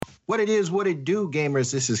What it is, what it do,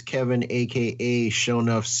 gamers. This is Kevin, aka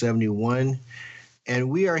Shonuff71, and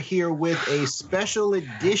we are here with a special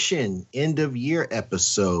edition end of year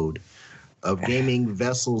episode of Gaming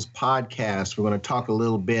Vessels podcast. We're going to talk a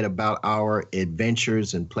little bit about our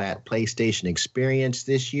adventures and PlayStation experience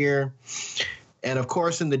this year. And of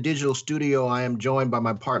course, in the digital studio, I am joined by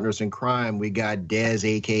my partners in crime. We got Dez,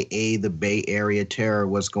 aka the Bay Area Terror.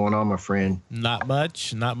 What's going on, my friend? Not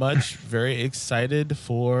much. Very excited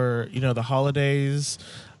for, the holidays.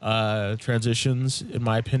 Transitions, in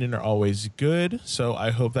my opinion, are always good. So I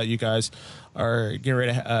hope that you guys are getting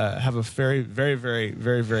ready to have a very, very, very,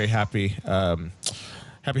 very, very happy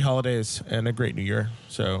holidays and a great new year.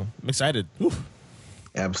 So I'm excited. Oof.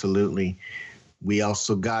 Absolutely. We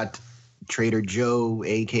also got Trader Joe,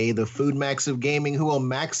 aka the Food Max of Gaming, who will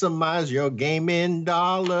maximize your gaming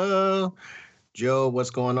dollar. Joe,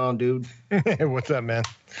 what's going on, dude? What's up, man?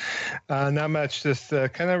 Not much. Just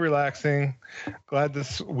kind of relaxing. Glad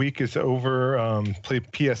this week is over.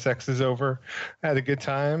 PSX is over. I had a good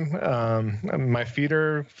time. My feet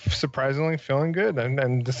are surprisingly feeling good.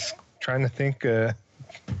 I'm just trying to think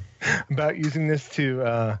about using this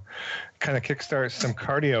to kind of kickstart some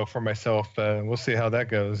cardio for myself. We'll see how that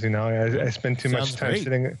goes. I spend too much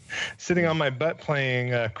time sitting on my butt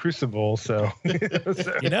playing Crucible. So,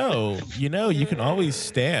 you can always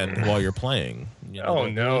stand while you're playing.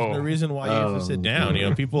 There's no reason why you have to sit down.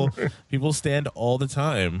 People stand all the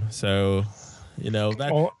time. So,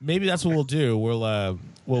 maybe that's what we'll do.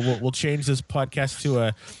 We'll change this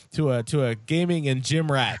podcast to a gaming and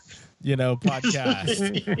gym rat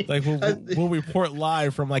podcast. Like we'll report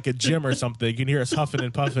live from like a gym or something. You can hear us huffing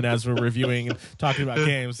and puffing as we're reviewing and talking about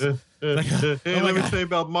games. Let me tell you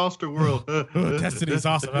about Monster World. Destiny's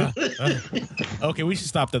awesome. Okay, we should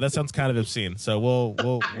stop that. That sounds kind of obscene. So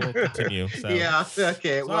we'll continue. So. Yeah.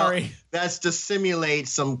 Okay. Sorry. Well, that's to simulate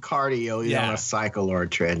some cardio on a cycle or a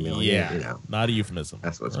treadmill. Yeah. Not a euphemism.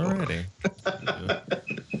 That's what's going on.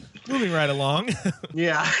 Moving right along.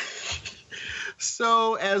 Yeah.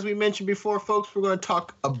 So, as we mentioned before, folks, we're going to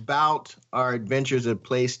talk about our adventures at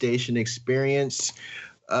PlayStation Experience.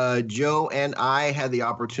 Joe and I had the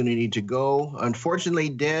opportunity to go. Unfortunately,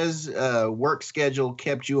 Des, work schedule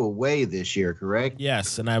kept you away this year, correct?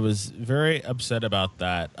 Yes, and I was very upset about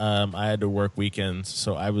that. I had to work weekends,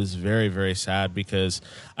 so I was very, very sad because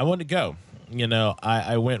I wanted to go.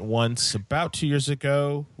 I went once about 2 years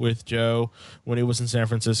ago with Joe when he was in San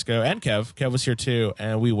Francisco, and Kev. Kev was here too,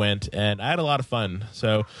 and we went, and I had a lot of fun.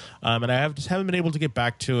 So, and I just haven't been able to get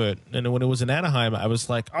back to it. And when it was in Anaheim, I was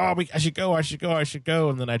like, I should go.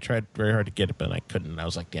 And then I tried very hard to get it, but I couldn't. I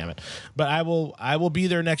was like, damn it. But I will be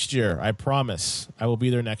there next year. I promise. I will be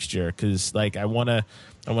there next year because I want to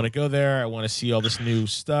go there. I want to see all this new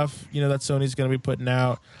stuff, that Sony's going to be putting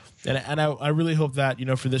out. And I really hope that,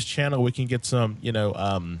 for this channel, we can get some,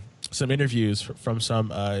 some interviews from some,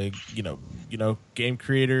 game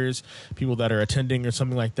creators, people that are attending or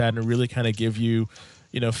something like that, and really kind of give you,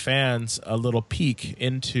 fans a little peek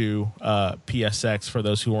into PSX for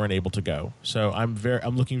those who weren't able to go. So I'm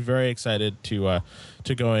looking very excited to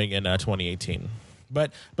going in 2018.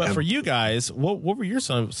 But for you guys, what were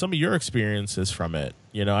some of your experiences from it?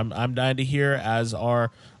 I'm dying to hear, as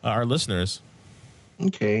are our listeners.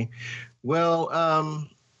 Okay. Well,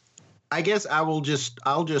 I guess I'll just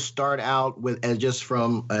start out with just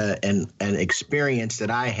from an experience that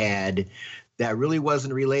I had that really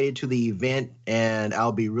wasn't related to the event, and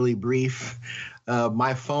I'll be really brief.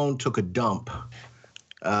 My phone took a dump.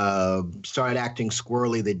 Started acting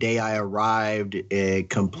squirrely the day I arrived. It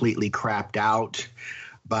completely crapped out.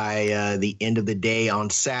 By the end of the day on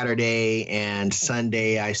Saturday and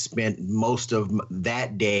Sunday, I spent most of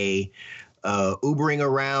that day Ubering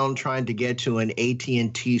around trying to get to an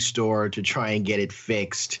AT&T store to try and get it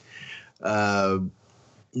fixed.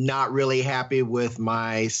 Not really happy with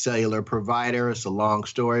my cellular provider. It's a long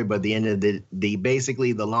story, but the end of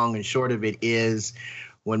basically the long and short of it is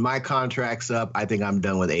when my contract's up, I think I'm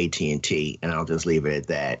done with AT&T, and I'll just leave it at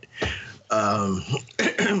that.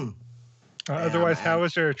 Otherwise, how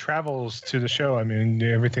was your travels to the show? I mean,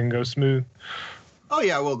 did everything go smooth? Oh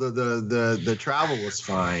yeah, well the travel was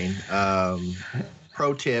fine.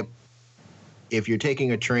 Pro tip: if you're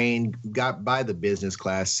taking a train, buy the business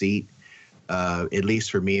class seat. At least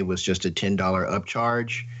for me, it was just a $10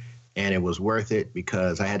 upcharge, and it was worth it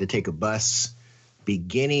because I had to take a bus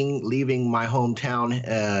leaving my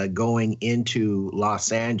hometown, going into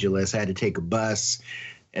Los Angeles. I had to take a bus,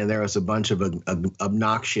 and there was a bunch of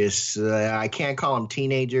obnoxious. I can't call them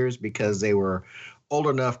teenagers because they were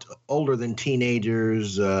older than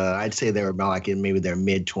teenagers. I'd say they were about like in maybe their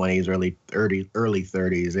mid-20s, early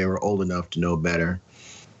 30s. They were old enough to know better.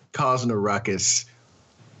 causing a ruckus.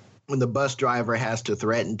 When the bus driver has to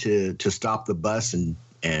threaten to stop the bus and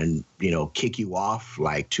kick you off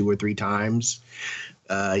like 2 or 3 times,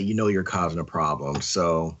 you're causing a problem.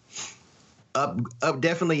 So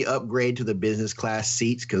definitely upgrade to the business class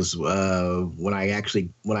seats, because when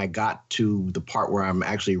I got to the part where I'm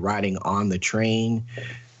actually riding on the train,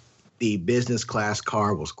 the business class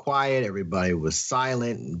car was quiet. Everybody was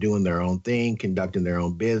silent, doing their own thing, conducting their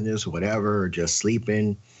own business, whatever, or just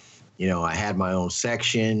sleeping. I had my own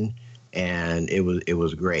section, and it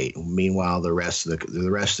was great. Meanwhile, the rest of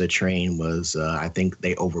the train was, I think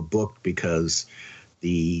they overbooked because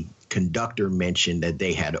the conductor mentioned that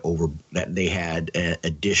they had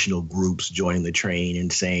additional groups joining the train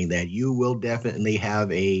and saying that you will definitely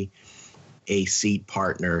have a seat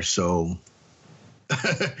partner. So,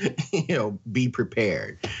 be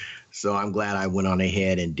prepared. So I'm glad I went on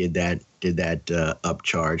ahead and did that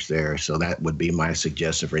upcharge there. So that would be my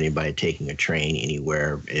suggestion for anybody taking a train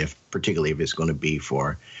anywhere, particularly if it's going to be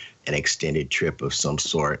for an extended trip of some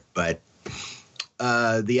sort. But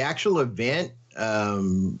the actual event,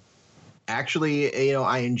 actually,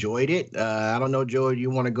 I enjoyed it. I don't know, Joe, do you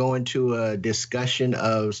want to go into a discussion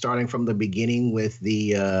of starting from the beginning with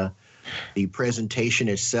the presentation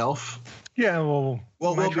itself? Yeah, well,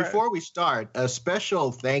 before we start, a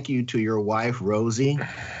special thank you to your wife, Rosie.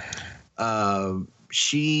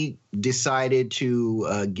 She decided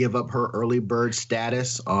to give up her early bird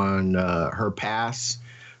status on her pass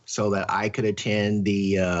so that I could attend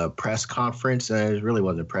the press conference. It really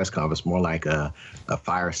wasn't a press conference, more like a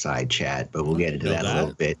fireside chat, but we'll get into that a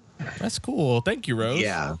little bit. That's cool. Thank you, Rose.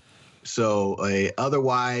 Yeah. So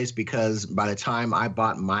otherwise, because by the time I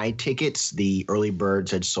bought my tickets, the early birds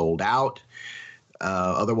had sold out.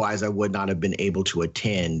 Otherwise, I would not have been able to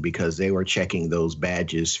attend because they were checking those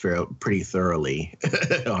badges pretty thoroughly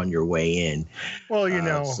on your way in.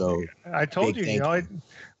 Well, so I told you,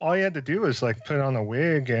 all you had to do was like put on a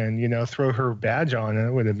wig and throw her badge on, and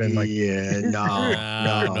it would have been like no.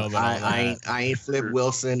 I ain't Flip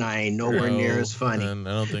Wilson. I ain't nowhere near as funny. I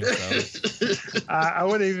don't think so. I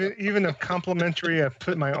would even have complimentary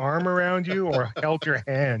put my arm around you or held your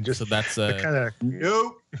hand. Just so that's kind of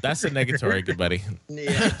nope. That's a negatory, good buddy.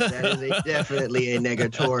 Yeah, that is definitely a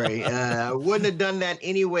negatory. I wouldn't have done that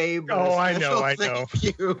anyway. But I know. That'd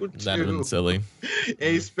have been silly.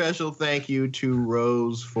 A special thank you to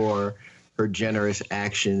Rose for her generous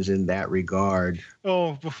actions in that regard.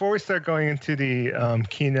 Oh, before we start going into the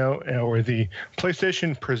keynote or the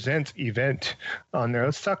PlayStation Presents event on there,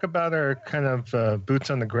 let's talk about our kind of boots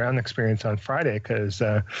on the ground experience on Friday, because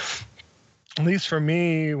at least for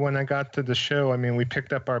me, when I got to the show, we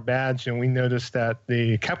picked up our badge and we noticed that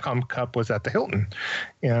the Capcom Cup was at the Hilton.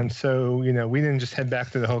 And so, we didn't just head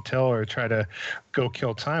back to the hotel or try to go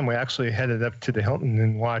kill time. We actually headed up to the Hilton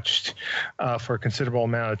and watched for a considerable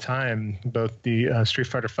amount of time both the Street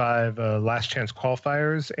Fighter V Last Chance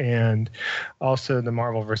qualifiers and also the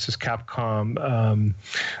Marvel vs. Capcom,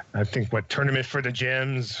 I think, Tournament for the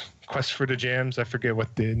Gems, Quest for the Gems. I forget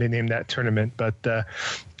what they named that tournament, but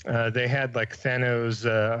they had like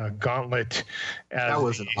Thanos' gauntlet. That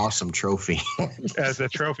was an awesome trophy. as a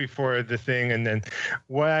trophy for the thing. And then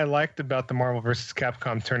what I liked about the Marvel vs.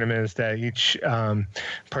 Capcom tournament is that each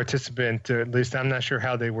participant, at least I'm not sure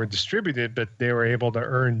how they were distributed, but they were able to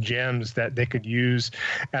earn gems that they could use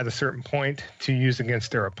at a certain point to use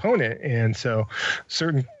against their opponent. And so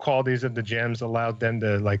certain qualities of the gems allowed them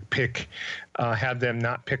to like pick, have them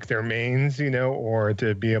not pick their mains, or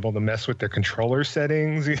to be able to mess with their controller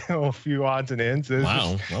settings, a few odds and ends.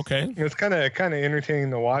 Wow. Okay. It's kind of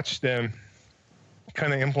entertaining to watch them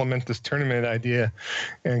kind of implement this tournament idea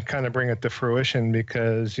and kind of bring it to fruition,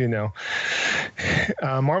 because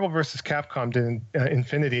Marvel vs. Capcom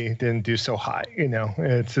Infinity didn't do so high.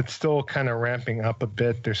 It's still kind of ramping up a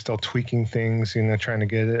bit. They're still tweaking things, trying to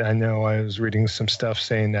get it. I know I was reading some stuff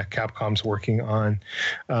saying that Capcom's working on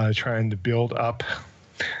trying to build up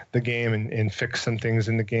the game and fix some things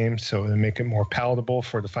in the game so to make it more palatable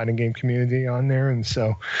for the fighting game community on there. And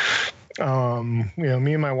so me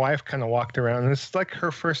and my wife kind of walked around, and it's like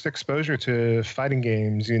her first exposure to fighting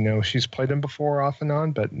games. She's played them before off and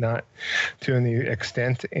on, but not to any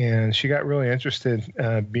extent. And she got really interested,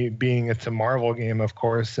 being it's a Marvel game, of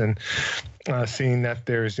course, and seeing that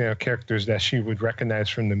there's characters that she would recognize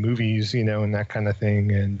from the movies, and that kind of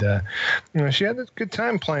thing. And she had a good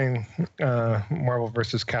time playing Marvel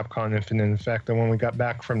vs. Capcom Infinite. In fact, when we got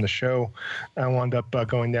back from the show, I wound up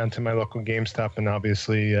going down to my local GameStop and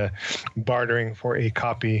obviously bartering for a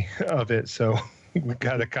copy of it. So we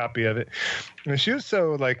got a copy of it. And she was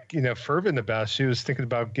so fervent about it. She was thinking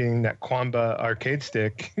about getting that Quamba arcade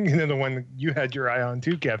stick, the one you had your eye on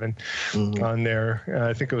too, Kevin, on there.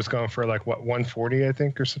 I think it was going for like what, 140, I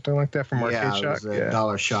think, or something like that from Arcade Shock. It was a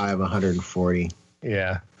dollar shy of 140.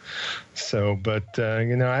 Yeah. So, but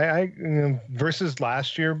I versus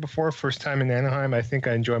last year before, first time in Anaheim, I think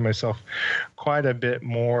I enjoyed myself quite a bit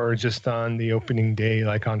more just on the opening day,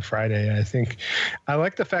 like on Friday. I think I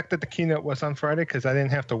like the fact that the keynote was on Friday because I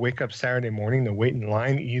didn't have to wake up Saturday morning to wait in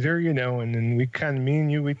line either, and then we kind of, me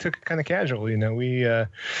and you, we took it kind of casual, we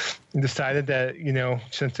decided that,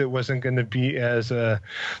 since it wasn't going to be as a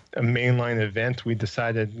mainline event, we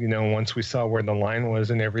decided, once we saw where the line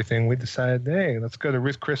was and everything, we decided, hey, let's go to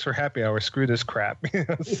Ruth Chris for happy hour. Screw this crap.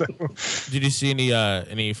 So. Did you see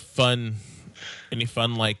any fun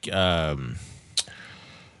like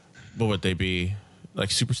what would they be, like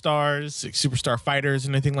superstars, like superstar fighters,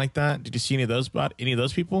 anything like that? Did you see any of those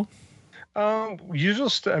people? The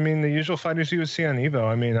usual fighters you would see on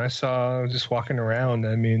Evo. I saw just walking around.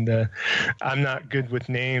 I'm not good with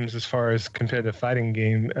names as far as competitive fighting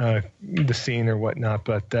game, the scene or whatnot.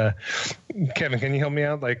 But Kevin, can you help me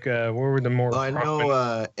out? Like, where were the more? Well, I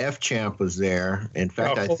know F Champ was there. In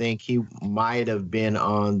fact, I think he might have been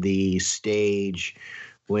on the stage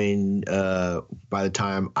when by the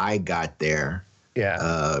time I got there.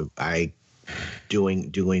 Yeah. I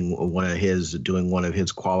doing one of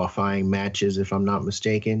his qualifying matches, if I'm not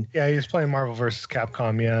mistaken. Yeah, he was playing Marvel vs.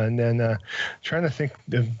 Capcom, yeah, and then trying to think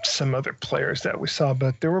of some other players that we saw,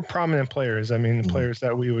 but there were prominent players. The players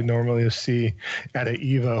that we would normally see at an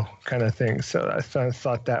Evo kind of thing. So I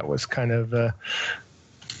thought that was kind of.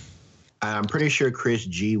 I'm pretty sure Chris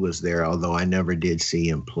G was there, although I never did see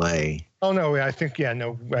him play. Oh, no, I think,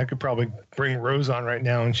 I could probably bring Rose on right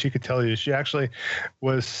now, and she could tell you. She actually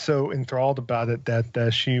was so enthralled about it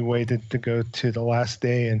that she waited to go to the last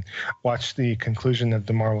day and watch the conclusion of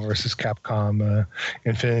the Marvel vs. Capcom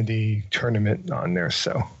Infinity tournament on there.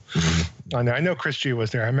 So I know Chris G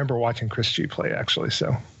was there. I remember watching Chris G play, actually.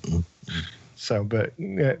 So, but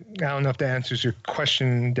I don't know if that answers your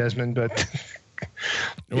question, Desmond, but...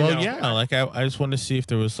 Like I just wanted to see if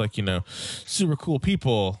there was super cool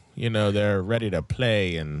people, they're ready to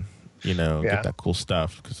play and get that cool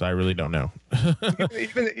stuff, because I really don't know.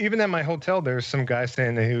 even at my hotel, there's some guy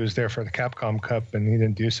saying that he was there for the Capcom Cup and he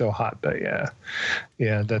didn't do so hot. But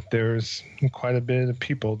that there's quite a bit of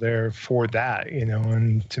people there for that,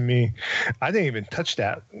 And to me, I didn't even touch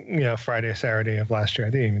that, Friday, Saturday of last year. I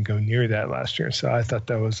didn't even go near that last year. So I thought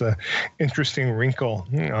that was a interesting wrinkle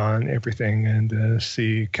on everything, and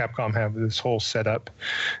see Capcom have this whole setup.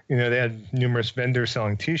 They had numerous vendors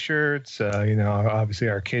selling T-shirts. Obviously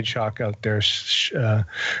Arcade Shock out there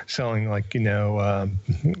selling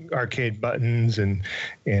arcade buttons and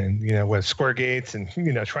with square gates and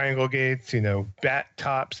triangle gates, bat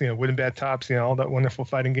tops, wooden bat tops, all that wonderful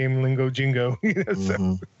fighting game lingo jingo.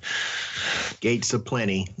 So. Gates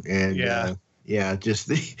aplenty, and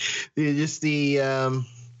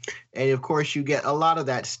and of course you get a lot of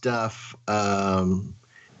that stuff.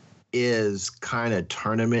 Is kind of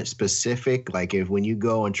tournament specific. Like when you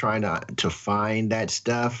go and try to find that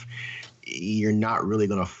stuff, you're not really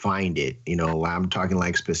going to find it. I'm talking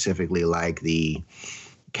like specifically like the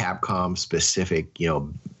Capcom specific,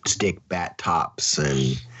 stick bat tops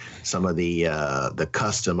and some of the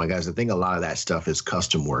custom. I guess I think a lot of that stuff is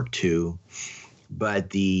custom work too.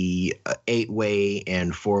 But the 8-way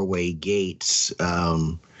and 4-way gates,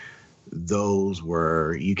 those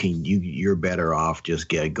were you're better off just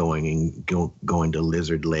going to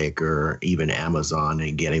Lizard Lake or even Amazon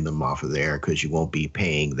and getting them off of there, because you won't be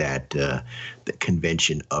paying that the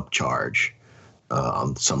convention upcharge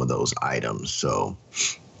on some of those items. So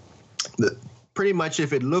pretty much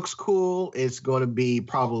if it looks cool, it's going to be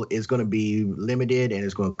limited and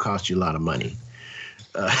it's going to cost you a lot of money.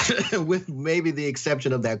 With maybe the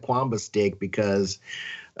exception of that Quamba stick, because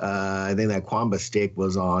I think that Quamba stick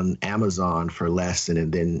was on Amazon for less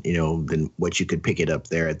than what you could pick it up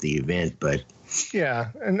there at the event. But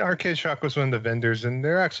yeah, and Arcade Shock was one of the vendors, and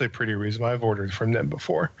they're actually pretty reasonable. I've ordered from them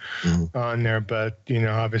before on there, but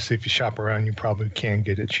obviously if you shop around, you probably can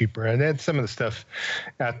get it cheaper. And they had some of the stuff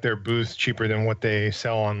at their booth cheaper than what they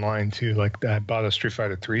sell online too. Like I bought a Street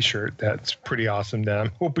Fighter 3 shirt that's pretty awesome that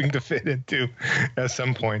I'm hoping to fit into at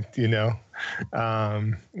some point. It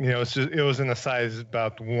was in a size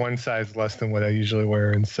about one size less than what I usually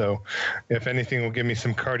wear, and so if anything will give me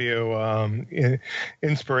some cardio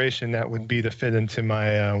inspiration, that would be to fit into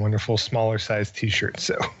my wonderful smaller size T-shirt.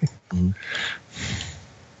 So,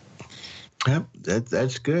 yep,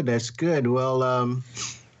 that's good. That's good. Well,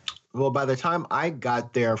 Well, by the time I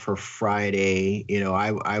got there for Friday,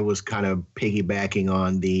 I was kind of piggybacking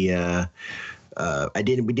on the. I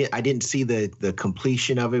didn't see the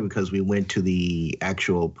completion of it because we went to the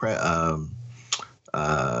actual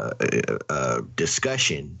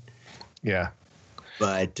discussion. Yeah.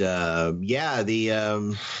 But yeah,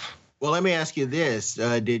 well, let me ask you this: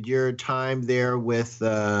 did your time there with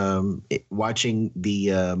watching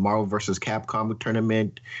the Marvel vs. Capcom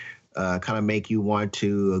tournament kind of make you want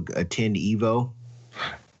to attend EVO?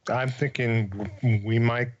 I'm thinking we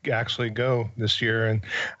might actually go this year. And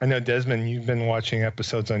I know, Desmond, you've been watching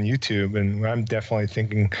episodes on YouTube, and I'm definitely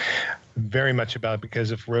thinking very much about it,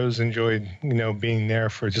 because if Rose enjoyed, being there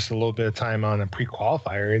for just a little bit of time on a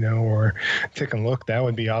pre-qualifier, or taking a look, that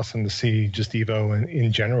would be awesome to see just EVO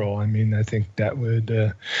in general. I mean, I think that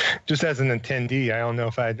would, just as an attendee, I don't know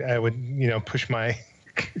if I would, push my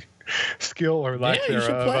skill or lack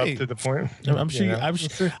thereof up to the point.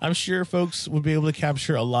 I'm sure folks would be able to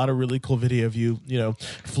capture a lot of really cool video of you,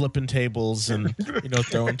 flipping tables and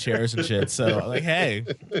throwing chairs and shit. So like, hey,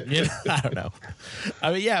 I don't know.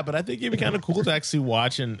 I mean, yeah, but I think it'd be kind of cool to actually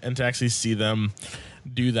watch and to actually see them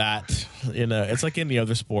do that. It's like any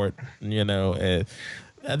other sport.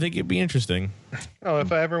 I think it'd be interesting. Oh,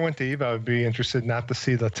 if I ever went to EVO, I would be interested not to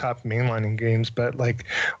see the top mainlining games, but like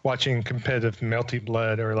watching competitive Melty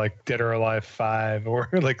Blood or like Dead or Alive 5 or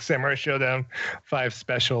like Samurai Showdown 5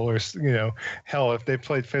 Special, or hell, if they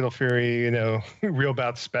played Fatal Fury, Real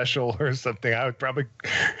Bout Special or something, I would probably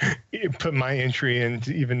put my entry in,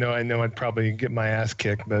 even though I know I'd probably get my ass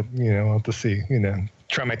kicked. But I'll have to see.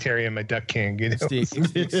 Try my Terry and my Duck King. It's the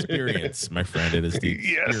experience, my friend. It is the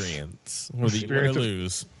experience. Whether you win or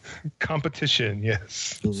lose. Competition,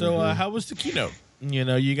 yes. So how was the keynote?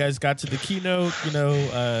 You guys got to the keynote.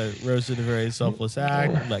 Rose did a very selfless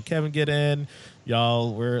act. Let Kevin get in.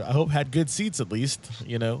 Y'all I hope, had good seats at least. What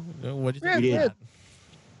do you think? Yeah.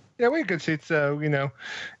 Yeah, we had good seats. In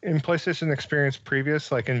PlayStation Experience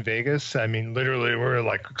previous, like in Vegas, I mean, literally we're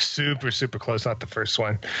like super, super close. Not the first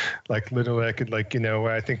one. Like literally I could I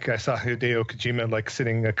think I saw Hideo Kojima like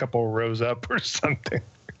sitting a couple rows up or something.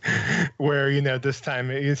 Where this time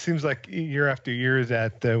it seems like year after year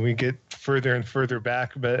that we get further and further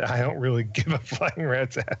back, but I don't really give a flying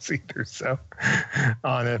rat's ass either. So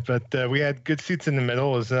on it, but we had good seats in the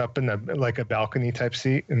middle. It was up in a balcony type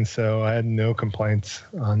seat, and so I had no complaints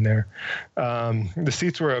on there. The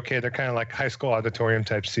seats were okay. They're kind of like high school auditorium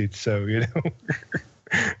type seats. So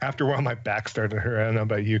after a while, my back started to hurt. I don't know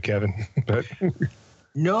about you, Kevin, but.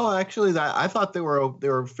 No, actually, I thought they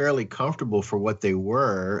were fairly comfortable for what they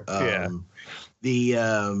were.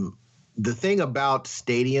 The thing about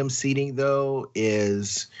stadium seating, though,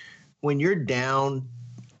 is when you're down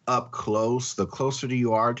up close, the closer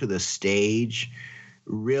you are to the stage,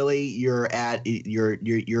 really you're at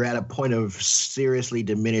a point of seriously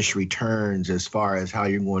diminished returns as far as how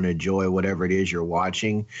you're going to enjoy whatever it is you're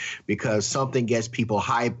watching, because something gets people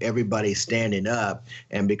hype, everybody's standing up,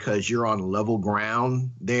 and because you're on level ground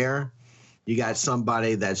there, you got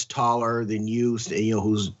somebody that's taller than you,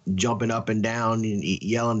 who's jumping up and down and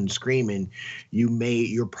yelling and screaming.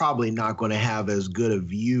 You're probably not going to have as good a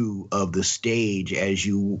view of the stage as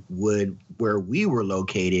you would where we were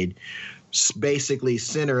located, basically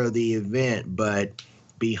center of the event, but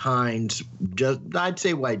behind, just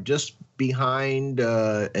behind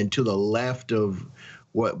and to the left of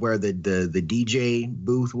where the DJ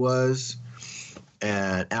booth was,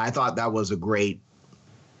 and I thought that was a great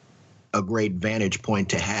vantage point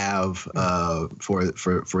to have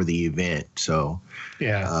for the event. So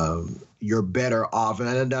yeah, you're better off.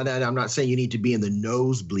 And I'm not saying you need to be in the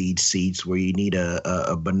nosebleed seats where you need a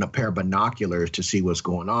pair of binoculars to see what's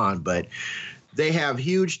going on, but they have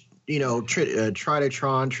huge,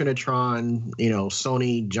 Trinitron,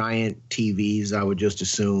 Sony giant TVs, I would just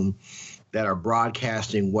assume, that are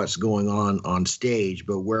broadcasting what's going on stage.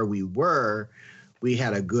 But where we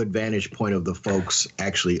had a good vantage point of the folks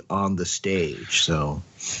actually on the stage. So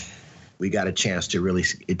we got a chance to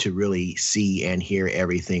really see and hear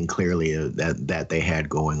everything clearly that they had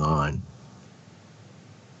going on.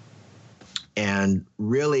 And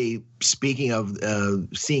really, speaking of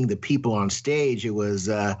seeing the people on stage, it was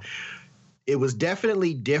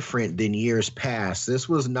definitely different than years past. This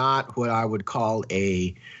was not what I would call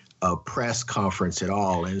a press conference at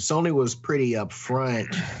all, and Sony was pretty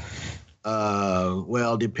upfront.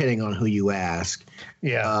 Well, depending on who you ask,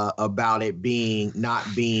 about it not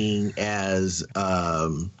being as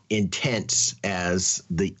intense as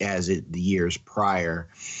the years prior.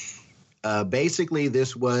 Basically,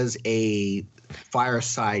 this was a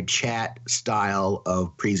fireside chat style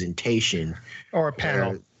of presentation, or a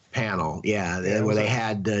panel. panel. Yeah, where they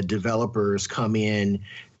had the developers come in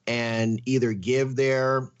and either give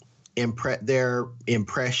their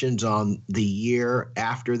impressions on the year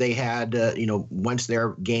after they had, once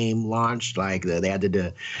their game launched. Like they had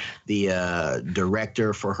the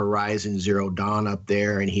director for Horizon Zero Dawn up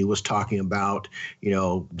there, and he was talking about,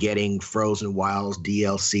 getting Frozen Wilds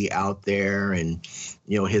DLC out there, and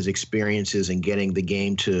his experiences in getting the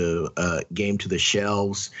game to the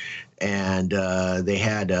shelves. And they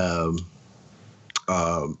had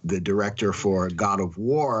the director for God of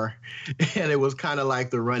War, and it was kind of like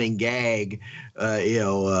the running gag.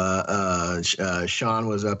 Sean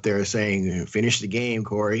was up there saying, "Finish the game,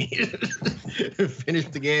 Corey." Finish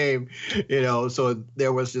the game. So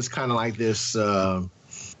there was just kind of like this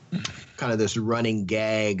this running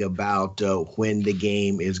gag about when the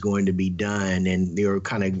game is going to be done, and they were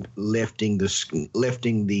kind of lifting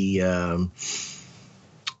the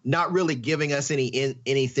not really giving us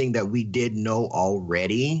anything that we did know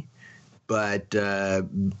already, but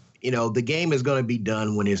the game is going to be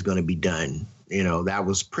done when it's going to be done. That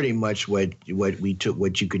was pretty much what we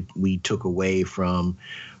took away from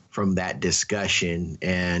that discussion,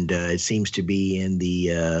 and it seems to be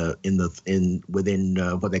within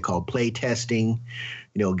what they call play testing,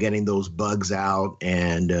 getting those bugs out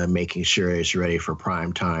and making sure it's ready for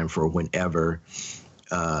prime time for whenever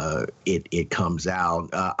it comes out.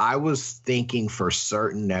 I was thinking for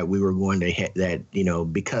certain that we were going to hit that,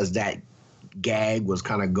 because that gag was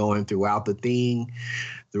kind of going throughout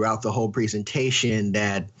the whole presentation,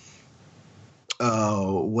 that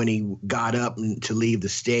when he got up to leave the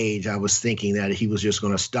stage, I was thinking that he was just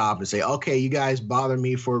going to stop and say, "Okay, you guys bother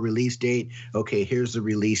me for a release date. Okay, here's the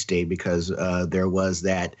release date," because there was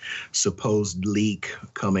that supposed leak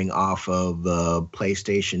coming off of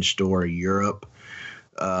PlayStation Store Europe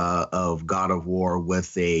of God of War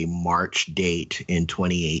with a March date in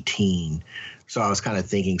 2018. So I was kind of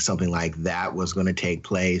thinking something like that was going to take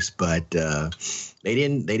place, but they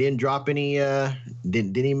didn't drop any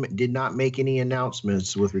did not make any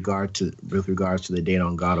announcements with regards to the date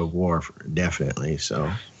on God of War, definitely.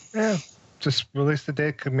 So yeah, just release the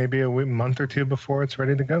date maybe a month or two before it's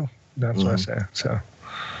ready to go. That's what I say. So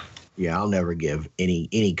yeah, I'll never give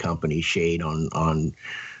any company shade on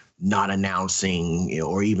not announcing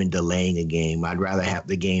or even delaying a game. I'd rather have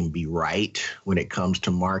the game be right when it comes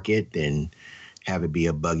to market than have it be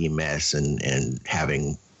a buggy mess and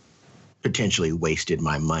having potentially wasted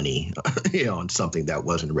my money, on something that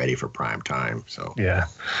wasn't ready for prime time. So yeah.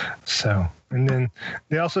 So, and then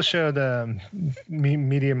they also showed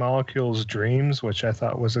Media Molecules Dreams, which I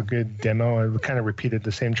thought was a good demo. It kind of repeated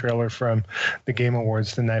the same trailer from the Game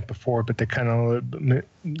Awards the night before, but they kind of a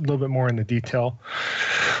little bit more in the detail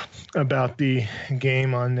about the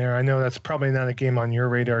game on there. I know that's probably not a game on your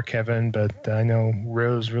radar, Kevin, but I know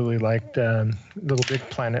Rose really liked Little Big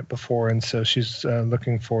Planet before, and so she's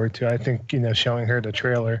looking forward to it. I think, showing her the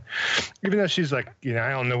trailer, even though she's like, I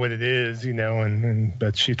don't know what it is,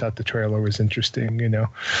 but she thought the trailer was interesting. They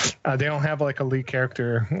don't have like a lead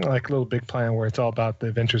character like Little Big Planet where it's all about the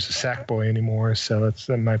adventures of Sackboy anymore, so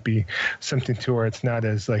that might be something to where it's not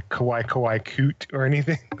as like kawaii cute or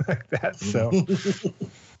anything like that. So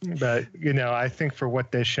but I think for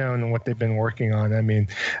what they've shown and what they've been working on, I mean,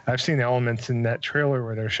 I've seen elements in that trailer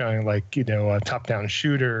where they're showing like a top-down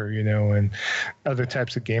shooter, and other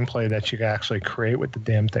types of gameplay that you can actually create with the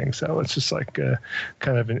damn thing. So it's just like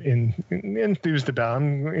kind of enthused about.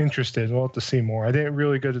 I'm interested. We'll have to see more. I didn't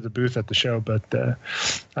really go to the booth at the show, but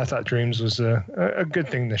I thought Dreams was a good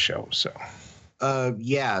thing to show. So.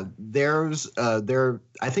 There's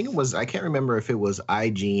I think it was, I can't remember if it was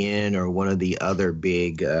IGN or one of the other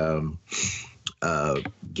big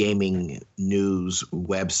gaming news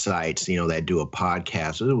websites, that do a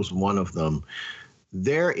podcast. It was one of them.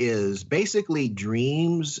 There is basically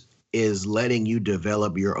Dreams is letting you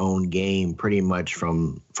develop your own game pretty much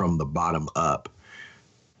from the bottom up.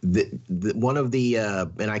 One of the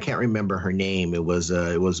and I can't remember her name. It was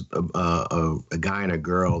a guy and a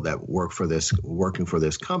girl that working for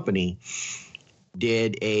this company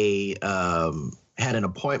did had an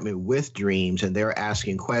appointment with Dreams, and they're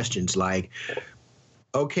asking questions like,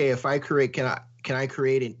 okay, if I create, can I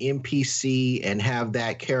create an NPC and have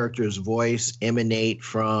that character's voice emanate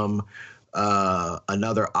from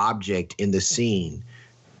another object in the scene?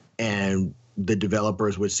 And the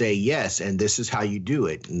developers would say yes, and this is how you do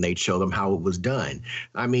it, and they'd show them how it was done.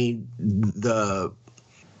 I mean, the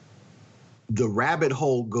rabbit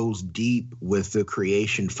hole goes deep with the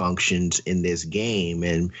creation functions in this game,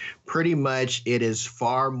 and pretty much it is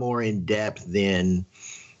far more in depth than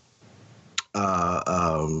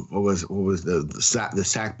what was the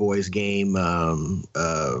Sackboys game,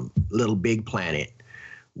 Little Big Planet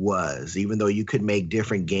was. Even though you could make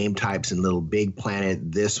different game types in Little Big Planet,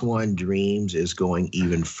 this one, Dreams, is going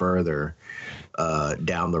even further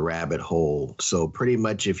down the rabbit hole. So pretty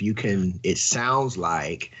much, if you can, it sounds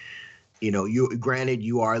like,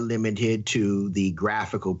 you are limited to the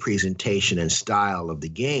graphical presentation and style of the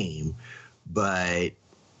game, but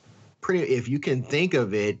if you can think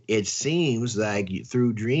of it, it seems like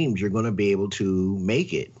through Dreams you're going to be able to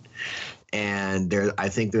make it. And I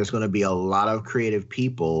think there's going to be a lot of creative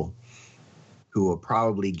people who will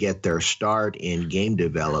probably get their start in game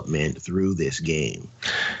development through this game.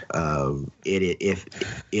 If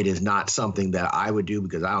it is not something that I would do,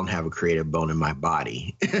 because I don't have a creative bone in my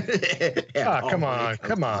body. Come on.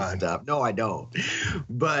 Stuff. No, I don't.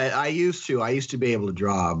 But I used to be able to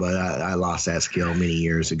draw, but I lost that skill many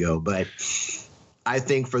years ago. But I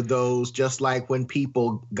think for those, just like when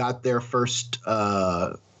people got their first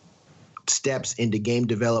steps into game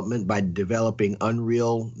development by developing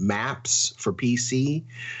Unreal maps for PC,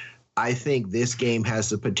 I think this game has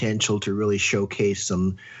the potential to really showcase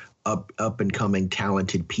some up and coming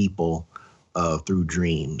talented people through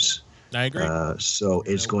Dreams. I agree. So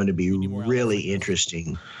it's going to be really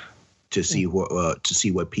interesting to see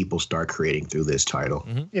what people start creating through this title.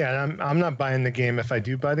 Mm-hmm. Yeah, I'm not buying the game. If I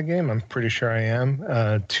do buy the game, I'm pretty sure I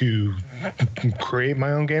am to create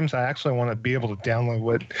my own games. I actually want to be able to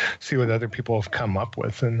download see what other people have come up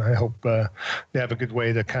with, and I hope they have a good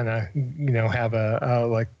way to kind of have a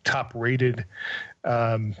like top rated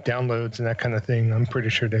downloads and that kind of thing. I'm pretty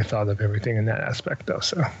sure they thought of everything in that aspect, though.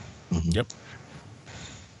 So. Mm-hmm. Yep.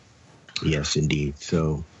 Yes, indeed.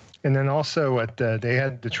 So. And then also they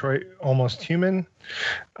had Detroit Almost Human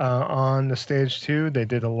on the stage too. They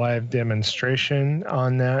did a live demonstration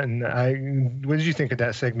on that. And what did you think of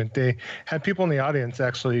that segment? They had people in the audience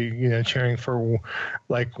actually, cheering for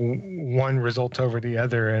like one result over the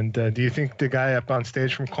other. And do you think the guy up on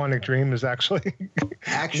stage from Quantic Dream is actually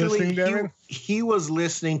listening to him? He was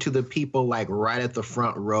listening to the people like right at the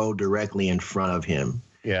front row directly in front of him.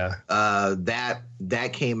 Yeah.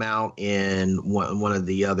 That came out in one of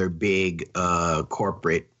the other big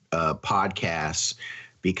corporate podcasts,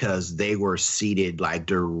 because they were seated like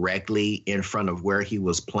directly in front of where he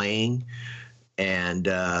was playing, and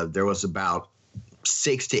there was about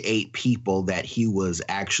 6 to 8 people that he was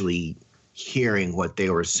actually hearing what they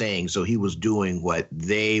were saying, so he was doing what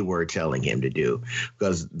they were telling him to do,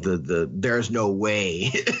 because there's no way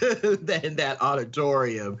that in that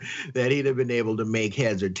auditorium that he'd have been able to make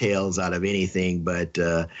heads or tails out of anything. But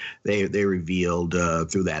they revealed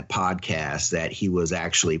through that podcast that he was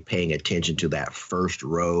actually paying attention to that first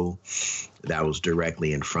row that was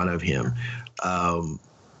directly in front of him.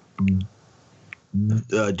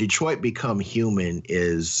 Detroit Become Human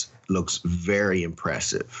looks very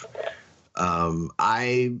impressive. I'm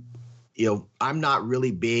not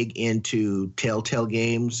really big into Telltale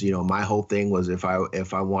games. My whole thing was if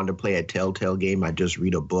I wanted to play a Telltale game, I'd just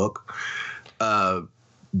read a book.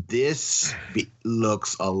 This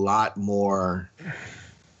looks a lot more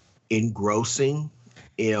engrossing.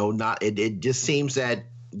 It just seems that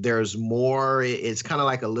there's more. It's kind of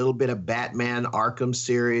like a little bit of Batman Arkham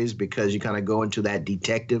series, because you kind of go into that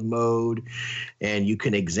detective mode and you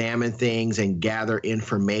can examine things and gather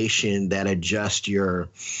information that adjust your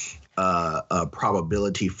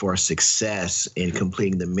probability for success in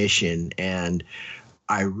completing the mission. And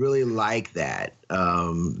I really like that.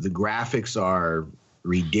 The graphics are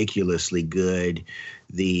ridiculously good.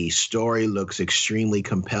 The story looks extremely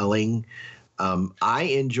compelling. I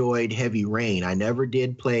enjoyed Heavy Rain. I never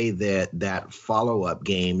did play that follow-up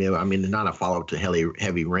game. I mean, not a follow-up to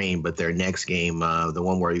Heavy Rain, but their next game, the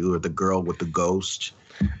one where you were the girl with the ghost.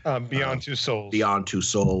 Beyond Two Souls. Beyond Two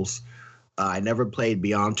Souls. I never played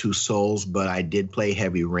Beyond Two Souls, but I did play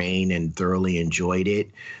Heavy Rain and thoroughly enjoyed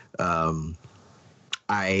it. I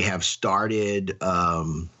have started...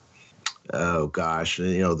 oh gosh,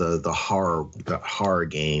 the horror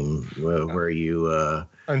game where you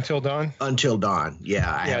Until Dawn. Until Dawn, yeah,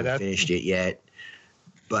 I haven't finished it yet,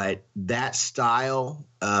 but that style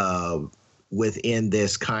within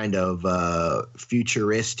this kind of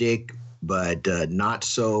futuristic but not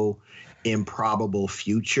so improbable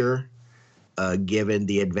future, given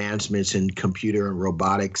the advancements in computer and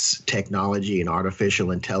robotics technology and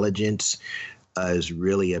artificial intelligence, is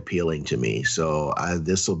really appealing to me. So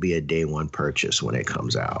this will be a day one purchase when it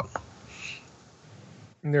comes out.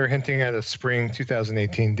 And they're hinting at a spring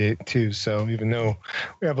 2018 date too. So even though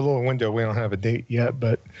we have a little window, we don't have a date yet,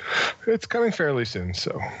 but it's coming fairly soon.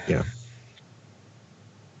 So yeah.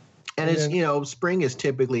 And it's, spring is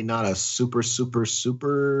typically not a super, super,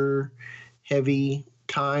 super heavy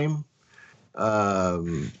time.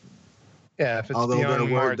 If it's although beyond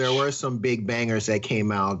March, there were some big bangers that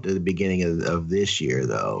came out at the beginning of this year,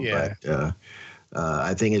 though. Yeah. But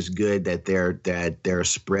I think it's good that they're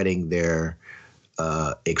spreading their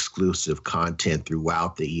exclusive content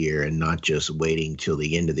throughout the year and not just waiting till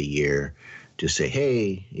the end of the year to say,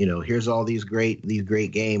 hey, here's all these great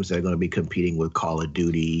games that are going to be competing with Call of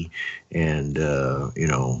Duty and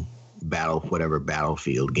whatever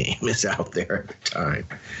Battlefield game is out there at the time.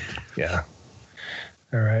 Yeah.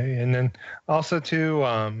 All right. And then also, too,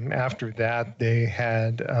 after that, they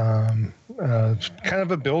had kind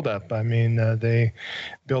of a build-up. I mean, they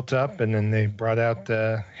built up and then they brought out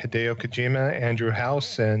Hideo Kojima, Andrew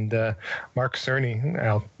House, and Mark Cerny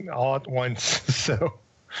out all at once. So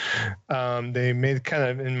they made kind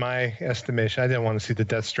of, in my estimation, I didn't want to see the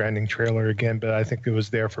Death Stranding trailer again, but I think it was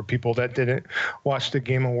there for people that didn't watch the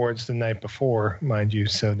Game Awards the night before, mind you.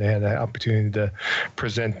 So they had an opportunity to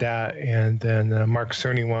present that. And then Mark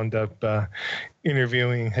Cerny wound up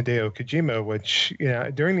interviewing Hideo Kojima, which,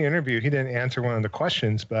 during the interview, he didn't answer one of the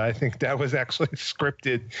questions, but I think that was actually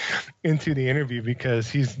scripted into the interview because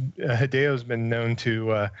Hideo's been known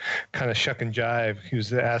to kind of shuck and jive. He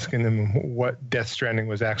was asking him what Death Stranding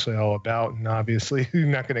was actually all about, and obviously you're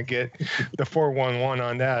not going to get the 411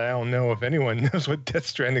 on that. I don't know if anyone knows what Death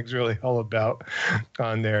Stranding's really all about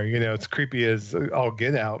on there. It's creepy as all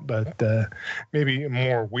get out, but maybe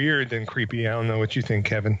more weird than creepy. I don't know what you think,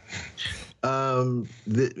 Kevin.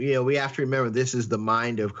 We have to remember this is the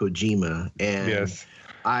mind of Kojima, and yes.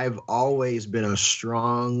 I've always been a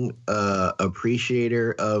strong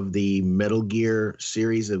appreciator of the Metal Gear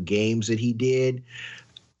series of games that he did.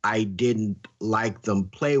 I didn't like them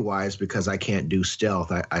play-wise because I can't do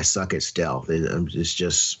stealth. I suck at stealth. It's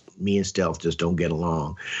just me and stealth just don't get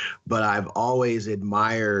along. But I've always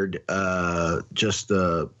admired just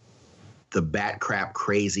the bat crap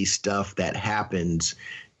crazy stuff that happens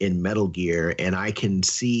in Metal Gear, and I can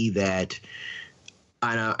see that.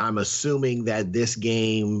 I'm assuming that this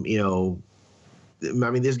game,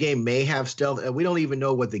 this game may have stealth. We don't even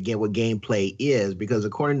know what gameplay is, because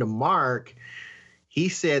according to Mark, he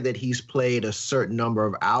said that he's played a certain number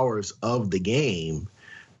of hours of the game.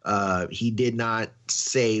 He did not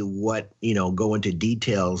say what, go into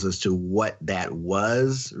details as to what that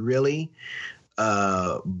was really,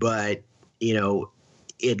 but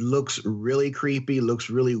it looks really creepy, looks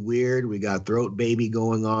really weird. We got Throat Baby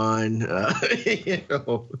going on. Giving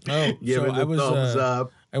the thumbs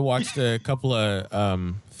up. I watched a couple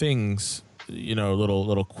of things,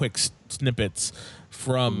 little quick snippets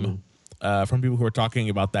from people who are talking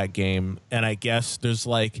about that game, and I guess there's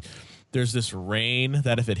this rain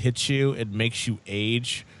that if it hits you, it makes you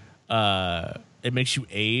age. It makes you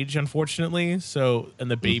age, unfortunately. So,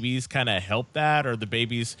 and the babies kind of help that, or the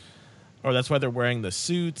babies. Or that's why they're wearing the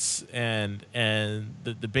suits, and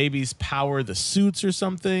the babies power the suits or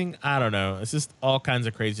something. I don't know. It's just all kinds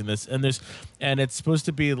of craziness. And it's supposed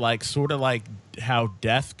to be sort of like how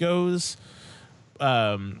death goes.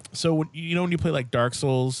 So when you play like Dark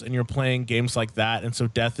Souls and you're playing games like that, and so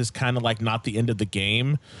death is kind of like not the end of the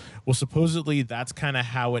game. Well, supposedly that's kind of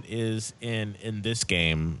how it is in this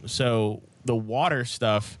game. So the water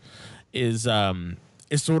stuff is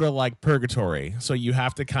sort of like purgatory. So you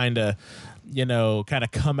have to kind of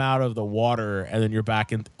come out of the water and then you're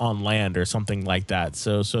back on land or something like that.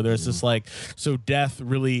 So there's this so death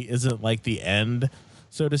really isn't like the end,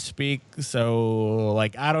 so to speak. So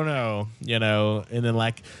I don't know, and then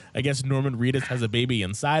I guess Norman Reedus has a baby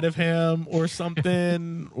inside of him or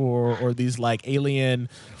something, or these alien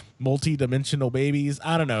multi-dimensional babies.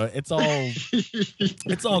 I don't know. It's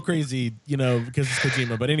all crazy, because it's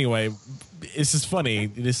Kojima. But anyway, it's just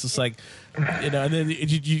funny. It's just and then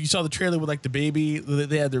you saw the trailer with the baby.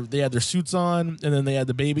 They had their suits on, and then they had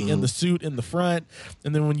the baby in the suit in the front.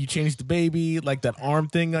 And then when you change the baby, that arm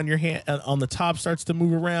thing on your hand on the top starts to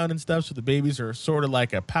move around and stuff. So the babies are sort of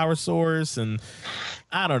like a power source. And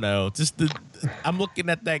I don't know. I'm looking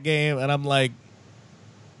at that game and I'm like,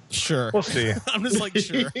 sure. We'll see. I'm just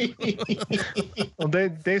sure. Well,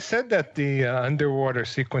 they said that the underwater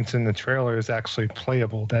sequence in the trailer is actually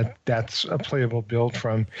playable. That's a playable build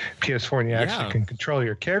from PS4, and you actually can control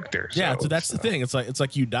your character. So that's the thing. It's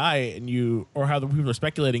like you die, or how the people are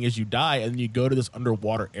speculating is you die and you go to this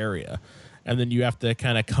underwater area, and then you have to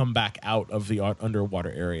kind of come back out of the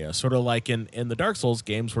underwater area, sort of like in the Dark Souls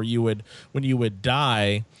games, where when you would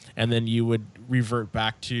die, and then you would revert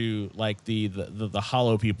back to like the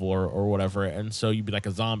hollow people or whatever, and so you'd be like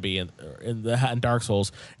a zombie in Dark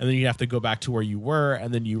Souls, and then you have to go back to where you were,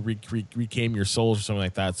 and then you reclaim your souls or something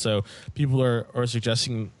like that. So people are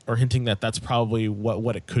suggesting or hinting that that's probably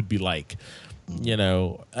what it could be like,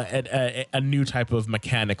 a new type of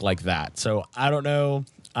mechanic like that. So I don't know.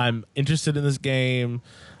 I'm interested in this game.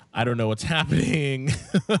 I don't know what's happening.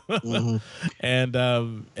 Mm-hmm.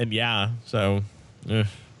 and yeah, so.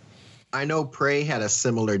 I know Prey had a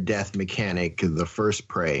similar death mechanic, the first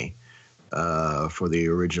Prey, for the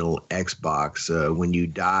original Xbox. When you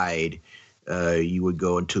died, you would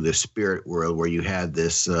go into the spirit world where you had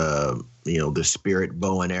this, the spirit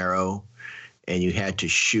bow and arrow, and you had to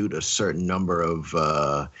shoot a certain number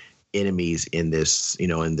of enemies in this,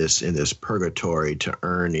 in this purgatory to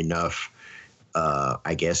earn enough.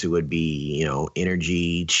 I guess it would be,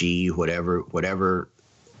 energy, chi, whatever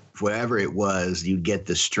it was, you'd get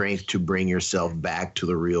the strength to bring yourself back to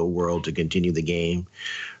the real world to continue the game.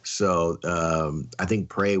 So I think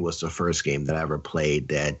Prey was the first game that I ever played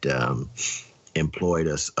that employed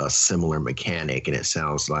a similar mechanic, and it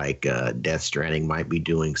sounds like Death Stranding might be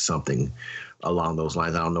doing something along those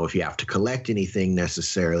lines. I don't know if you have to collect anything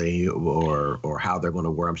necessarily or how they're going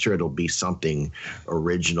to work. I'm sure it'll be something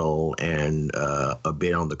original and a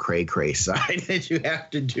bit on the cray side that you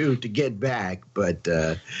have to do to get back. But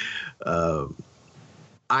I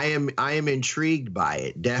am intrigued by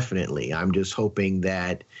it, definitely. I'm just hoping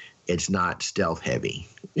that it's not stealth heavy,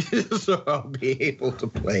 so I'll be able to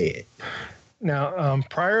play it. Now,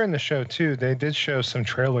 prior in the show, too, they did show some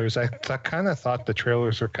trailers. I kind of thought the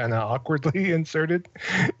trailers were kind of awkwardly inserted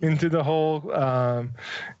into the whole,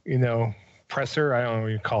 presser. I don't know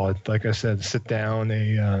what you call it. Like I said, sit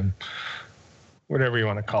down, whatever you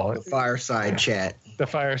want to call it. The fireside chat. The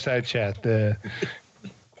fireside chat. The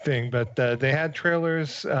thing, but they had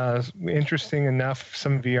trailers. Interesting enough,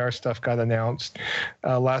 some VR stuff got announced.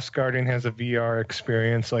 Last Guardian has a VR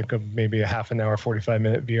experience, like maybe a half an hour,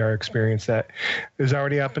 45-minute VR experience that is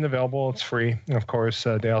already up and available. It's free. And of course,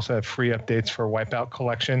 they also have free updates for Wipeout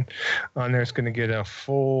Collection. On there, it's going to get a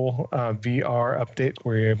full VR update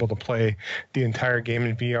where you're able to play the entire game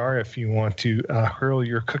in VR. If you want to hurl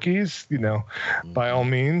your cookies, by all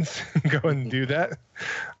means, go and do that.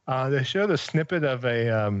 They showed a snippet of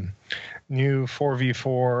a new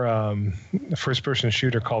 4v4 first-person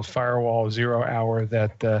shooter called Firewall Zero Hour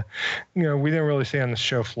that, we didn't really see on the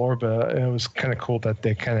show floor, but it was kind of cool that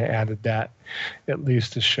they kind of added that, at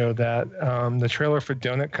least to show that. The trailer for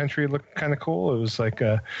Donut Country looked kind of cool. It was like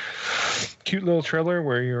a cute little trailer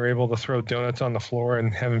where you were able to throw donuts on the floor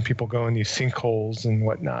and having people go in these sinkholes and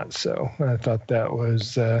whatnot. So I thought that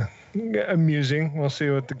was amusing. We'll see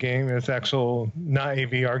what the game is. Not a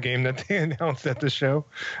VR game that they announced at the show,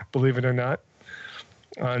 believe it or not.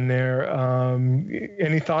 On there,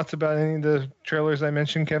 any thoughts about any of the trailers I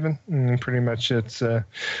mentioned, Kevin? Pretty much, it's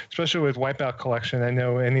especially with Wipeout Collection. I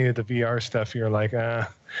know any of the VR stuff, you're like,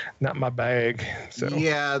 not my bag. So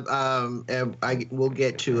yeah, we'll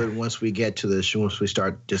get to it once we get to this. Once we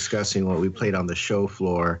start discussing what we played on the show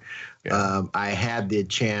floor. Yeah. I had the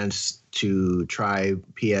chance to try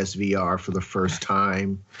PSVR for the first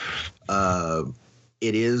time.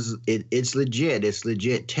 It's legit. It's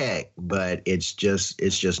legit tech, but it's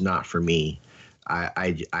just not for me.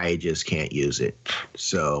 I just can't use it.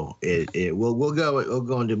 So we'll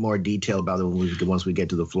go into more detail about it once we get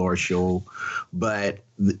to the floor show. But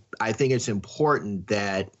I think it's important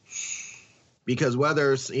that, because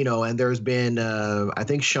whether it's, and there's been, I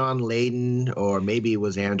think Sean Layden, or maybe it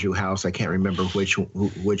was Andrew House, I can't remember which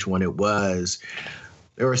one it was.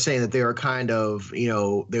 They were saying that they were kind of,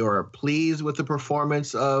 they were pleased with the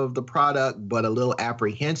performance of the product, but a little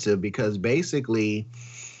apprehensive because basically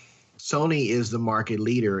Sony is the market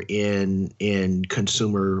leader in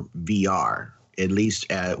consumer VR, at least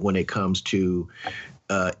when it comes to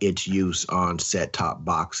its use on set-top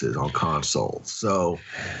boxes, on consoles. So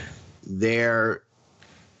they're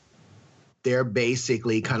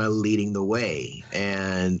basically kind of leading the way.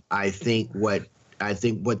 And I think what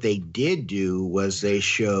they did do was they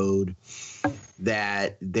showed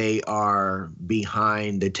that they are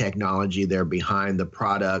behind the technology, they're behind the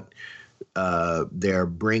product, they're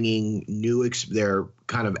bringing they're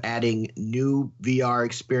kind of adding new VR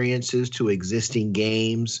experiences to existing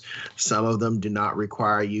games. Some of them do not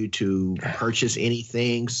require you to purchase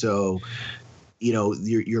anything, so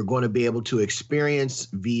you're going to be able to experience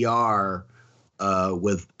VR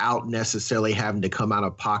without necessarily having to come out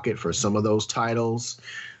of pocket for some of those titles.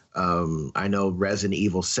 I know Resident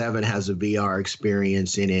Evil 7 has a VR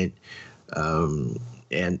experience in it,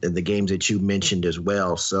 and the games that you mentioned as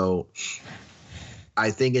well. So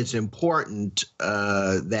I think it's important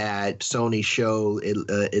that Sony show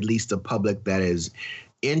at least the public that is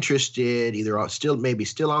interested, either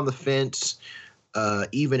still on the fence,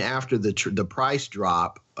 even after the price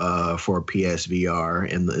drop for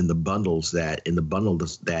PSVR and the bundles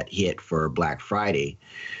that hit for Black Friday.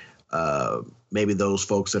 Maybe those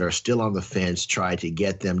folks that are still on the fence, try to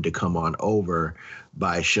get them to come on over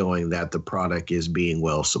by showing that the product is being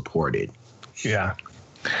well supported. Yeah.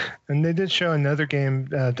 And they did show another game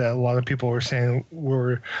that a lot of people were saying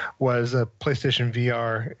was a PlayStation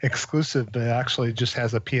VR exclusive, but actually just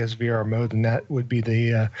has a PSVR mode, and that would be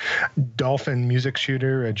the Dolphin music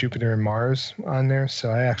shooter, Jupiter and Mars on there.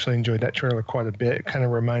 So I actually enjoyed that trailer quite a bit. It kind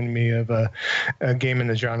of reminded me of a game in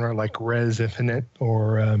the genre like Res Infinite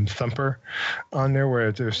or Thumper on there,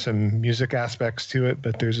 where there's some music aspects to it,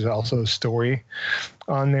 but there's also a story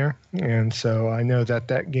on there. And so I know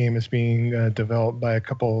that game is being developed by a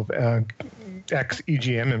couple of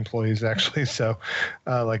ex-EGM employees, actually. So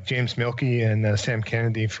like James Milkey and Sam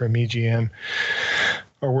Kennedy from EGM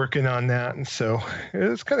are working on that. And so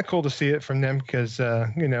it's kind of cool to see it from them because,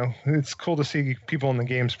 it's cool to see people in the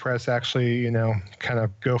games press actually, kind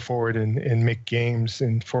of go forward and make games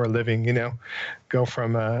and for a living, go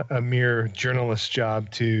from a mere journalist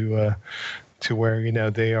job to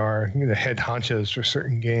where, they are the head honchos for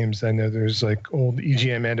certain games. I know there's like old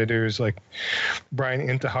EGM editors like Brian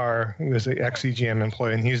Intihar, who was the ex-EGM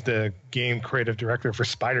employee, and he's the game creative director for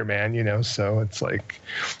Spider-Man, so it's like,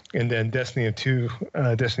 and then Destiny 2,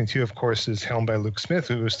 of course, is helmed by Luke Smith,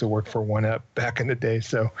 who used to work for 1UP back in the day.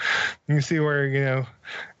 So you can see where,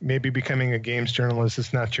 maybe becoming a games journalist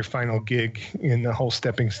is not your final gig in the whole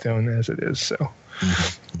stepping stone as it is. So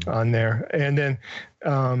on there. And then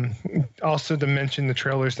also to mention the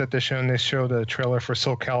trailers that they showed a trailer for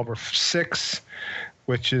Soul Calibur 6,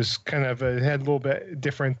 which is kind of it had a little bit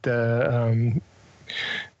different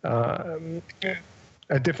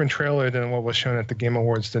a different trailer than what was shown at the Game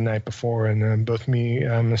Awards the night before. And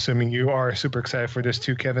I'm assuming you are super excited for this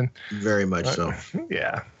too, Kevin. Very much so.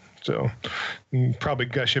 Yeah. So you can probably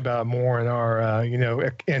gush about more in our,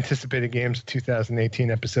 anticipated games of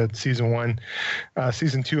 2018 episode, season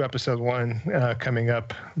 2, episode 1, coming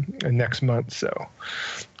up next month. So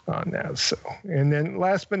on that. So, and then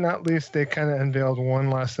last but not least, they kind of unveiled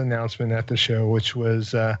one last announcement at the show, which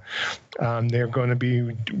was they're going to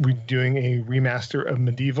be doing a remaster of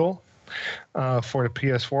Medieval for the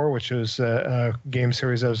PS4, which was a game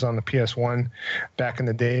series that was on the PS1 back in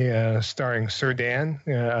the day, starring Sir Dan,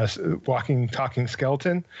 walking, talking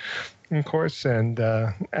skeleton, of course. And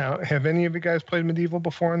have any of you guys played Medieval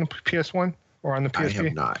before on the PS1 or on the PSP? I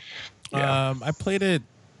have not. Yeah. I played it,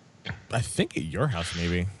 I think, at your house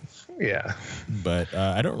maybe. Yeah. But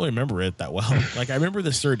I don't really remember it that well. Like, I remember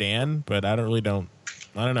the Sir Dan, but I don't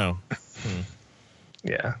know.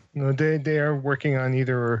 Yeah, no, they are working on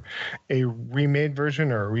either a remade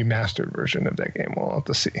version or a remastered version of that game. We'll have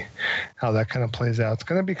to see how that kind of plays out. It's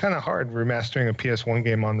going to be kind of hard remastering a PS1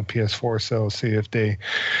 game on the PS4, so we'll see if they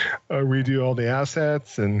redo all the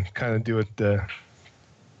assets and kind of do it the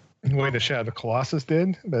way the Shadow of the Colossus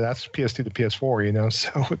did. But that's PS2 to PS4,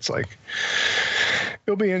 so it's like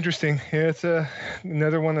it'll be interesting. Yeah, it's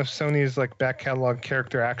another one of Sony's like back catalog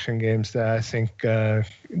character action games that I think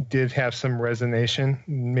did have some resonation.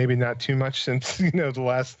 Maybe not too much since the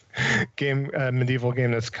last game, Medieval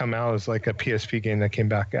game that's come out is like a PSP game that came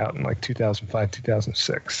back out in like 2005,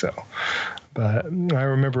 2006. So, but I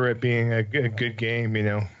remember it being a good game,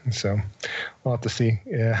 So we'll have to see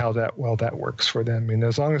how that works for them.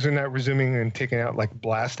 As long as they're not resuming and taking out like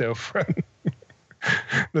Blasto from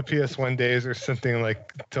the PS1 days or something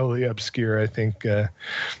like totally obscure, I think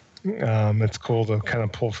it's cool to kind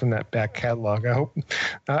of pull from that back catalog.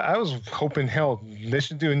 I was hoping, hell, they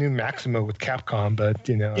should do a new Maximo with Capcom, but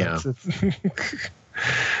it's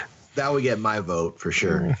that would get my vote for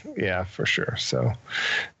sure. Yeah, for sure. So,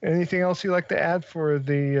 anything else you'd like to add for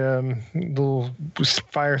the little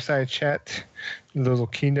fireside chat, little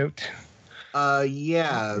keynote?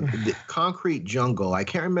 The Concrete Jungle. I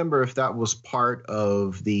can't remember if that was part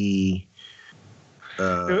of the.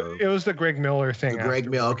 It was the Greg Miller thing. Greg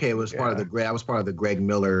Miller. Okay, it was part of the Greg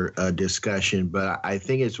Miller discussion. But I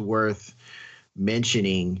think it's worth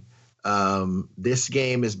mentioning. This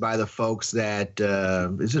game is by the folks that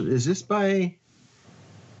is this by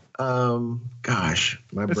Gosh,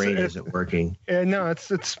 my brain isn't working. No,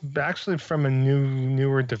 it's actually from a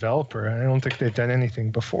newer developer. I don't think they've done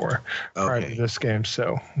anything before prior to this game.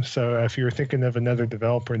 So if you were thinking of another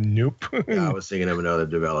developer, nope. Yeah, I was thinking of another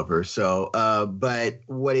developer. So, but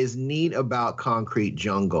what is neat about Concrete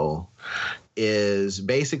Jungle is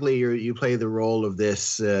basically you play the role of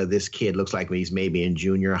this kid. Looks like he's maybe in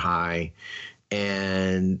junior high,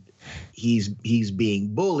 and he's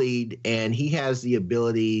being bullied, and he has the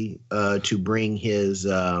ability to bring his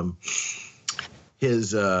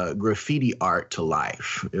graffiti art to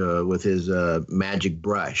life with his magic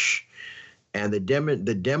brush. And the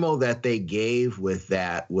demo that they gave with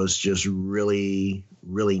that was just really,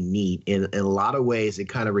 really neat. In a lot of ways, it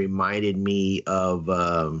kind of reminded me of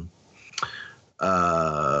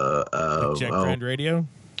Jet Grind Radio.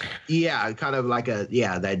 Yeah, kind of like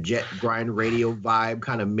that Jet Grind Radio vibe,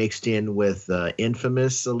 kind of mixed in with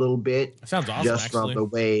Infamous a little bit. That sounds awesome. Just from the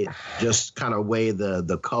way,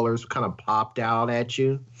 the colors kind of popped out at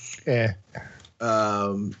you. Yeah.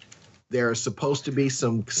 There's supposed to be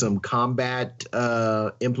some combat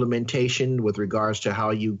implementation with regards to how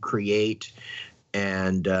you create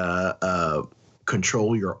and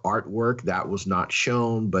control your artwork. That was not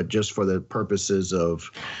shown, but just for the purposes of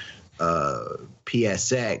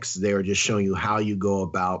PSX, they were just showing you how you go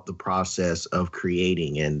about the process of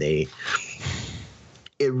creating, and it's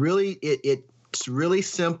really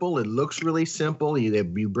simple. It looks really simple.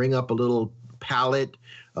 You bring up a little palette.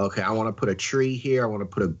 Okay, I want to put a tree here. I want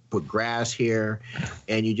to put grass here,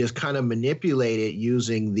 and you just kind of manipulate it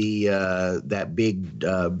using that big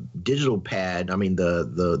digital pad. I mean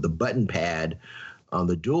the button pad on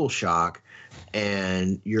the DualShock,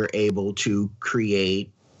 and you're able to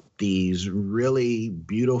create these really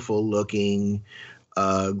beautiful looking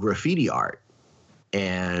graffiti art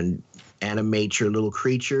and animate your little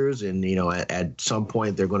creatures. And, at some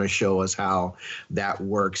point they're going to show us how that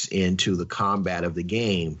works into the combat of the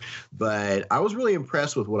game. But I was really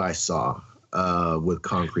impressed with what I saw with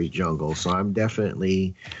Concrete Jungle. So I'm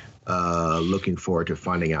definitely looking forward to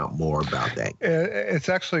finding out more about that. It's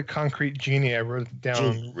actually Concrete Genie. I wrote it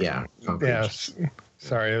down. Yes.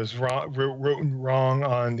 Sorry, I was wrong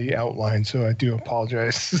on the outline, so I do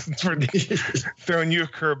apologize for throwing you a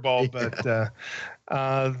curveball. But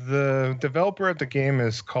the developer of the game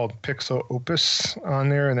is called Pixel Opus on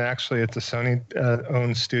there, and actually it's a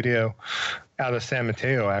Sony-owned studio out of San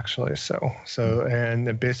Mateo, actually. So,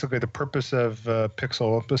 and basically the purpose of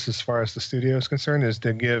Pixel Opus, as far as the studio is concerned, is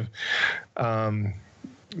to give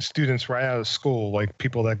students right out of school, like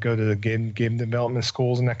people that go to the game development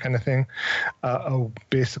schools and that kind of thing,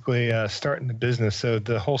 basically starting the business. So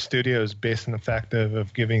the whole studio is based on the fact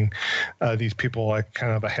of giving these people like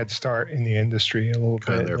kind of a head start in the industry a little bit.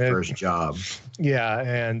 Kind of their first job. Yeah,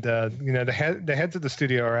 and the heads of the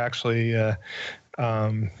studio are actually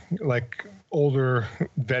like older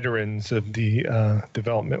veterans of the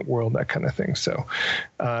development world, that kind of thing. So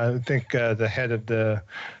I think the head of the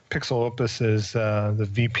Pixel Opus is the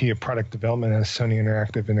VP of product development at Sony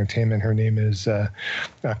Interactive Entertainment. Her name is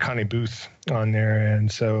Connie Booth on there.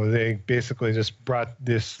 And so they basically just brought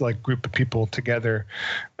this like group of people together,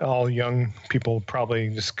 all young people, probably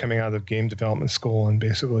just coming out of game development school, and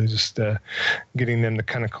basically just getting them to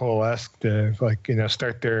kind of coalesce to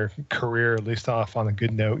start their career at least off on a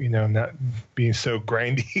good note, not being so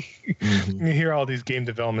grindy. Mm-hmm. You hear all these game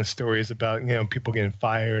development stories about, people getting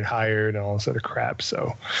fired, hired, and all this other crap.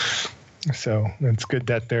 So it's good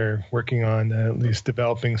that they're working on at least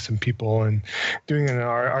developing some people and doing it in an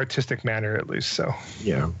artistic manner, at least. So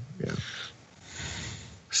yeah.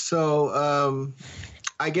 So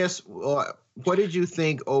I guess what did you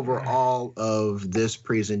think overall of this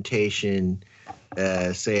presentation?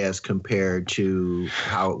 Say as compared to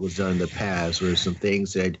how it was done in the past, were there some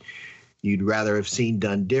things that you'd rather have seen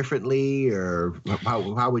done differently, or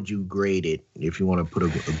how would you grade it if you want to put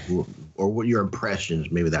or what your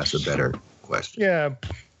impressions? Maybe that's a better question. Yeah,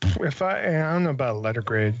 I don't know about a letter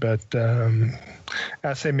grade, but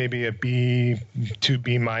I'd say maybe a B to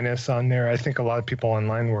B minus on there. I think a lot of people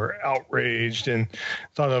online were outraged and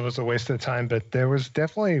thought it was a waste of time, but there was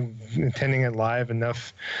definitely, attending it live,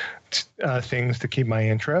 enough things to keep my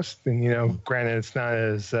interest. And granted, it's not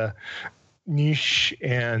as niche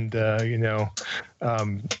and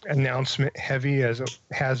announcement heavy as it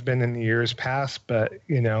has been in the years past, but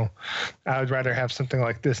I would rather have something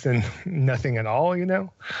like this than nothing at all.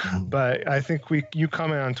 But I think you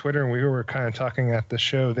comment on Twitter, and we were kind of talking at the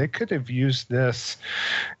show, they could have used this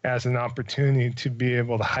as an opportunity to be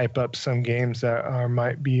able to hype up some games that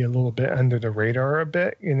might be a little bit under the radar a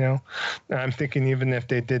bit. I'm thinking even if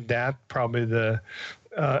they did that, probably the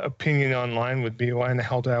opinion online would be, why in the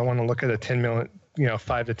hell do I want to look at a 10-minute,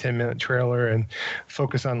 5 to 10-minute trailer and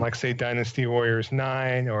focus on, like, say, Dynasty Warriors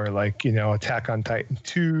 9 or, like, Attack on Titan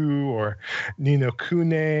 2 or Ni no Kune.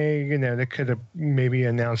 They could have maybe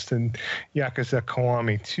announced in Yakuza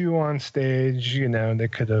Kiwami 2 on stage. They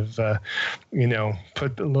could have,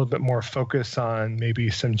 put a little bit more focus on maybe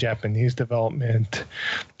some Japanese development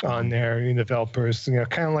on their developers,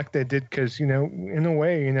 kind of like they did, because, in a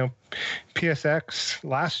way, PSX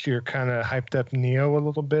last year kind of hyped up Neo a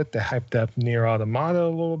little bit. They hyped up Nier Automata a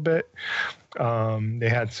little bit. They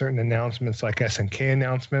had certain announcements like SNK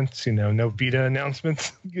announcements, no Vita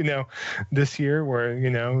announcements, this year, where,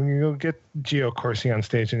 you'll get Gio Corsi on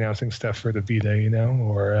stage announcing stuff for the Vita,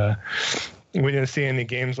 or we didn't see any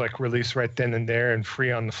games like release right then and there and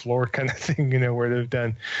free on the floor kind of thing, where they've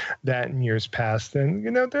done that in years past. And,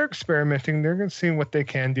 they're experimenting. They're going to see what they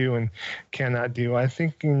can do and cannot do. I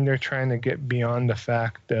think they're trying to get beyond the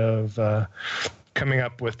fact of coming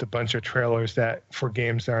up with a bunch of trailers that for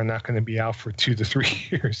games that are not going to be out for 2 to 3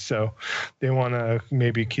 years. So they want to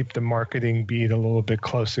maybe keep the marketing beat a little bit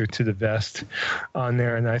closer to the vest on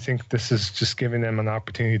there. And I think this is just giving them an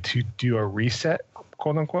opportunity to do a reset,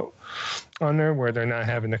 quote unquote, on there, where they're not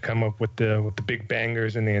having to come up with the big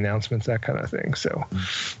bangers and the announcements, that kind of thing. So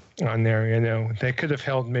on there, they could have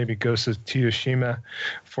held maybe Ghost of Tsushima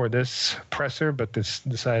for this presser, but this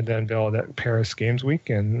decided to unveil it at Paris Games Week,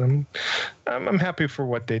 and I'm happy for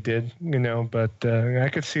what they did, but I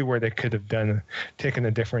could see where they could have taken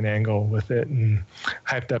a different angle with it and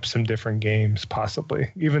hyped up some different games,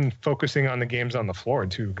 possibly even focusing on the games on the floor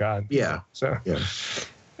too. God, yeah. So yeah.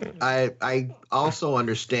 I also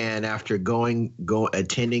understand, after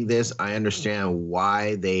attending this, I understand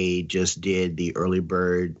why they just did the early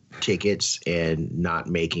bird tickets and not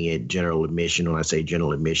making it general admission. When I say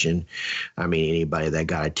general admission, I mean anybody that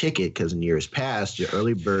got a ticket, because in years past, your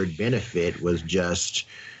early bird benefit was just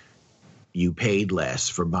you paid less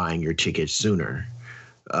for buying your ticket sooner.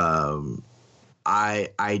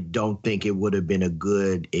 I don't think it would have been a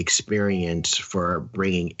good experience for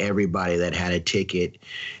bringing everybody that had a ticket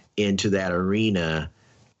into that arena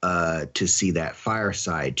to see that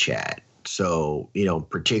fireside chat. So,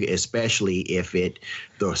 especially if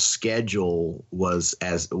the schedule was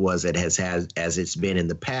as it's been in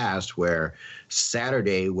the past, where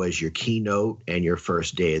Saturday was your keynote and your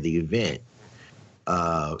first day of the event.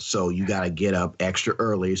 So you got to get up extra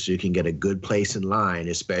early so you can get a good place in line,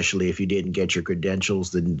 especially if you didn't get your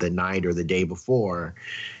credentials the night or the day before,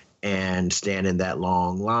 and stand in that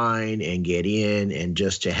long line and get in. And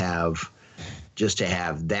just to have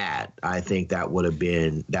that, I think that would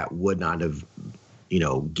not have,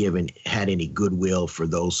 had any goodwill for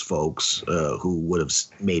those folks who would have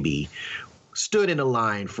maybe stood in a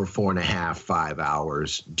line for 4.5, 5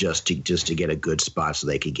 hours just to get a good spot so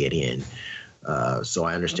they could get in. So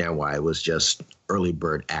I understand why it was just early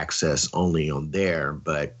bird access only on there.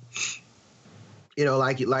 But,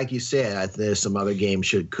 like you said, there's some other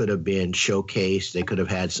games could have been showcased. They could have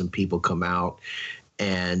had some people come out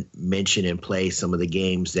and mention and play some of the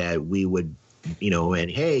games that we would,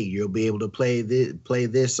 and hey, you'll be able to play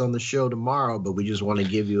this on the show tomorrow. But we just want to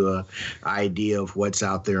give you an idea of what's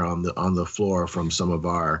out there on the floor from some of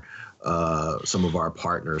our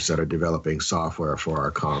partners that are developing software for our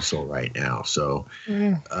console right now. So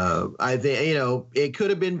I think it could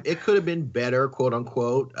have been better, quote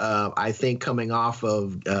unquote. I think coming off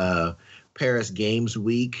of Paris Games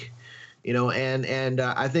Week, and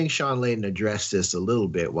I think Sean Layden addressed this a little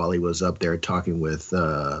bit while he was up there talking with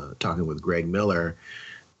Greg Miller.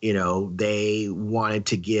 They wanted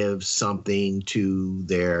to give something to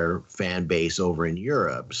their fan base over in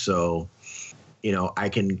Europe. So I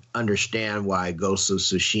can understand why Ghost of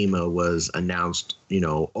Tsushima was announced,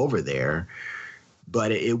 over there,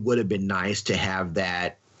 but it would have been nice to have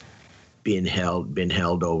that been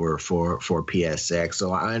held over for PSX.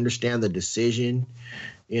 So I understand the decision,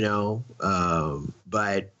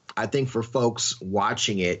 but I think for folks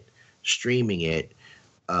watching it, streaming it,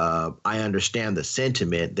 I understand the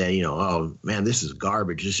sentiment that, oh man, this is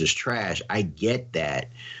garbage, this is trash. I get that.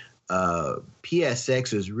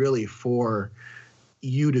 PSX is really for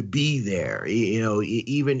you to be there,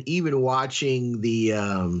 even watching the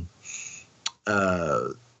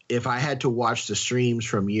if I had to watch the streams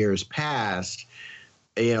from years past,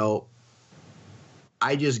 I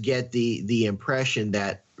just get the impression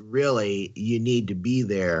that really you need to be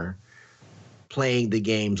there playing the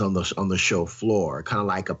games on the show floor, kind of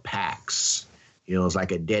like a PAX. It's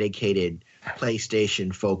like a dedicated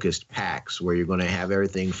PlayStation focused PAX where you're going to have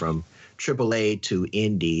everything from AAA to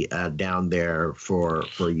indie down there for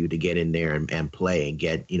you to get in there and play and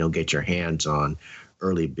get your hands on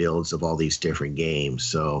early builds of all these different games.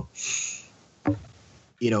 So,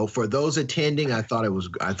 for those attending, I thought it was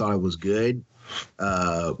good.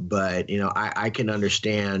 But I can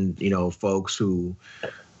understand folks who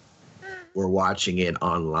were watching it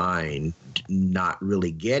online not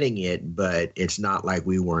really getting it, but it's not like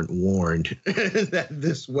we weren't warned that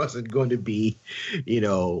this wasn't going to be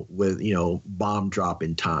with bomb drop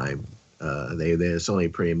in time. They only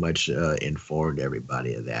pretty much informed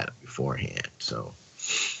everybody of that beforehand. So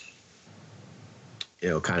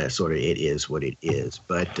kind of sort of it is what it is.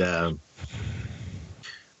 But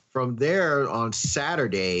from there, on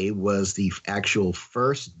Saturday was the actual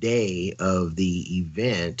first day of the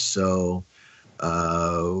event. So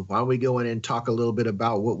why don't we go in and talk a little bit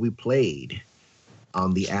about what we played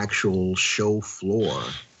on the actual show floor?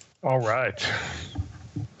 All right.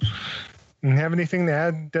 You have anything to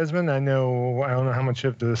add, Desmond? I don't know how much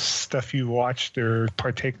of the stuff you watched or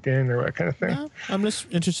partaked in or what kind of thing. No, I'm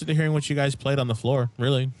just interested in hearing what you guys played on the floor,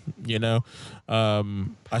 really. I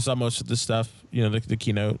saw most of the stuff, the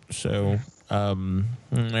keynote. So,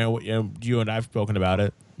 you and I've spoken about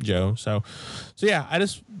it, Joe. So yeah, I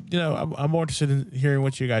just, I'm more interested in hearing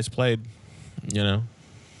what you guys played, All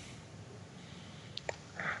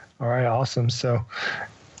right, awesome. So,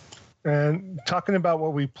 and talking about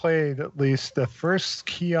what we played, at least the first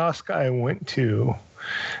kiosk I went to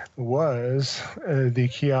was the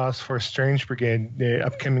kiosk for Strange Brigade, the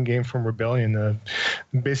upcoming game from Rebellion.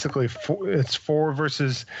 Basically, it's 4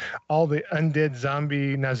 versus all the undead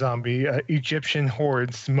Egyptian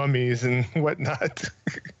hordes, mummies, and whatnot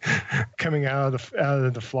coming out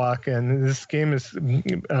of the flock. And this game is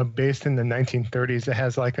based in the 1930s. It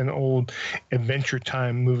has like an old Adventure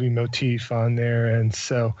Time movie motif on there, and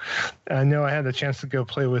so I know I had the chance to go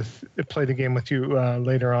play the game with you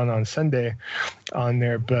later on Sunday on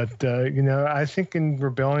there, but I think in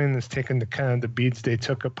Rebellion has taken the kind of the beats they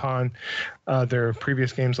took upon their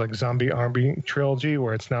previous games like Zombie Army Trilogy,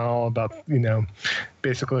 where it's now all about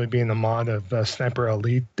basically being a mod of Sniper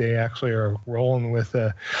Elite. They actually are rolling with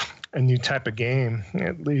a new type of game,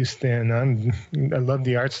 at least, and I love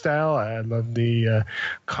the art style. I love the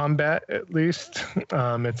combat, at least.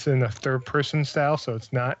 It's in a third-person style, so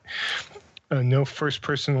it's not no first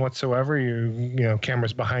person whatsoever.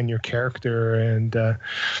 Camera's behind your character, and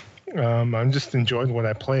I'm just enjoying what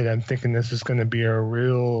I played. I'm thinking this is going to be a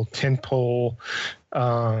real tentpole,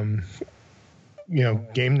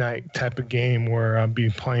 game night type of game where I'll be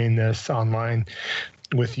playing this online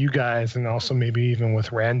with you guys, and also maybe even with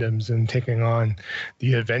randoms and taking on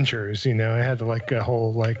the adventures. I had like a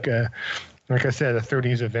whole like I said, a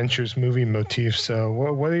 30s adventures movie motif. So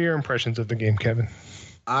what are your impressions of the game, Kevin?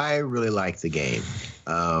 I really like the game.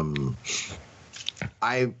 I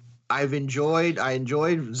enjoyed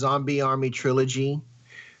Zombie Army Trilogy.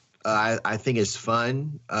 I think it's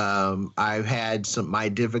fun. I've had my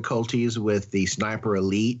difficulties with the Sniper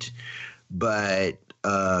Elite, but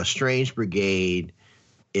Strange Brigade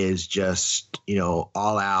is just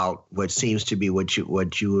all out. What seems to be what you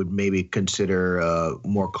would maybe consider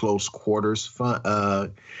more close quarters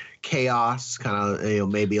fun. Chaos, kind of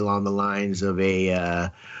maybe along the lines of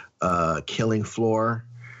a Killing Floor,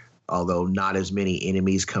 although not as many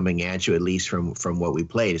enemies coming at you, at least from what we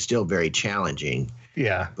played. It's still very challenging.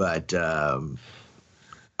 Yeah, but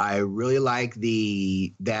I really like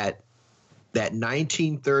that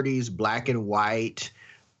 1930s black and white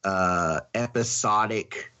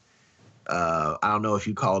episodic. I don't know if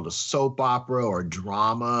you call it a soap opera or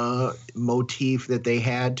drama motif that they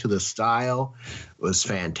had to the style. It was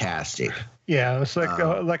fantastic. Yeah, it's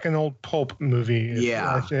like an old pulp movie.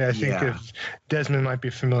 Yeah, I think if Desmond might be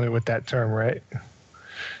familiar with that term, right?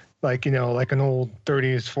 Like like an old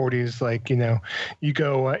 30s, 40s, like you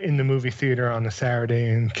go in the movie theater on a Saturday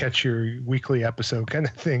and catch your weekly episode kind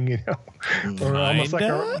of thing, or almost like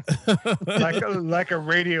a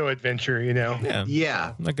radio adventure,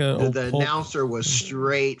 Yeah, like the announcer was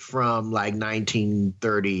straight from like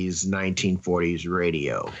 1930s, 1940s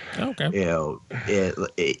radio. Okay,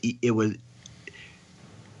 it was.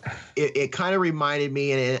 It kind of reminded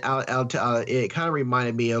me, and it kind of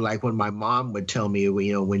reminded me of like when my mom would tell me,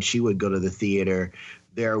 when she would go to the theater,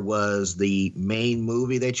 there was the main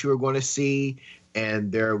movie that you were going to see,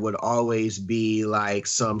 and there would always be like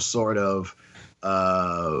some sort of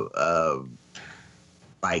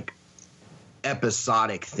like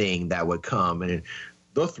episodic thing that would come, and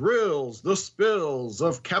the thrills, the spills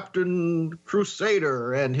of Captain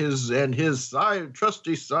Crusader and his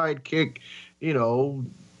trusty sidekick,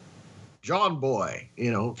 John Boy,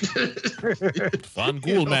 Fun,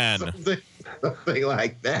 cool man. Something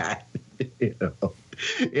like that.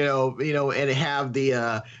 and have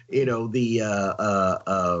the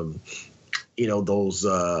those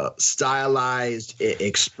stylized,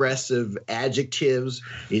 expressive adjectives,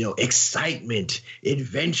 excitement,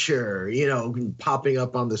 adventure, popping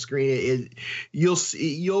up on the screen.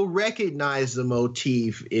 You'll recognize the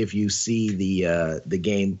motif if you see the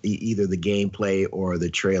game, either the gameplay or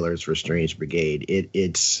the trailers for Strange Brigade.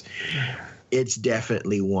 It's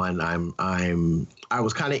definitely one I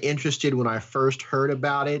was kind of interested when I first heard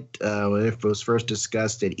about it, when it was first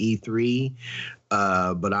discussed at E3.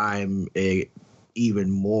 But I'm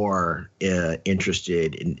even more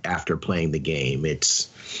interested in after playing the game.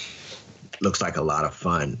 Looks like a lot of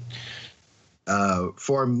fun.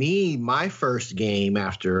 For me, my first game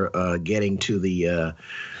after getting to the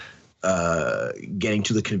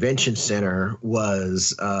convention center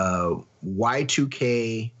was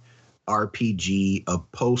Y2K RPG, a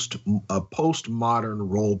postmodern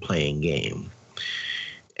role-playing game.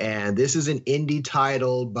 And this is an indie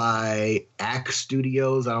title by ACK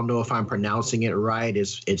Studios. I don't know if I'm pronouncing it right.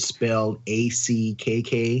 It's spelled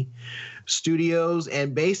ACKK Studios.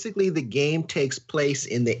 And basically the game takes place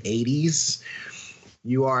in the 80s.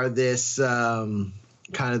 You are this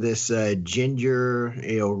ginger,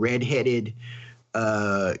 redheaded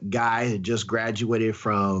guy that just graduated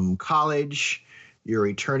from college. You're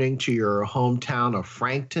returning to your hometown of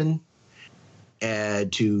Frankton.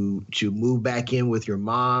 To move back in with your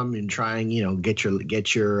mom and trying, get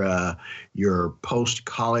your post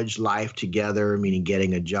college life together, meaning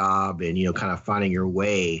getting a job and kind of finding your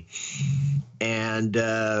way. And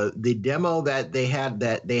the demo that they had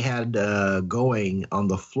going on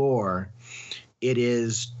the floor,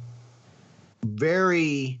 it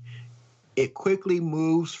quickly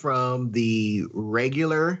moves from the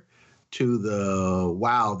regular to the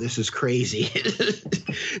wow, this is crazy.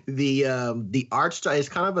 The art style is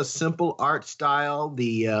kind of a simple art style.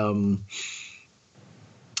 The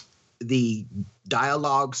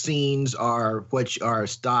dialogue scenes are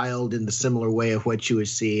styled in the similar way of what you would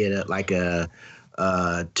see in a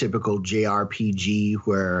typical JRPG,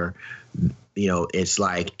 where it's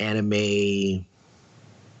like anime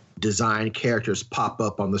design characters pop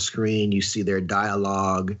up on the screen. You see their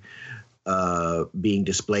dialogue being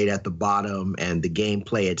displayed at the bottom, and the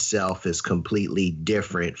gameplay itself is completely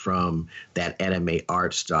different from that anime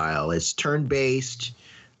art style. It's turn-based.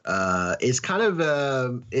 It's kind of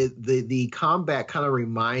the combat kind of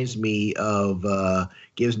reminds me of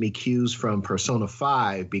gives me cues from Persona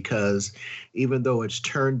 5, because even though it's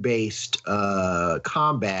turn-based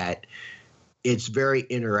combat, it's very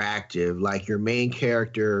interactive. Like your main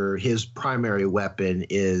character, his primary weapon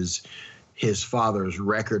is his father's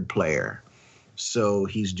record player. So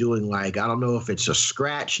he's doing I don't know if it's a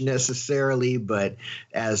scratch necessarily, but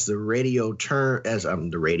as the record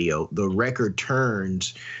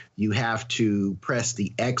turns, you have to press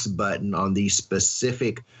the X button on these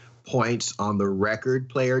specific points on the record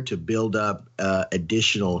player to build up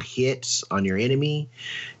additional hits on your enemy.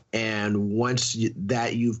 And once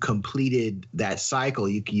you've completed that cycle,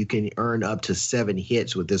 you can earn up to 7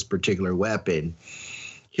 hits with this particular weapon.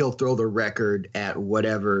 He'll throw the record at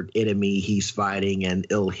whatever enemy he's fighting, and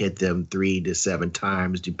it'll hit them 3 to 7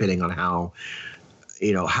 times, depending on how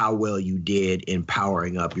well you did in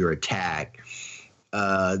powering up your attack.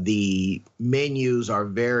 The menus are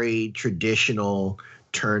very traditional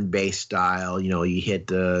turn-based style. You hit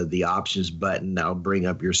the options button, that'll bring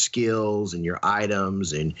up your skills and your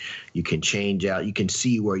items, and you can change out. You can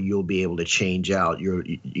see where you'll be able to change out your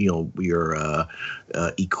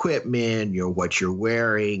equipment, what you're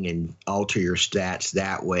wearing, and alter your stats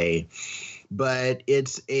that way. But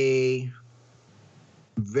it's a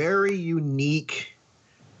very unique,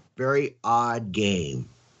 very odd game.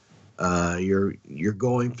 You're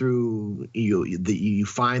going through, you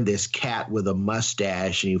find this cat with a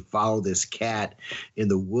mustache, and you follow this cat in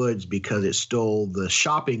the woods because it stole the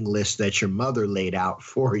shopping list that your mother laid out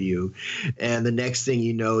for you. And the next thing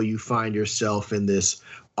you know, you find yourself in this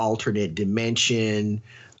alternate dimension.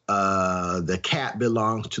 The cat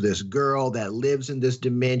belongs to this girl that lives in this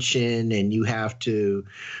dimension, and you have to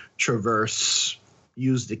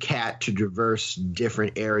use the cat to traverse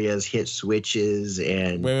different areas, hit switches,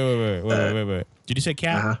 and wait. Did you say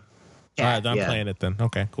cat? Uh-huh. Cat, all right, I'm playing it then.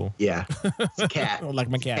 Okay, cool. Yeah, it's a cat. Like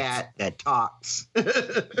my cat. Cat that talks.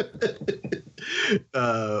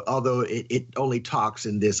 Although it only talks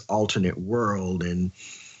in this alternate world, and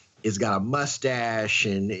it's got a mustache,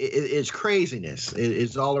 and it's craziness.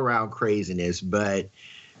 It's all around craziness, but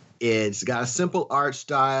it's got a simple art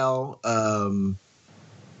style.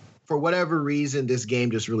 For whatever reason, this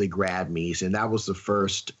game just really grabbed me. And that was the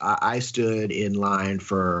first. I stood in line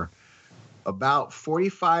for about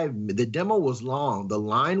 45. The demo was long. The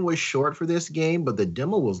line was short for this game, but the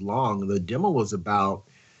demo was long. The demo was about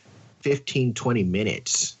 15, 20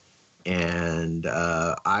 minutes. And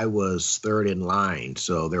I was third in line.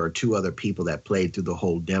 So there were two other people that played through the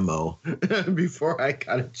whole demo before I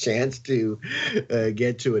got a chance to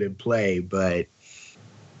get to it and play. But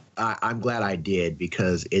I'm glad I did,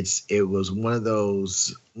 because it was one of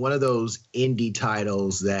those indie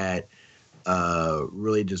titles that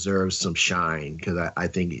really deserves some shine, because I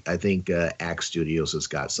think Axe Studios has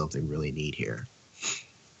got something really neat here.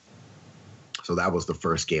 So that was the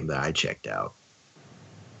first game that I checked out.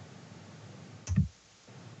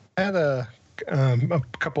 I had a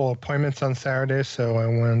couple appointments on Saturday, so I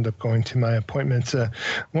wound up going to my appointments.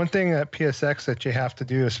 One thing at PSX that you have to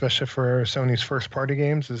do, especially for Sony's first-party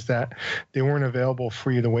games, is that they weren't available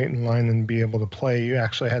for you to wait in line and be able to play. You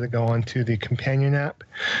actually had to go onto the companion app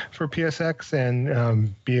for PSX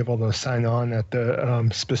and be able to sign on at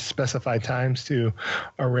the specified times to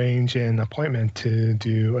arrange an appointment to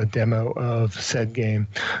do a demo of said game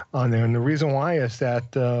on there. And the reason why is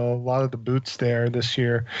that a lot of the booths there this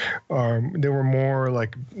year they were more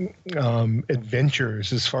like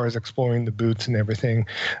adventures as far as exploring the booths and everything.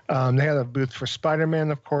 They had a booth for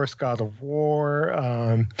Spider-Man, of course, God of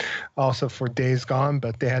War, also for Days Gone,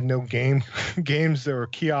 but they had no games or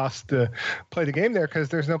kiosks to play the game there because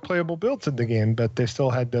there's no playable builds in the game, but they still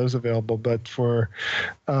had those available. But for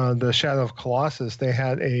the Shadow of Colossus, they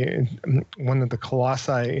had one of the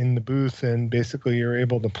Colossi in the booth, and basically you're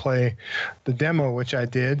able to play the demo, which I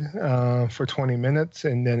did for 20 minutes,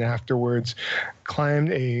 and then afterwards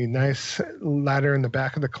climbed a nice ladder in the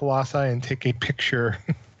back of the Colossi and take a picture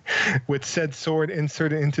with said sword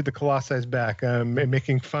inserted into the Colossi's back,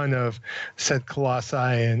 making fun of said Colossi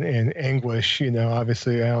and Anguish. You know,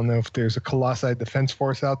 obviously, I don't know if there's a Colossi defense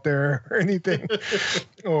force out there or anything,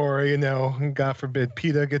 or, you know, God forbid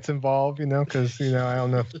PETA gets involved, you know, because, you know, I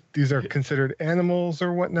don't know if these are considered animals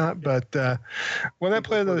or whatnot, but when I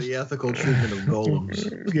play those... The ethical treatment of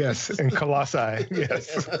golems. Yes, and Colossi,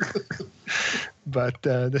 yes. But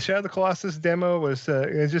the Shadow of the Colossus demo was,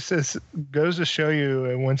 it just goes to show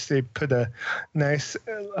you once they put a nice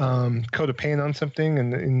coat of paint on something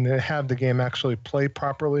and have the game actually play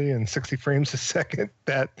properly in 60 frames a second,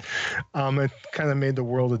 that it kind of made the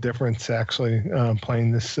world of difference actually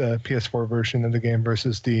playing this PS4 version of the game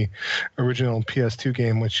versus the original PS2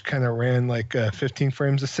 game, which kind of ran like 15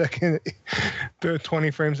 frames a second,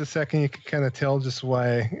 20 frames a second. You can kind of tell just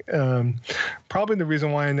why, probably the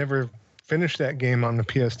reason why I never finished that game on the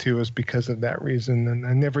PS2 was because of that reason, and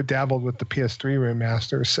I never dabbled with the PS3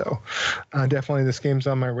 remaster. So definitely this game's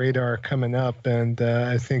on my radar coming up, and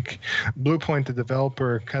I think Bluepoint, the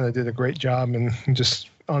developer, kind of did a great job, and just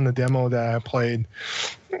on the demo that I played,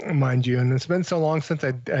 mind you, and it's been so long since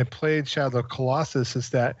I played Shadow of Colossus,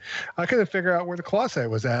 is that I couldn't figure out where the Colossi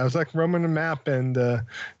was at. I was like roaming the map and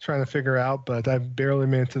trying to figure out, but I barely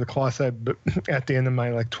made it to the Colossi at the end of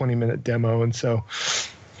my like 20-minute demo, and so...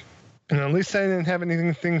 And at least I didn't have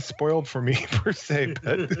anything spoiled for me per se,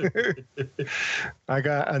 but I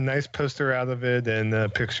got a nice poster out of it and a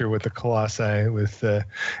picture with the Colossi with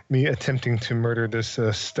me attempting to murder this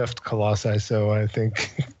stuffed Colossi. So I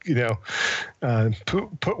think, you know,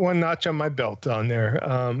 put one notch on my belt on there.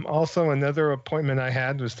 Also, another appointment I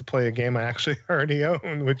had was to play a game I actually already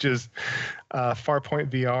own, which is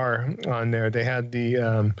Farpoint VR on there. They had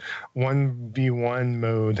the 1v1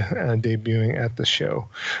 mode debuting at the show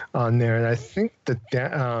on there, and I think the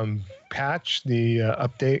patch, the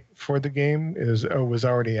update for the game was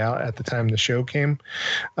already out at the time the show came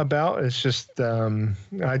about. It's just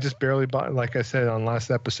I just barely bought, like I said on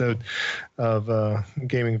last episode of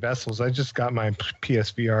Gaming Vessels, I just got my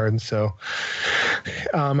PSVR, and so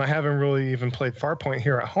I haven't really even played Farpoint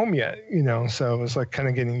here at home yet, you know, so it was like kind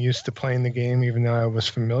of getting used to playing the game even though I was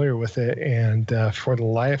familiar with it, and for the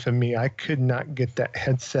life of me I could not get that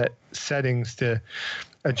headset settings to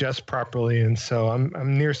adjust properly, and so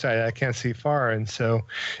I'm nearsighted. I can't see far, and so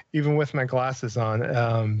even with my glasses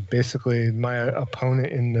on, basically my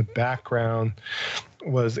opponent in the background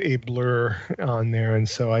was a blur on there, and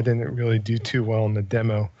so I didn't really do too well in the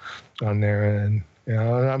demo on there. And you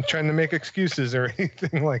know, I'm trying to make excuses or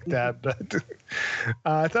anything like that, but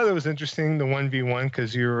I thought it was interesting, the 1v1,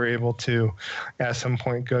 because you were able to, at some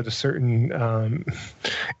point, go to certain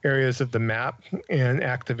areas of the map and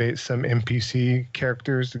activate some NPC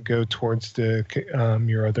characters to go towards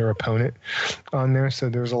your other opponent on there. So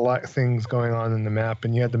there's a lot of things going on in the map,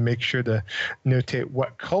 and you had to make sure to notate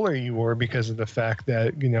what color you were because of the fact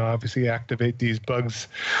that, you know, obviously activate these bugs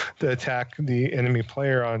to attack the enemy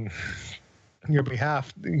player on your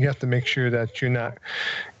behalf. You have to make sure that you're not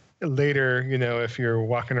later, if you're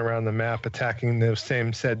walking around the map attacking those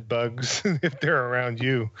same said bugs, if they're around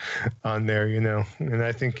you on there, And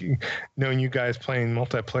I think knowing you guys playing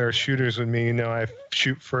multiplayer shooters with me, I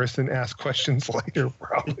shoot first and ask questions later,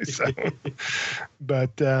 probably. So,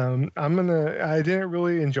 but I didn't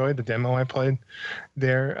really enjoy the demo I played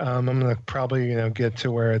there. I'm gonna probably get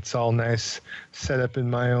to where it's all nice set up in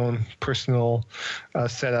my own personal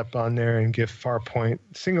setup on there and give Farpoint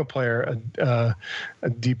single player a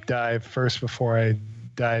deep dive first before I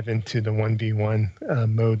dive into the 1v1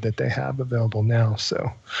 mode that they have available now.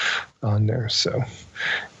 So on there. So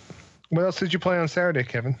what else did you play on Saturday,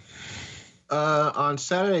 Kevin? On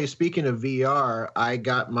Saturday, speaking of VR, I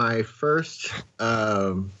got my first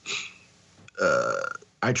a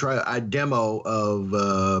demo of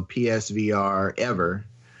PSVR ever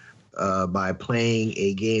by playing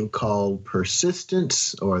a game called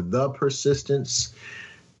Persistence or The Persistence.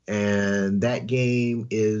 And that game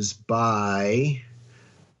is by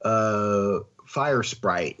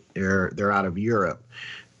Firesprite. They're out of Europe.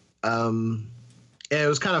 And it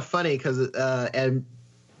was kind of funny because and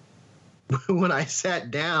when I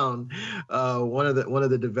sat down, one of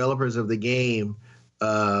the developers of the game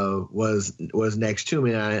was next to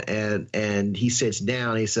me, and he sits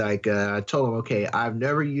down. He's like, I told him, okay, I've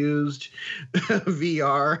never used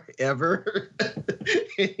VR ever.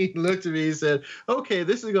 And he looked at me and said, okay,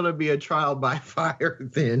 this is going to be a trial by fire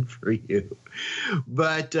then for you.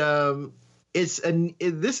 But this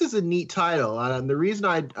is a neat title. And the reason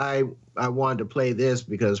I wanted to play this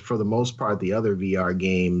because for the most part, the other VR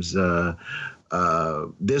games,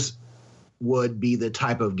 this would be the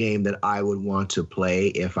type of game that I would want to play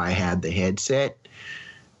if I had the headset.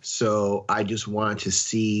 So I just wanted to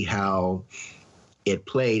see how it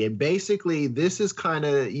played. And basically, this is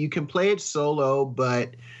you can play it solo,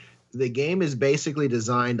 but the game is basically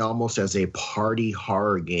designed almost as a party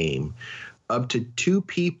horror game. Up to 2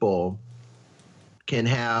 people can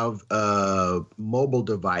have mobile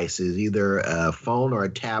devices, either a phone or a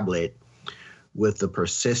tablet, with the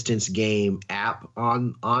Persistence game app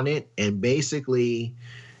on it. And basically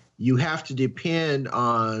you have to depend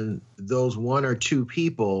on those 1 or 2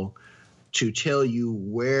 people to tell you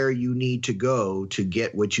where you need to go to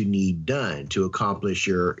get what you need done to accomplish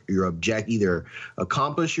your either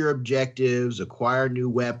accomplish your objectives, acquire new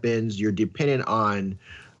weapons. You're dependent on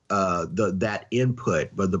that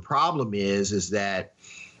input. But the problem is that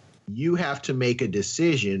you have to make a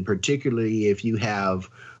decision, particularly if you have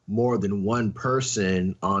more than one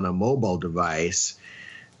person on a mobile device.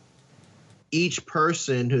 Each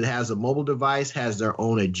person who has a mobile device has their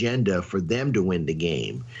own agenda for them to win the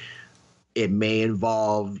game. It may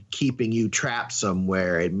involve keeping you trapped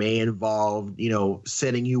somewhere. It may involve,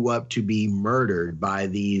 setting you up to be murdered by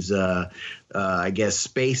these, I guess,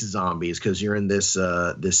 space zombies because you're in this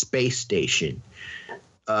space station.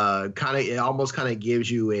 It almost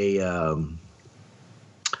gives you a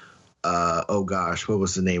oh gosh, what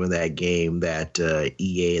was the name of that game that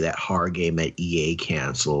that horror game that EA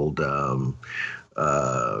canceled? You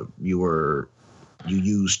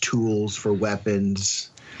used tools for weapons.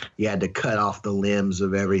 You had to cut off the limbs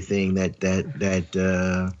of everything that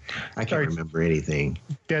I can't remember anything.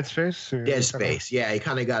 Dead Space? Dead Space, yeah. You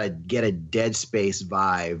kind of got to get a Dead Space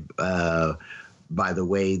vibe by the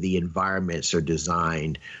way the environments are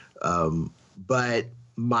designed. But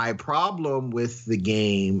my problem with the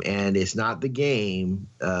game, and it's not the game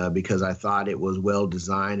because I thought it was well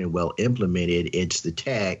designed and well implemented, it's the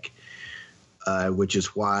tech, which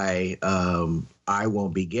is why I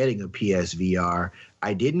won't be getting a PSVR.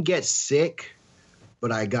 I didn't get sick,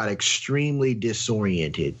 but I got extremely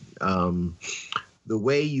disoriented. The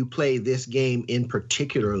way you play this game in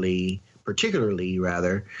particularly,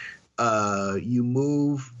 you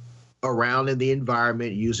move around in the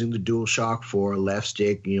environment using the DualShock 4. Left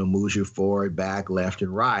stick, moves you forward, back, left, and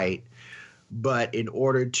right. But in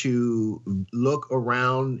order to look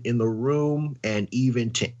around in the room and even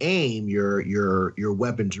to aim your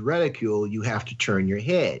weapon's reticule, you have to turn your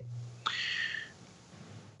head.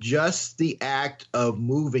 Just the act of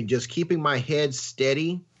moving, just keeping my head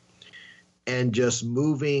steady and just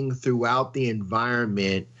moving throughout the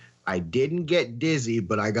environment, I didn't get dizzy,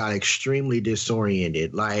 but I got extremely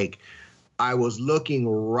disoriented. Like I was looking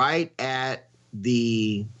right at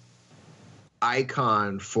the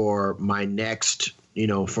icon for my next,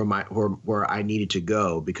 where I needed to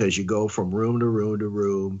go, because you go from room to room to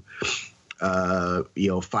room,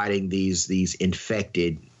 fighting these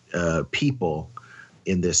infected people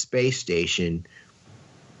in this space station.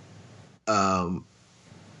 I'm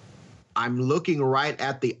looking right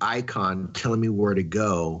at the icon telling me where to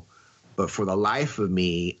go, but for the life of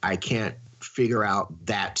me, I can't figure out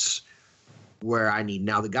that's where I need.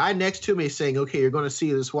 Now, the guy next to me is saying, okay, you're going to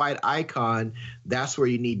see this white icon. That's where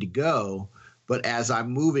you need to go. But as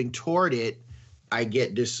I'm moving toward it, I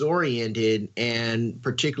get disoriented. And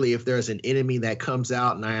particularly if there's an enemy that comes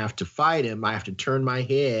out and I have to fight him, I have to turn my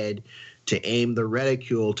head to aim the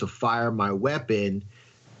reticule to fire my weapon.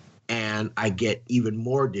 And I get even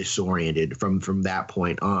more disoriented from that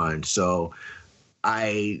point on. So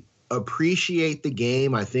I appreciate the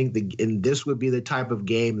game. I think and this would be the type of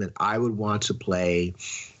game that I would want to play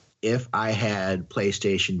if I had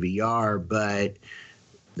PlayStation VR, but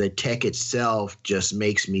the tech itself just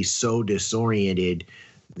makes me so disoriented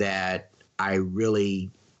that I really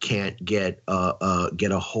can't get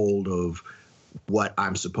a hold of what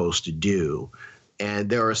I'm supposed to do. And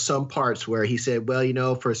there are some parts where he said,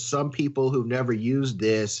 well, for some people who've never used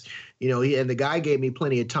this, and the guy gave me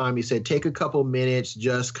plenty of time. He said, take a couple minutes,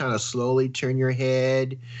 just kind of slowly turn your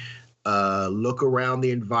head, look around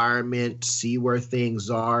the environment, see where things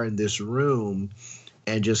are in this room,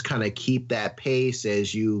 and just kind of keep that pace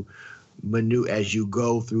as you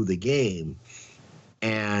go through the game.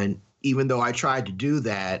 And even though I tried to do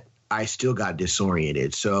that, I still got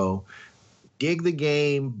disoriented. So dig the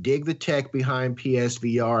game, dig the tech behind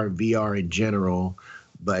PSVR and VR in general,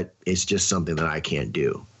 but it's just something that I can't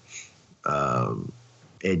do. The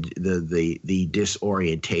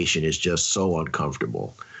disorientation is just so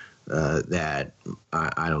uncomfortable that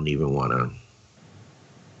I don't even want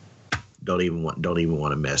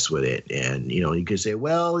to mess with it. And you could say,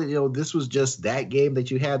 well, this was just that game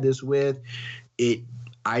that you had this with.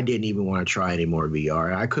 I didn't even want to try any more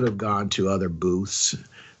VR. I could have gone to other booths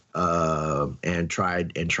and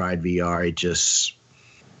tried VR. It just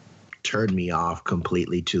turned me off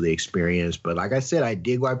completely to the experience. But like I said, I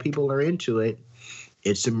dig why people are into it.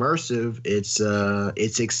 It's immersive.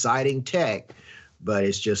 It's exciting tech, but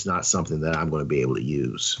it's just not something that I'm going to be able to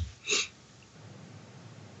use.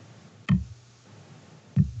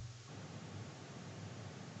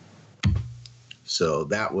 So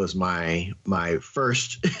that was my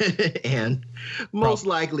first and most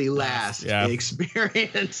likely last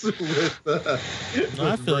experience with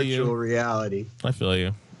virtual reality. I feel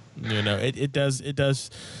you. It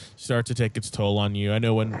does start to take its toll on you. I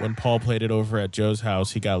know when Paul played it over at Joe's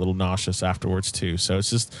house, he got a little nauseous afterwards too. So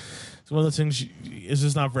it's one of those things. It's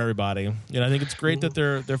just not for everybody. I think it's great that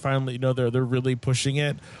they're finally they're really pushing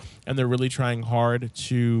it, and they're really trying hard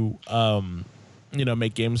to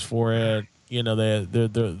make games for it.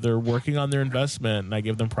 They're working on their investment, and I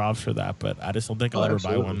give them props for that. But I just don't think I'll ever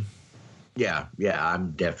buy one. Yeah,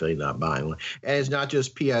 I'm definitely not buying one. And it's not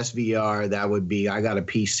just PSVR. That would be, I got a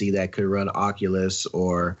PC that could run Oculus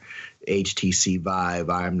or HTC Vive.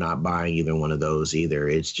 I'm not buying either one of those either.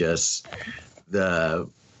 It's just the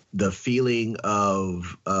feeling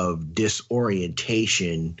of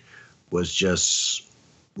disorientation was just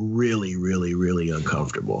really, really, really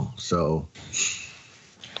uncomfortable. So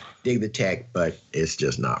dig the tech, but it's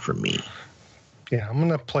just not for me. Yeah, I'm going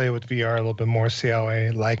to play with VR a little bit more, see how I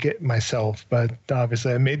like it myself. But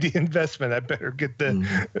obviously, I made the investment. I better get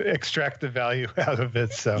extract the value out of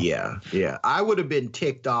it. So yeah. I would have been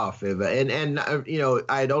ticked off if, and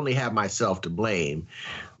I'd only have myself to blame.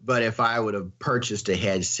 But if I would have purchased a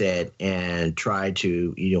headset and tried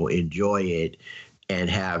to, enjoy it and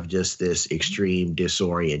have just this extreme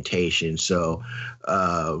disorientation. So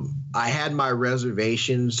I had my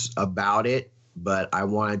reservations about it, but I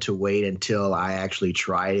wanted to wait until I actually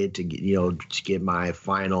tried it to get my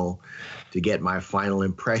final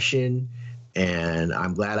impression. And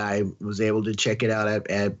I'm glad I was able to check it out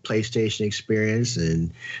at PlayStation Experience,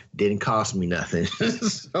 and didn't cost me nothing.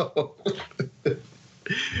 So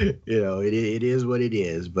it is what it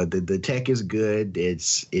is. But the tech is good.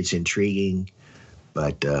 It's intriguing.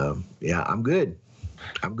 But I'm good.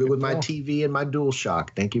 I'm good with my TV and my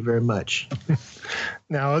DualShock. Thank you very much.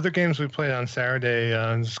 Now, other games we played on Saturday,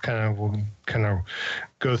 we'll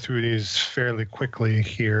go through these fairly quickly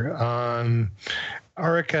here.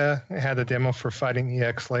 Arica had a demo for Fighting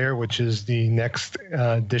EX Layer, which is the next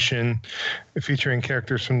edition featuring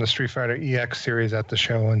characters from the Street Fighter EX series at the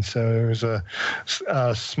show. And so there was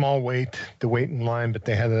a small wait to wait in line, but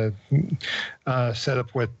they had a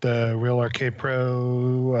setup with the Real Arcade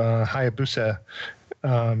Pro Hayabusa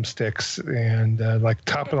sticks and like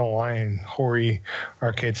top of the line Hori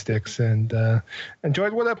arcade sticks, and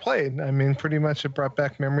enjoyed what I played. I mean, pretty much it brought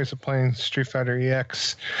back memories of playing Street Fighter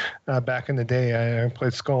EX back in the day. I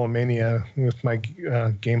played Skullomania with my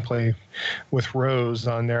gameplay with Rose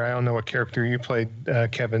on there. I don't know what character you played,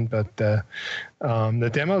 Kevin, but the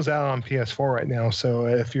demo's out on PS4 right now. So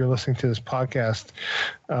if you're listening to this podcast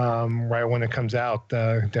right when it comes out,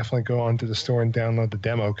 definitely go onto the store and download the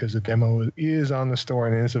demo, because the demo is on the store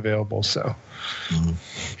and is available. So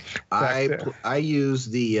I use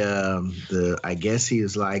the I guess he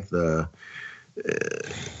is like the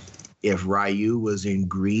if Ryu was in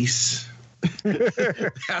Greece.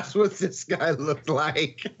 That's what this guy looked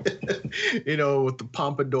like, with the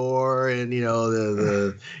pompadour and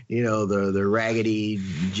the raggedy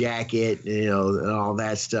jacket, and all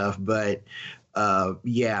that stuff. But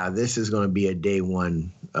this is going to be a day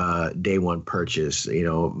one purchase.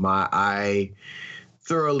 I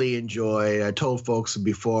thoroughly enjoyed. I told folks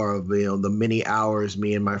before of the many hours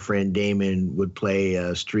me and my friend Damon would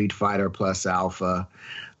play Street Fighter Plus Alpha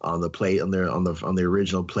on the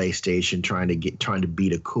original PlayStation, trying to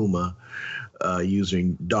beat Akuma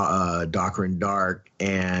using Doctrine Dark,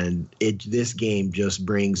 and this game just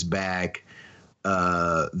brings back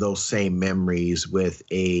those same memories with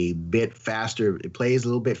a bit faster. It plays a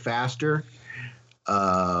little bit faster.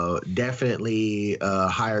 Definitely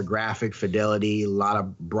higher graphic fidelity, a lot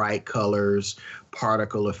of bright colors,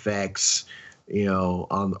 particle effects,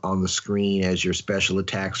 on the screen as your special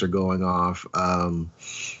attacks are going off. I'm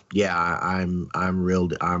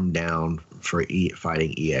down for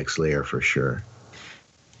fighting EX Layer for sure.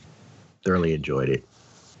 Thoroughly enjoyed it.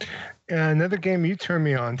 Another game you turned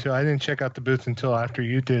me on to, I didn't check out the booth until after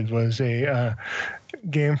you did, was a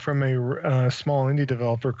game from a small indie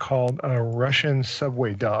developer called Russian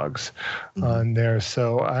Subway Dogs on there.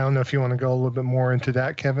 So I don't know if you want to go a little bit more into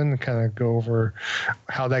that, Kevin, and kind of go over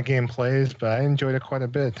how that game plays, but I enjoyed it quite a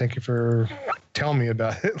bit. Thank you for telling me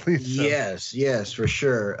about it, at least. Yes, for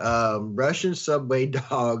sure. Russian Subway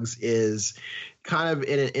Dogs is kind of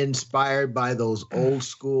inspired by those old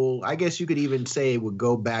school, I guess you could even say it would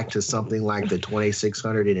go back to something like the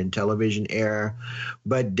 2600 in Intellivision era,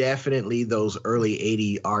 but definitely those early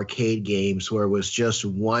 80 arcade games where it was just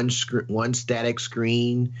one static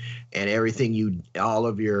screen and all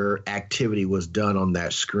of your activity was done on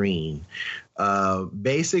that screen.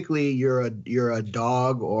 Basically, you're a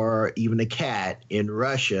dog or even a cat in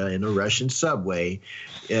Russia, in a Russian subway,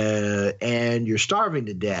 and you're starving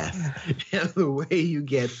to death. And the way you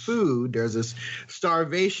get food, there's this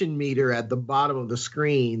starvation meter at the bottom of the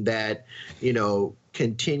screen that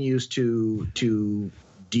continues to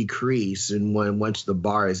decrease, and once the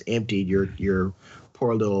bar is emptied, your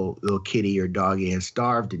poor little kitty or doggy has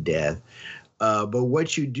starved to death. But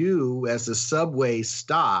what you do as the subway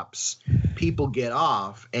stops, people get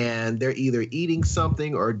off and they're either eating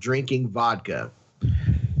something or drinking vodka.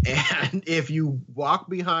 And if you walk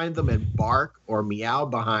behind them and bark or meow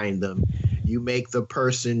behind them, you make the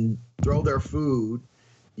person throw their food.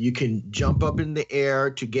 You can jump up in the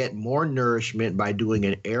air to get more nourishment by doing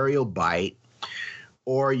an aerial bite,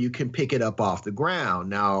 or you can pick it up off the ground.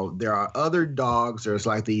 Now, there are other dogs. There's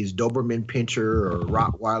like these Doberman Pinscher or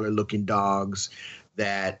Rottweiler looking dogs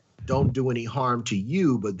that don't do any harm to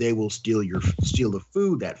you, but they will steal the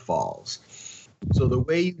food that falls. So the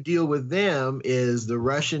way you deal with them is the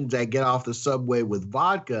Russians that get off the subway with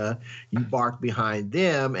vodka, you bark behind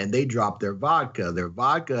them and they drop their vodka. Their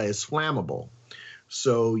vodka is flammable.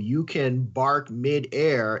 So you can bark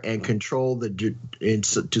mid-air and control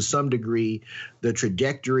to some degree the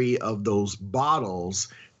trajectory of those bottles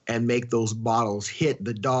and make those bottles hit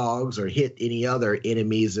the dogs or hit any other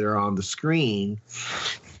enemies that are on the screen.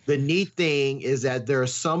 The neat thing is that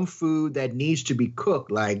there's some food that needs to be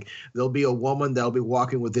cooked. Like there'll be a woman that'll be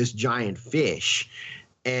walking with this giant fish,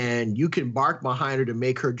 and you can bark behind her to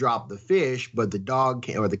make her drop the fish, but the dog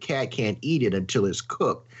or the cat can't eat it until it's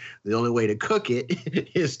cooked. The only way to cook it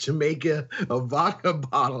is to make a vodka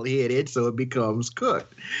bottle hit it so it becomes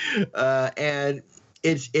cooked. And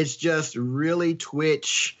it's just really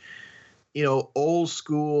Twitch, old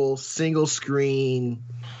school single screen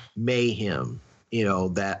mayhem,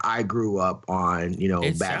 that I grew up on,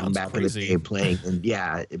 back in the day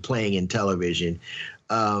playing in television.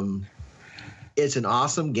 It's an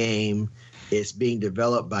awesome game. It's being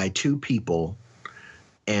developed by two people,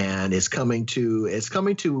 and it's coming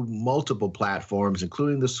to multiple platforms,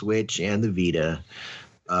 including the Switch and the Vita.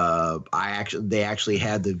 They actually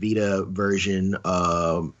had the Vita version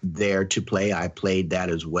there to play. I played that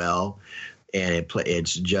as well, and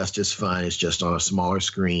it's just as fun. It's just on a smaller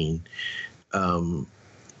screen.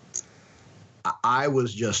 I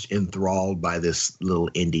was just enthralled by this little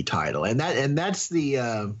indie title, and that's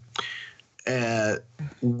the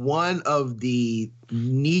one of the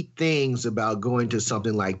neat things about going to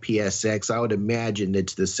something like PSX. I would imagine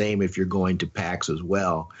it's the same if you're going to PAX as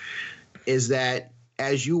well, is that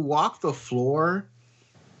as you walk the floor,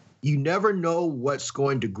 you never know what's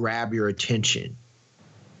going to grab your attention.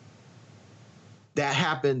 That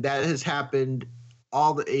has happened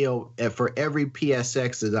for every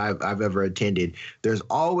PSX that I've ever attended. There's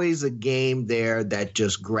always a game there that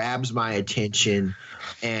just grabs my attention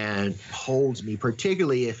and holds me,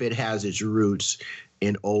 particularly if it has its roots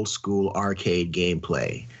in old school arcade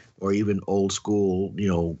gameplay or even old school,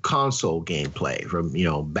 console gameplay from,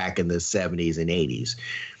 back in the 70s and 80s.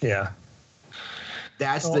 Yeah.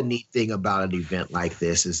 That's the neat thing about an event like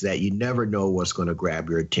this, is that you never know what's going to grab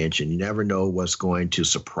your attention. You never know what's going to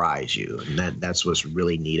surprise you. And that's what's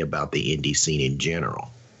really neat about the indie scene in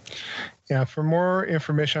general. Yeah, for more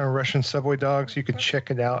information on Russian Subway Dogs, you can check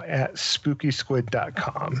it out at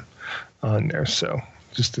spookysquid.com on there. So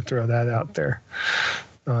just to throw that out there.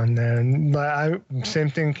 And then same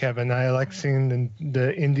thing, Kevin. I like seeing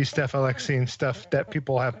the indie stuff. I like seeing stuff that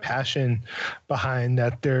people have passion behind,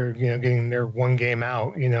 that they're getting their one game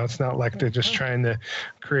out. It's not like they're just trying to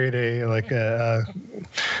create a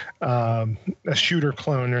shooter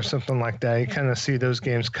clone or something like that. You kind of see those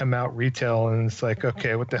games come out retail, and it's like,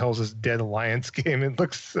 okay, what the hell is this Dead Alliance game? It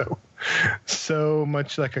looks so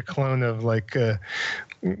much like a clone of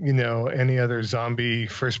any other zombie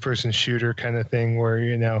first-person shooter kind of thing,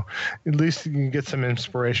 where at least you can get some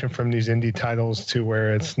inspiration from these indie titles to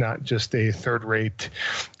where it's not just a third-rate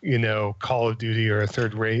Call of Duty or a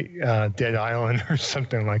third-rate Dead Island or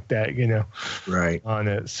something like that, right on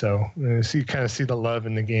it. So you kind of see the love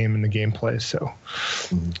in the game and the gameplay. So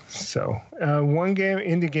one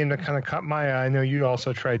indie game that kind of caught my eye, I know you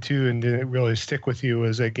also tried too and didn't really stick with you,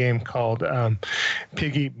 was a game called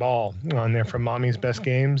Pig Eat Ball on there from Mommy's Best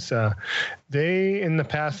Games. They in the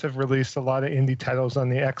past have released a lot of indie titles on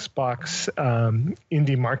the Xbox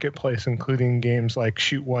indie marketplace, including games like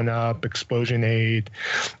Shoot One Up, Explosion Aid,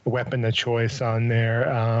 Weapon of Choice on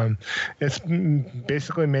there. It's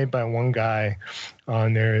basically made by one guy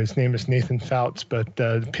on there. His name is Nathan Fouts, but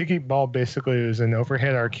Pig Eat Ball basically is an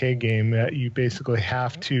overhead arcade game that you basically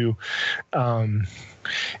have to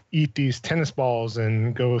eat these tennis balls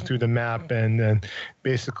and go through the map, and then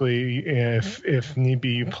basically if need be,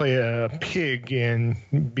 you play a pig, and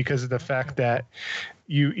because of the fact that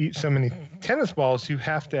you eat so many tennis balls, you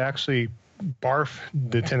have to actually barf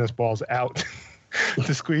the tennis balls out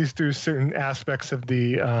to squeeze through certain aspects of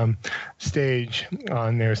the stage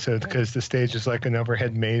on there. So because the stage is like an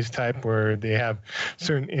overhead maze type where they have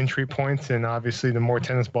certain entry points, and obviously the more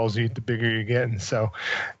tennis balls you eat, the bigger you get. And so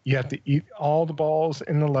you have to eat all the balls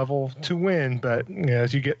in the level to win. But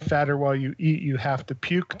as you get fatter while you eat, you have to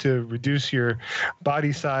puke to reduce your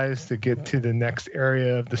body size to get to the next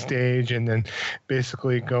area of the stage, and then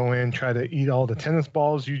basically go in, try to eat all the tennis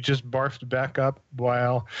balls you just barfed back up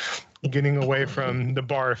while getting away from the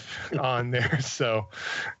barf on there. So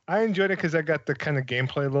I enjoyed it because I got the kind of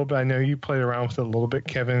gameplay a little bit. I know you played around with it a little bit,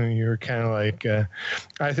 Kevin, and you were kind of like,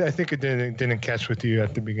 I think it didn't catch with you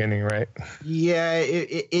at the beginning, right? Yeah,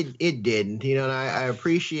 it didn't. And I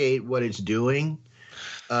appreciate what it's doing.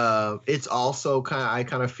 It's also I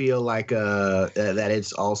kind of feel like that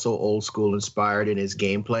it's also old school inspired in its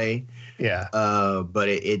gameplay. Yeah. But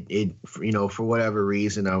it for whatever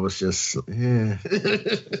reason, I was just.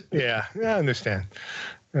 Yeah, I understand.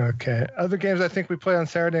 Okay. Other games I think we played on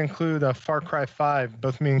Saturday include Far Cry 5.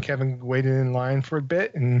 Both me and Kevin waited in line for a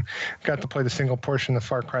bit and got to play the single portion of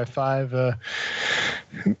Far Cry 5.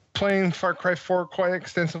 Playing Far Cry 4 quite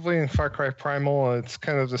extensively, and Far Cry Primal, it's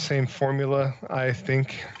kind of the same formula, I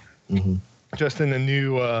think. Mm-hmm. Just in a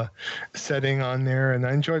new setting on there, and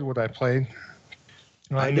I enjoyed what I played.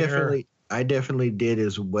 I definitely did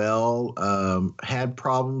as well. Had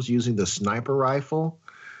problems using the sniper rifle.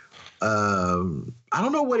 I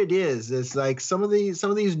don't know what it is. It's like some of these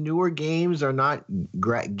newer games are not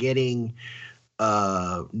getting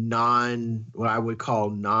what I would call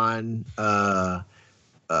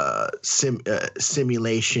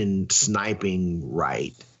simulation sniping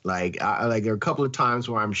right. Like there are a couple of times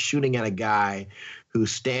where I'm shooting at a guy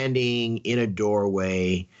who's standing in a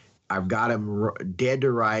doorway. I've got him dead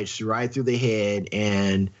to rights, right through the head,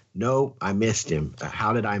 and nope, I missed him.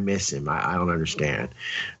 How did I miss him? I don't understand.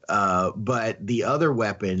 But the other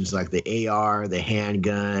weapons, like the AR, the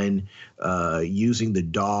handgun, using the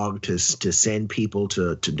dog to send people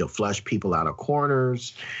to flush people out of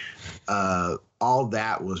corners, all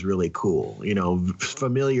that was really cool.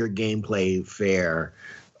 Familiar gameplay fare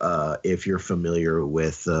if you're familiar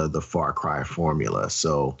with the Far Cry formula.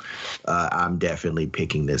 So I'm definitely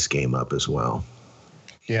picking this game up as well.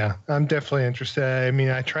 Yeah, I'm definitely interested. I mean,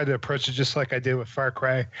 I tried to approach it just like I did with Far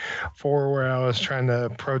Cry 4, where I was trying to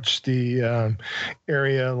approach the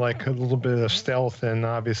area like a little bit of stealth, and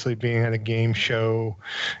obviously being at a game show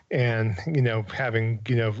and, having,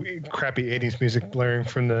 crappy 80s music blaring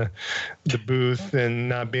from the booth and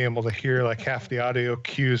not being able to hear like half the audio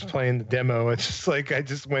cues playing the demo. It's just like I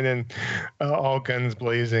just went in all guns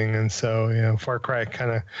blazing. And so, Far Cry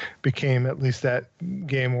kind of became at least that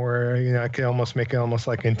game where, I could almost make it almost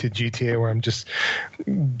like into GTA, where I'm just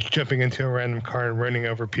jumping into a random car and running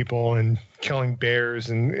over people and killing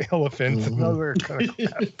bears and elephants and other kind of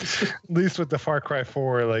crap. At least with the Far Cry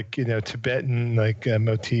 4, like, Tibetan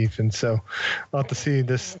motif. And so I'll have to see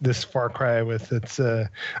this Far Cry with its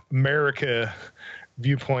America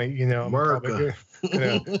viewpoint. America.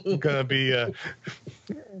 I'm gonna be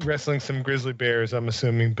wrestling some grizzly bears, I'm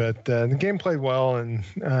assuming, but the game played well, and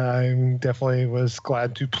I definitely was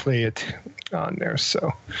glad to play it on there.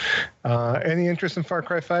 So any interest in Far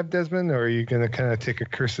Cry 5, Desmond, or are you gonna kind of take a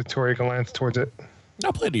cursory glance towards it?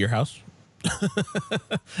 I'll play it at your house.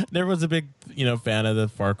 Never was a big fan of the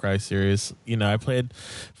Far Cry series. I played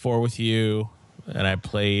 4 with you, and I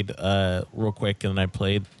played real quick, and then I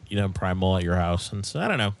played Primal at your house. And so I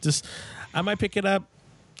don't know, just I might pick it up.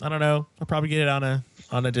 I don't know, I'll probably get it on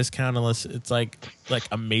a discount unless it's like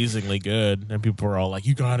amazingly good and people are all like,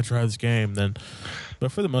 you gotta try this game. Then,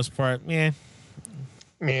 but for the most part, meh.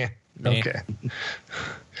 Okay.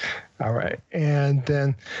 All right. And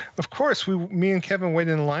then, of course, me and Kevin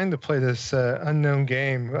waited in line to play this unknown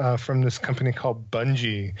game from this company called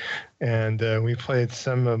Bungie. And we played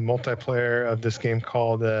some multiplayer of this game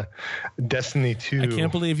called Destiny 2. I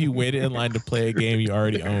can't believe you waited in line to play a game you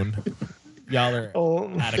already own. Y'all are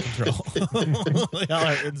out of control. Y'all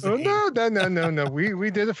are insane. No.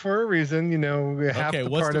 We did it for a reason. Okay,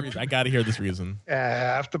 what's the reason? I got to hear this reason.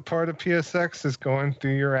 Half the part of PSX is going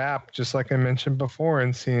through your app, just like I mentioned before,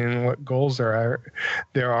 and seeing what goals there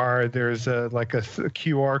are. There's a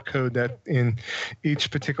QR code that in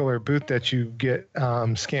each particular booth that you get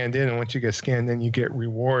scanned in, and once you get scanned in, you get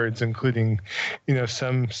rewards, including,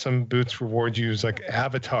 some booths reward you as like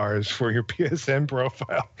avatars for your PSN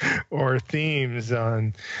profile or themes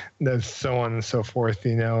on so on and so forth,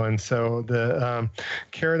 and so the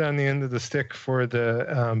carrot on the end of the stick for the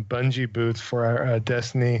Bungie booth for our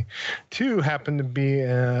Destiny 2 happened to be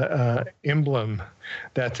an emblem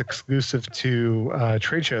that's exclusive to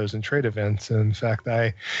trade shows and trade events. And in fact,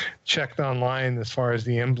 I checked online as far as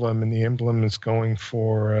the emblem, and the emblem is going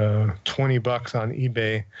for $20 on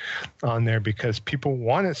eBay on there because people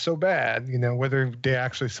want it so bad, whether they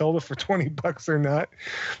actually sold it for $20 or not,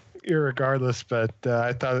 irregardless. But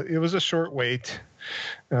I thought it was a short wait.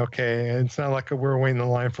 Okay, it's not like we're waiting in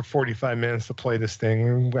line for 45 minutes to play this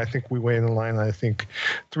thing. I think we wait in line,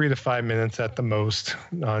 3 to 5 minutes at the most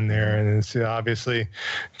on there. And it's obviously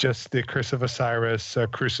just the Curse of Osiris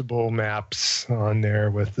Crucible maps on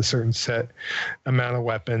there with a certain set amount of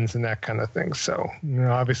weapons and that kind of thing. So,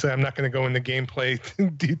 obviously I'm not going to go into gameplay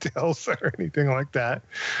details or anything like that.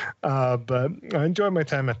 But I enjoyed my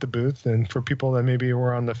time at the booth. And for people that maybe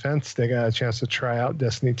were on the fence, they got a chance to try out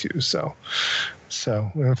Destiny 2.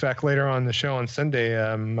 So, in fact, later on the show on Sunday,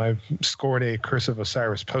 I scored a Curse of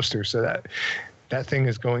Osiris poster, so that thing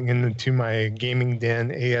is going into my gaming den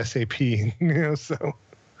ASAP. So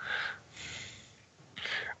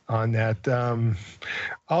on that.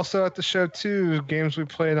 Also at the show too, games we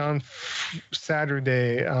played on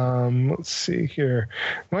Saturday. Let's see here.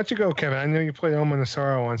 Why don't you go, Kevin? I know you played Omen of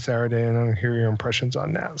Sorrow on Saturday, and I want to hear your impressions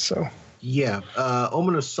on that. So. Yeah,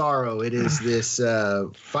 Omen of Sorrow. It is this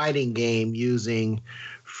fighting game using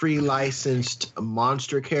free licensed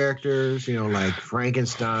monster characters, like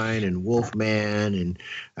Frankenstein and Wolfman and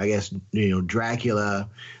I guess, Dracula.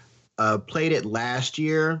 Played it last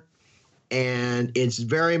year, and it's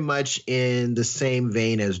very much in the same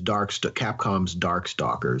vein as Capcom's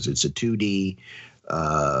Darkstalkers. It's a 2D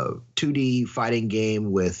fighting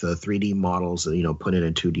game with 3D models, put in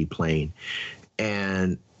a 2D plane.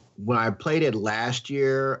 And when I played it last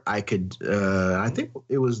year, I could, I think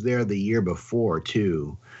it was there the year before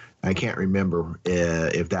too. I can't remember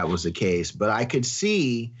if that was the case, but I could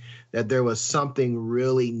see that there was something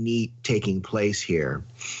really neat taking place here.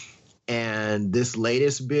 And this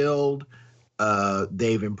latest build,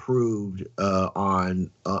 they've improved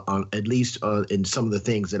on at least in some of the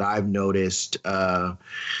things that I've noticed.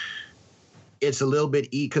 It's a little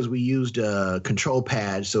bit because we used a control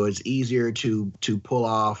pad, so it's easier to pull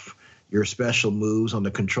off, your special moves on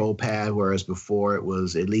the control pad, whereas before it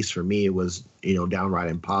was, at least for me, it was, downright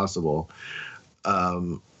impossible.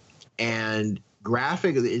 And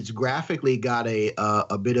it's graphically got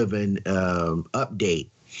a bit of an update.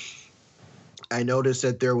 I noticed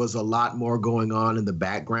that there was a lot more going on in the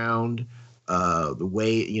background. The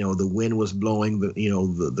way, the wind was blowing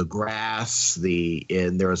the grass,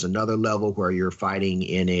 and there was another level where you're fighting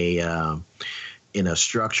in a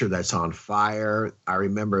structure that's on fire. I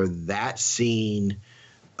remember that scene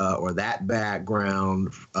or that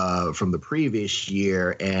background from the previous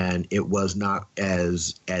year, and it was not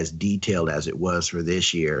as detailed as it was for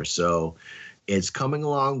this year. So it's coming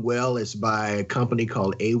along well. It's by a company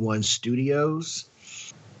called A1 Studios.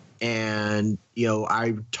 And,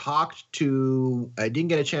 I didn't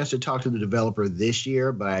get a chance to talk to the developer this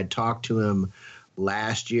year, but I talked to him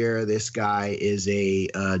last year. This guy is a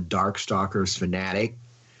Darkstalkers fanatic.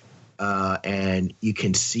 And you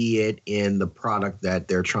can see it in the product that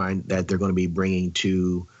they're going to be bringing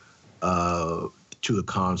to the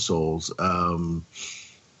consoles.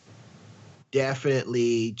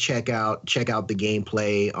 Definitely check out the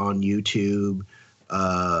gameplay on YouTube.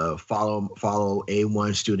 Follow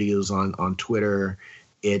A1 Studios on Twitter.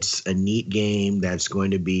 It's a neat game that's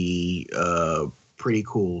going to be pretty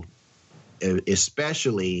cool,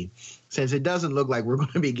 especially since it doesn't look like we're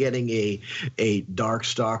going to be getting a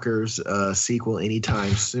Darkstalkers sequel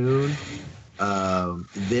anytime soon.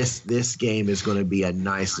 This game is going to be a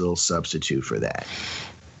nice little substitute for that.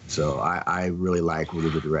 So I really like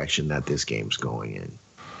the direction that this game's going in.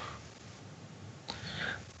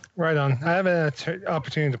 Right on. I haven't had an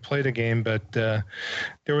opportunity to play the game, but there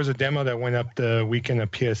was a demo that went up the weekend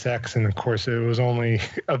at PSX, and of course it was only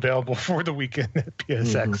available for the weekend at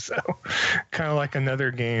PSX. Mm-hmm. So kind of like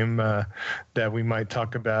another game that we might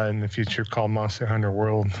talk about in the future called Monster Hunter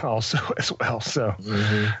World also as well. So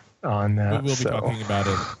on that. We will be talking about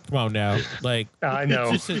it. Come on now. Like, I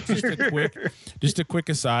know. just a quick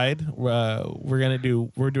aside.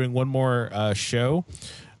 We're doing one more show.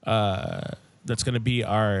 That's going to be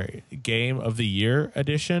our Game of the Year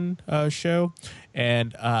edition show,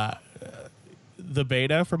 and the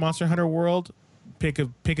beta for Monster Hunter World, pick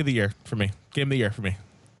of the year for me, Game of the Year for me,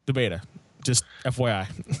 the beta. Just FYI.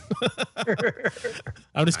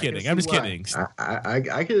 I'm just kidding. I'm just kidding. I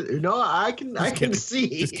can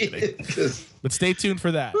see. Just kidding. But stay tuned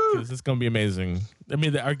for that because it's going to be amazing. I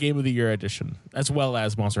mean, our Game of the Year edition, as well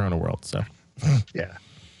as Monster Hunter World. So, yeah.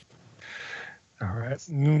 All right.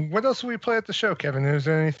 What else will we play at the show, Kevin? Is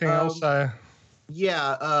there anything else?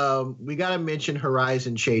 Yeah, we got to mention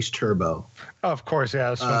Horizon Chase Turbo. Oh, of course, yeah.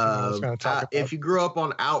 That's what I was going to talk about. If you grew up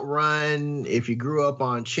on Outrun, if you grew up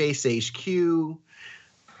on Chase HQ,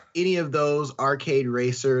 any of those arcade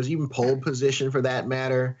racers, even pole position for that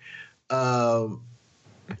matter, Horizon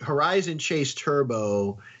Chase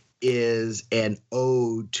Turbo is an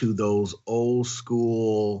ode to those old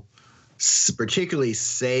school, particularly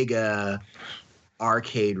Sega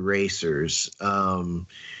arcade racers.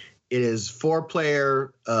 It is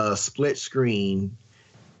 4-player split screen,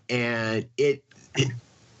 and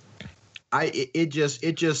I'm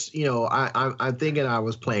thinking I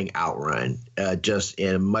was playing Outrun, just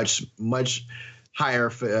in much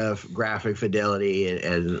higher graphic fidelity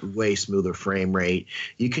and way smoother frame rate.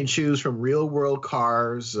 You can choose from real world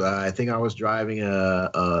cars. I think I was driving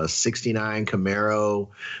a 69 Camaro.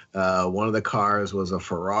 One of the cars was a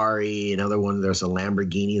Ferrari. Another one, there's a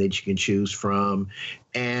Lamborghini that you can choose from.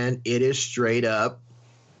 And it is straight up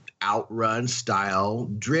Outrun style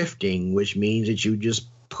drifting, which means that you just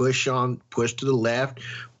push to the left,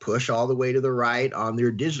 push all the way to the right on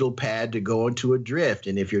your digital pad to go into a drift.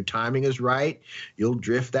 And if your timing is right, you'll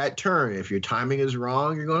drift that turn. If your timing is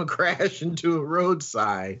wrong, you're going to crash into a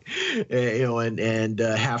roadside, and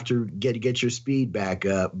have to get your speed back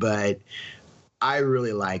up. But I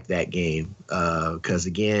really like that game because,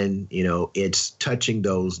 again, it's touching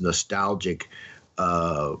those nostalgic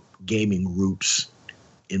gaming roots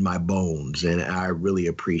in my bones, and I really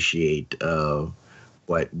appreciate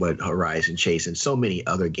what Horizon Chase and so many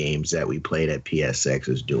other games that we played at PSX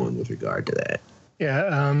is doing with regard to that.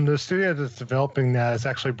 Yeah, the studio that's developing that is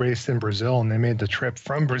actually based in Brazil, and they made the trip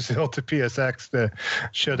from Brazil to PSX to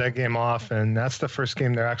show that game off, and that's the first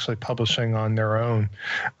game they're actually publishing on their own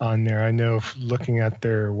on there. I know looking at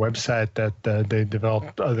their website that they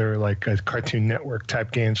developed other like Cartoon Network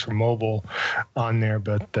type games for mobile on there,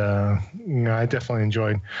 but I definitely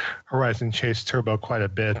enjoyed Horizon Chase Turbo quite a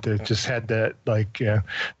bit. It just had that they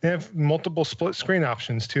have multiple split screen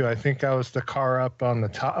options too. I think I was the car up on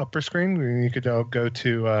the upper screen where you could go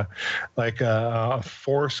to like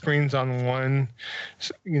 4 screens on one,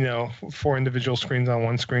 4 individual screens on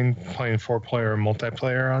one screen, playing 4-player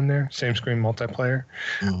multiplayer on there, same screen multiplayer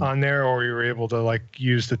on there, or you were able to like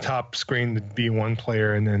use the top screen to be 1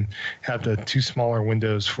 player and then have the 2 smaller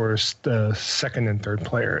windows for the second and third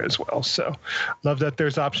player as well. So love that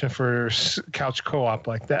there's option for couch co-op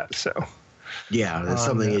like that. So yeah, that's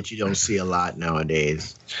something that you don't see a lot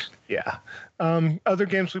nowadays. Yeah. Other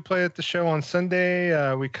games we played at the show on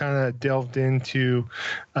Sunday, we kind of delved into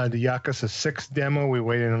the Yakuza 6 demo. We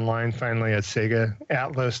waited in line finally at Sega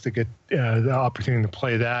Atlas to get the opportunity to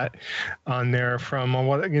play that on there. From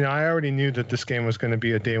what I already knew that this game was going to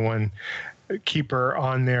be a day one keeper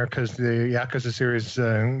on there because the Yakuza series,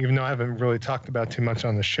 even though I haven't really talked about too much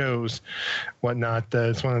on the shows, whatnot,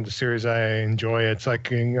 it's one of the series I enjoy. It's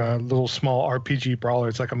like a little small RPG brawler.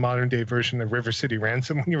 It's like a modern day version of River City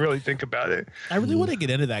Ransom when you really think about it. I really want to get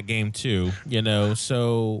into that game too,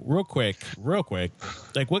 so real quick,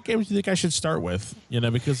 like what games do you think I should start with?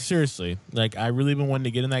 Because seriously, like I really been wanting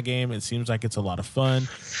to get in that game. It seems like it's a lot of fun.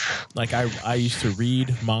 Like I used to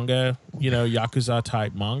read manga, Yakuza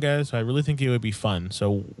type manga, so I really think it would be fun.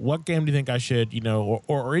 So what game do you think I should,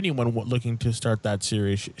 or anyone looking to start that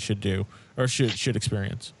series should do or should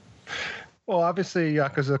experience? Well, obviously,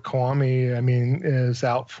 Yakuza Kiwami, is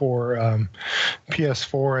out for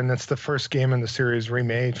PS4, and that's the first game in the series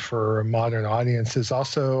remade for modern audiences.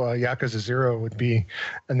 Also, Yakuza 0 would be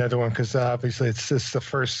another one because obviously it's the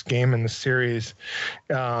first game in the series,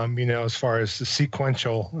 as far as the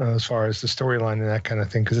sequential, as far as the storyline and that kind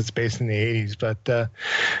of thing, because it's based in the 80s. But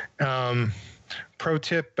pro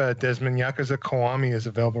tip, Desmond, Yakuza Kiwami is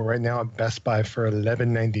available right now at Best Buy for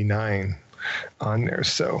 $11.99. on there.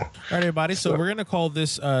 So all right, everybody, so we're gonna call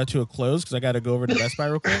this to a close because I got to go over to Best Buy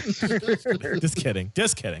real quick. just kidding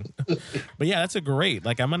but yeah, that's a great,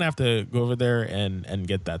 like I'm gonna have to go over there and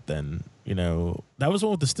get that then. That was the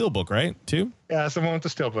one with the steelbook, right, too? Yeah, that's the one with the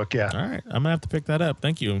steelbook. Yeah. All right, I'm gonna have to pick that up.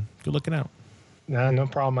 Thank you, good looking out. No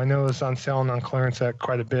problem. I know it's on sale and on clearance at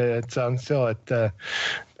quite a bit. It's on sale at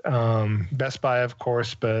Best Buy, of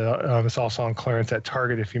course, but it's also on clearance at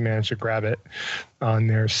Target if you manage to grab it on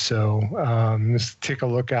there. So just take a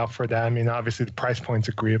look out for that. Obviously the price point's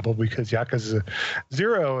agreeable because Yakuza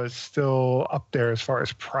 0 is still up there as far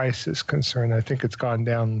as price is concerned. I think it's gone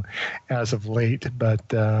down as of late, but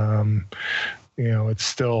it's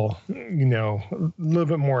still, a little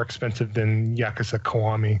bit more expensive than Yakuza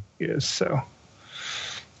Kiwami is.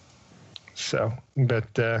 So,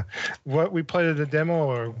 but what we played at the demo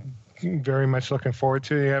are very much looking forward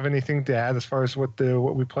to. Do you have anything to add as far as what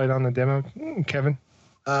we played on the demo, Kevin?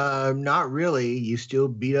 Not really. You still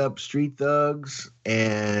beat up street thugs,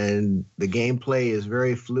 and the gameplay is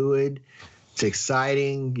very fluid. It's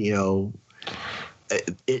exciting.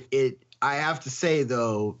 I have to say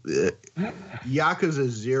though, Yakuza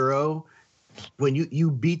 0. When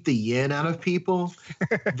you beat the yen out of people,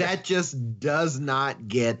 that just does not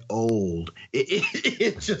get old.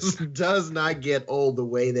 It just does not get old the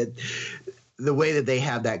way that they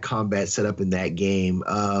have that combat set up in that game.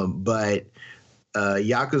 But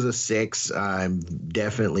Yakuza 6, I'm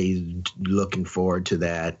definitely looking forward to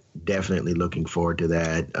that.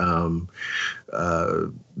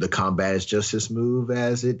 The combat is just as smooth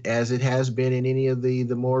as it has been in any of the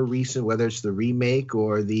more recent, whether it's the remake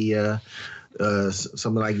or the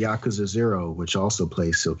something like Yakuza 0, which also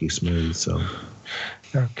plays silky smooth. So,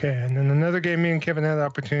 okay. And then another game me and Kevin had the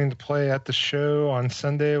opportunity to play at the show on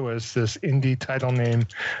Sunday was this indie title named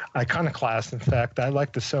Iconoclast. In fact, I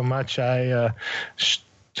liked it so much, I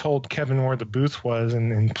told Kevin where the booth was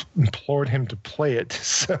and implored him to play it.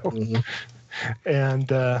 So, and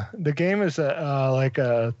the game is like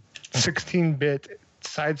a 16-bit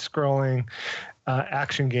side-scrolling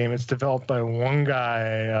action game. It's developed by one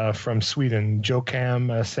guy from Sweden,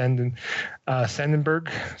 Joachim Sandberg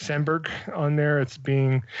on there. It's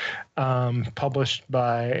being published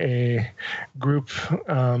by a group.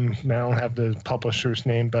 I don't have the publisher's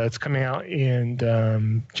name, but it's coming out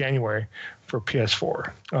in January for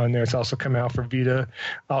PS4 on there. It's also coming out for Vita,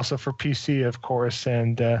 also for PC, of course.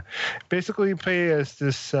 And basically you play as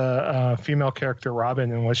this female character,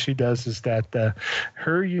 Robin, and what she does is that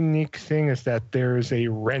her unique thing is that there's a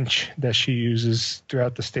wrench that she uses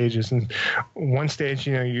throughout the stages. And one stage,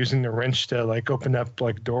 using the wrench to like open up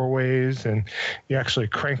like doorways, and you actually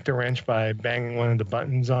crank the wrench by banging one of the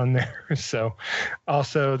buttons on there. So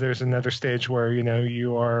also there's another stage where,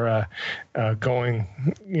 you are going,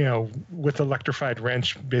 with electrified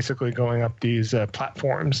wrench, basically going up these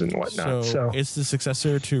platforms and whatnot. So it's the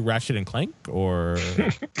successor to Ratchet and Clank, or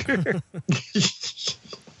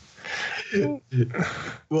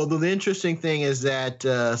Well, the interesting thing is that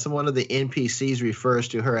one of the NPCs refers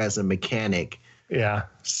to her as a mechanic. Yeah.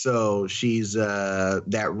 So she's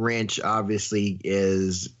that wrench obviously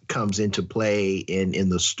comes into play in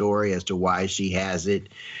the story as to why she has it,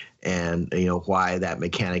 and why that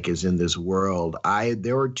mechanic is in this world.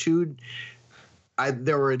 There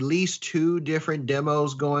were at least two different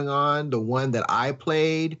demos going on. The one that I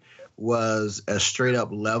played was a straight up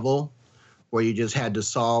level where you just had to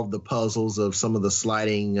solve the puzzles of some of the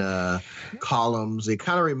sliding columns. It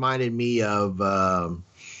kind of reminded me of what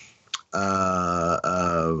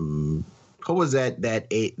was that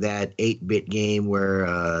 8-bit game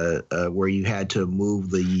where you had to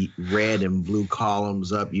move the red and blue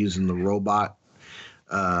columns up using the robot.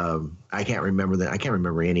 I can't remember that. I can't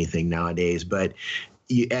remember anything nowadays, but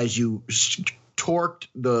as you torqued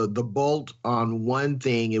the bolt on one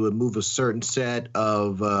thing, it would move a certain set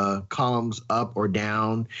of columns up or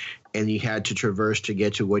down, and you had to traverse to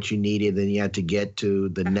get to what you needed. Then you had to get to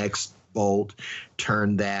the next bolt,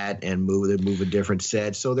 turn that, and move a different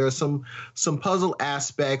set. So there's some puzzle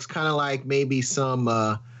aspects, kind of like maybe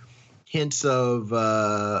some hints of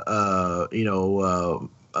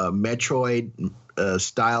Metroid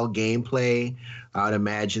style gameplay. I would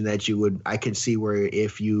imagine that I can see where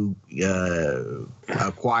if you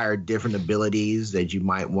acquire different abilities that you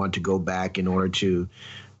might want to go back in order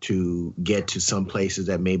to get to some places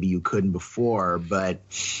that maybe you couldn't before. But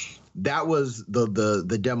that was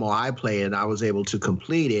the demo I played, and I was able to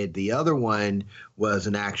complete it. The other one was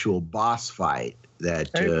an actual boss fight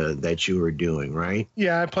that you were doing, right?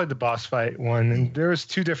 Yeah, I played the boss fight one, and there was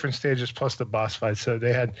 2 different stages plus the boss fight. So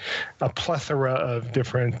they had a plethora of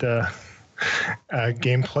different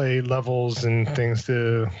gameplay levels and things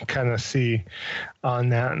to kind of see on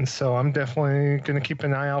that. And so I'm definitely going to keep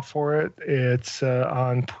an eye out for it. It's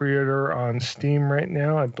on pre-order on Steam right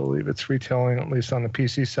now. I believe it's retailing, at least on the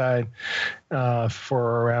PC side,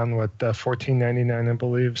 for around $14.99, I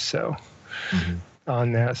believe. So. Mm-hmm.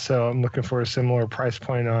 On that, so I'm looking for a similar price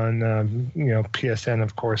point on PSN,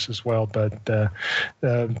 of course, as well. But the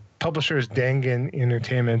publisher is Dangan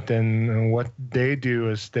Entertainment, and what they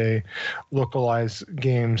do is they localize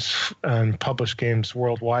games and publish games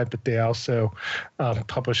worldwide, but they also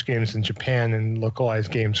publish games in Japan and localize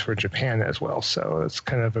games for Japan as well. So it's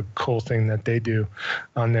kind of a cool thing that they do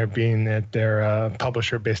on there, being that they're a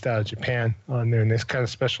publisher based out of Japan on there, and they kind of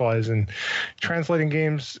specialize in translating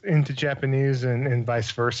games into Japanese and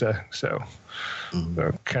vice versa. So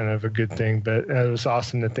kind of a good thing. But it was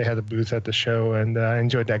awesome that they had a booth at the show, and I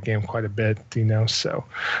enjoyed that game quite a bit, So,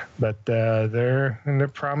 but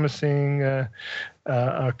they're promising a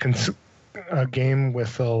game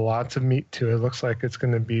with lots of meat to it. It looks like it's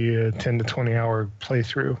going to be a 10 to 20 hour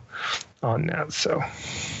playthrough on that. So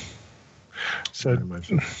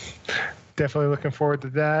definitely looking forward to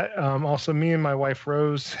that. Also, me and my wife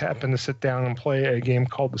Rose happened to sit down and play a game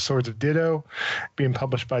called The Swords of Ditto, being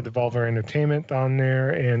published by Devolver Entertainment on there.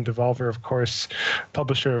 And Devolver, of course,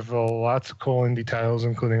 publisher of lots of cool indie titles,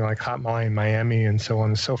 including like Hotline Miami and so on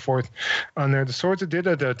and so forth on there. The Swords of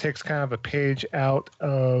Ditto, though, takes kind of a page out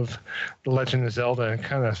of The Legend of Zelda and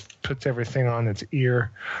kind of puts everything on its ear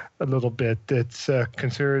a little bit. It's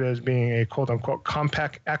considered as being a quote-unquote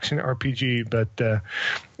compact action RPG, but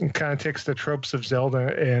it kind of takes the tropes of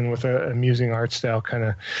Zelda and with an amusing art style kind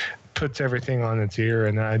of puts everything on its ear.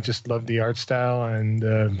 And I just love the art style and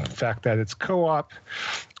the fact that it's co-op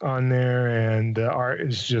on there, and the art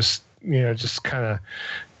is just kind of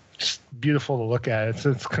just beautiful to look at.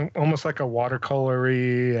 It's almost like a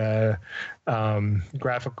watercolory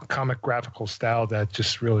graphical style that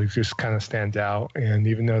just really just kind of stands out. And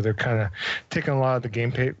even though they're kind of taking a lot of the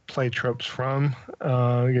gameplay tropes from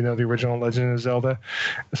the original Legend of Zelda,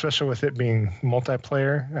 especially with it being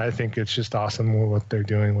multiplayer, I think it's just awesome what they're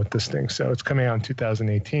doing with this thing. So it's coming out in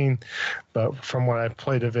 2018, but from what I've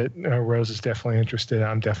played of it, Rose is definitely interested.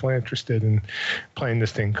 I'm definitely interested in playing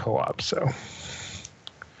this thing co-op. So.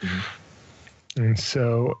 And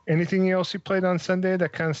so, anything else you played on Sunday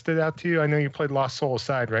that kind of stood out to you? I know you played Lost Soul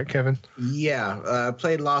Aside, right, Kevin? Yeah, I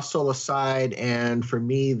played Lost Soul Aside, and for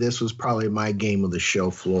me, this was probably my game of the show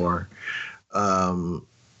floor.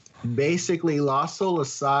 Basically, Lost Soul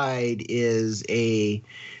Aside is a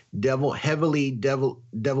Devil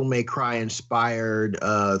May Cry inspired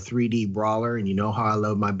 3D brawler, and you know how I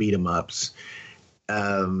love my beat 'em ups.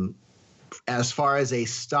 As far as a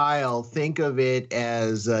style, think of it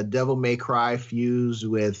as Devil May Cry fused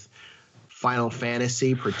with Final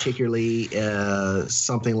Fantasy, particularly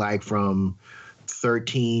something like from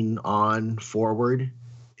 13 on forward,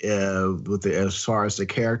 as far as the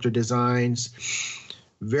character designs.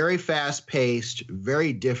 very fast paced,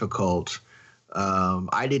 very difficult.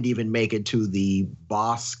 I didn't even make it to the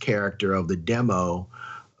boss character of the demo.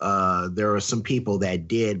 There were some people that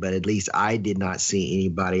did, but at least I did not see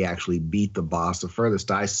anybody actually beat the boss. The furthest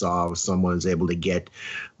I saw was someone was able to get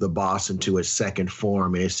the boss into its second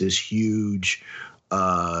form, and it's this huge.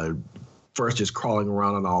 First is crawling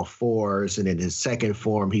around on all fours, and in his second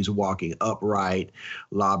form, he's walking upright,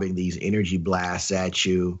 lobbing these energy blasts at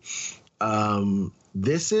you.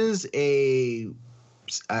 This is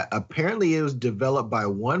apparently it was developed by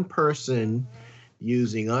one person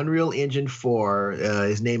using Unreal Engine 4.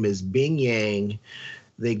 His name is Bing Yang.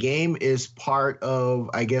 The game is part of,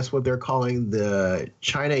 I guess, what they're calling the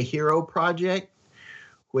China Hero Project,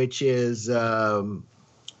 which is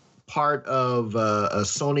part of a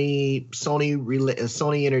Sony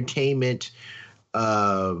Entertainment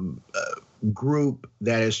group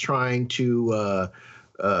that is trying to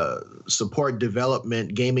support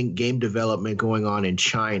game development going on in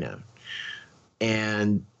China.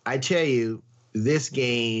 And I tell you, this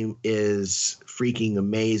game is freaking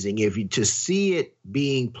amazing. To see it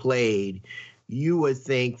being played, you would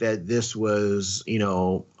think that this was,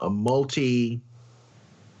 a multi-person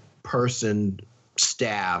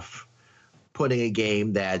staff putting a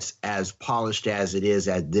game that's as polished as it is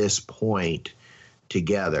at this point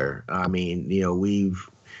together. I mean,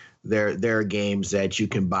 there are games that you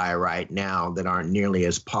can buy right now that aren't nearly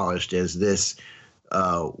as polished as this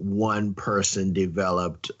one person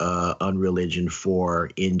developed Unreal Engine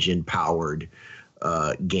 4 engine powered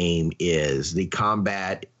game is. The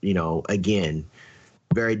combat, again,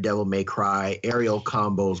 very Devil May Cry, aerial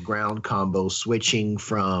combos, ground combos, switching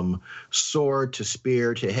from sword to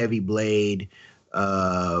spear to heavy blade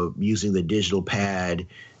using the digital pad.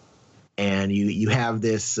 And you have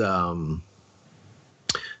this I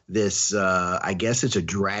guess it's a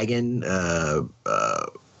dragon,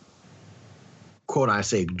 quote, I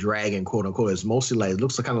say dragon, quote unquote. It's mostly like, it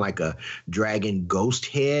looks kind of like a dragon ghost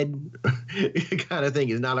head kind of thing.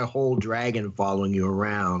 It's not a whole dragon following you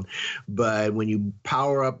around. But when you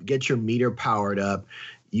power up, get your meter powered up,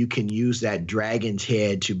 you can use that dragon's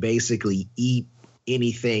head to basically eat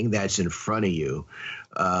anything that's in front of you.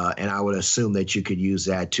 And I would assume that you could use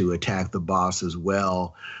that to attack the boss as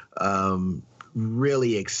well.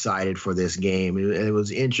 Really excited for this game. It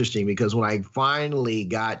was interesting because when I finally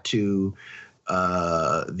got to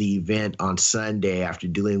the event on Sunday after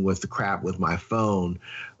dealing with the crap with my phone,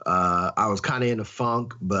 I was kind of in a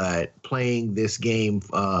funk, but playing this game,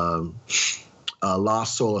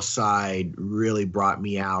 Lost Soul aside, really brought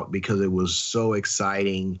me out because it was so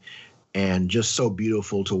exciting and just so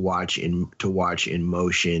beautiful to watch in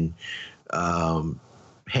motion.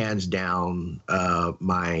 Hands down,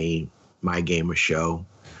 my gamer show.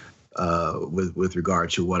 With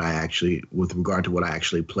regard to what I actually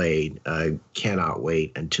played. I cannot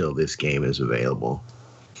wait until this game is available.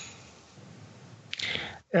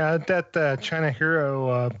 Yeah, at that China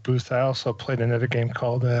Hero booth, I also played another game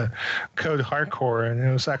called Code Hardcore, and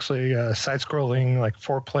it was actually a side-scrolling, like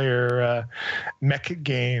 4-player mech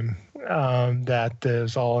game that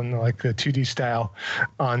is all in like the 2D style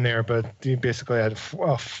on there. But you basically had a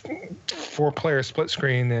 4-player split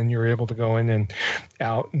screen, and you were able to go in and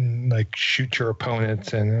out and like shoot your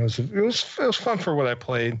opponents, and it was fun for what I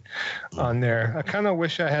played on there. I kind of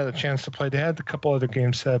wish I had a chance to play. They had a couple other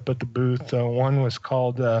games set, but the booth one was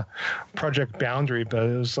called Project Boundary, but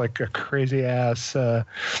it was like a crazy ass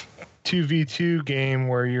 2v2 game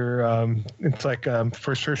where you're it's like a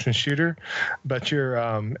first-person shooter, but you're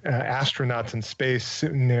astronauts in space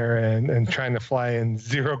sitting there and trying to fly in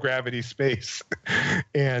zero-gravity space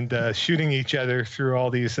and shooting each other through all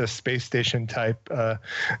these space station type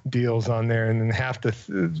deals on there. And then half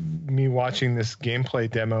me watching this gameplay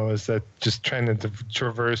demo is that just trying to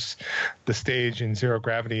traverse the stage in zero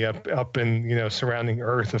gravity up in surrounding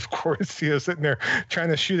Earth, of course, sitting there trying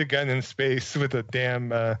to shoot a gun in space with a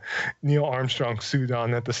damn Neil Armstrong suit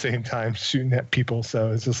on at the same time shooting at people.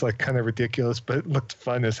 So it's just like kind of ridiculous, but it looked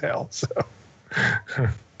fun as hell. So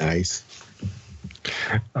nice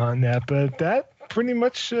on that. But that pretty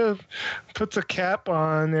much puts a cap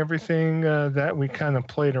on everything that we kind of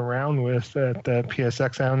played around with at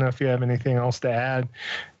PSX. I don't know if you have anything else to add,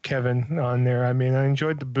 Kevin, on there. I mean, I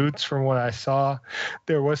enjoyed the boots from what I saw.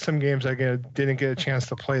 There was some games I didn't get a chance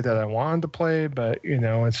to play that I wanted to play, but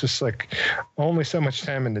it's just like only so much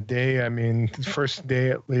time in the day. I mean, the first day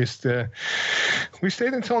at least, we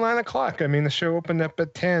stayed until 9 o'clock. I mean, the show opened up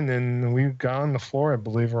at 10, and we got on the floor, I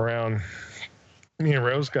believe, around. Me and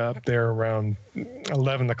Rose got up there around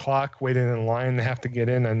 11 o'clock, waiting in line to have to get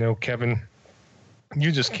in. I know, Kevin,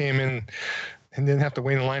 you just came in and didn't have to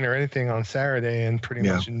wait in line or anything on Saturday, and pretty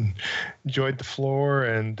much enjoyed the floor.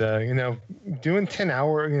 And doing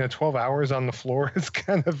 12 hours on the floor is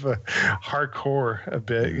kind of hardcore a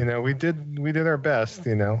bit. We did our best.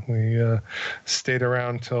 We stayed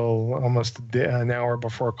around till almost an hour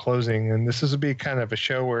before closing. And this would be kind of a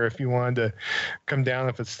show where if you wanted to come down,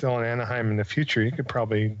 if it's still in Anaheim in the future, you could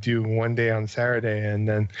probably do one day on Saturday and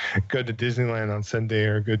then go to Disneyland on Sunday,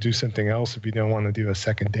 or go do something else if you don't want to do a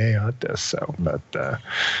second day on this. So, but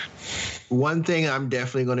one thing I'm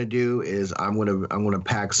definitely going to do is I'm going to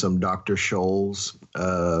pack some Dr. Scholl's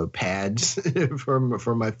pads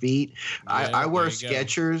for my feet. Yeah, I wear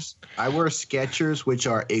Skechers. I wear Skechers, which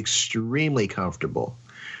are extremely comfortable.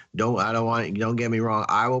 Don't get me wrong.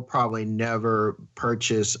 I will probably never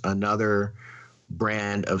purchase another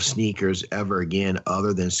brand of sneakers ever again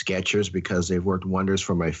other than Skechers, because they've worked wonders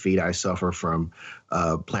for my feet. I suffer from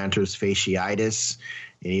plantar fasciitis.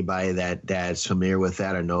 Anybody that's familiar with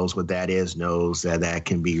that or knows what that is knows that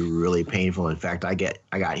can be really painful. In fact, I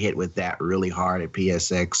got hit with that really hard at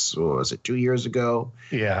PSX. What was it, 2 years ago?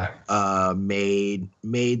 Yeah. Made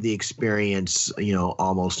the experience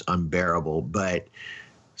almost unbearable, but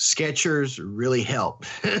Skechers really help.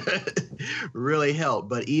 Really help.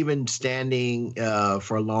 But even standing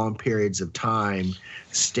for long periods of time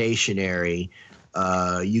stationary,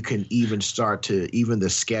 you can even the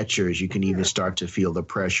Skechers, you can even start to feel the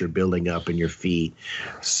pressure building up in your feet.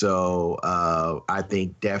 So I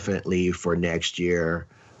think definitely for next year,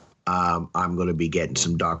 I'm going to be getting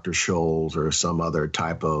some Dr. Scholl's or some other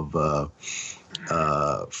type of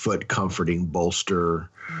foot comforting bolster,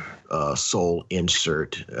 sole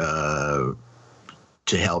insert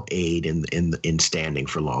to help aid in standing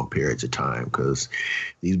for long periods of time, because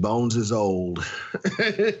these bones is old.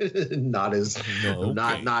 Not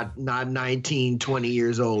 19, 20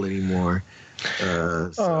 years old anymore.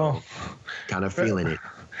 So kind of feeling it.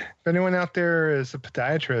 If anyone out there is a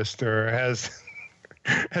podiatrist or has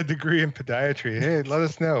a degree in podiatry, hey, let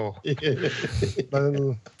us know.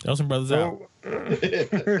 Tell some brothers out.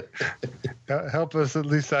 Help us, at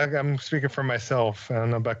least I'm speaking for myself. I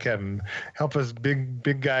don't know about Kevin. Help us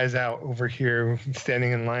big guys out over here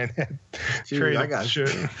standing in line. Dude, I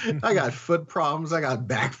got foot problems. I got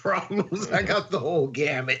back problems. I got the whole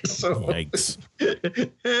gamut. So yikes.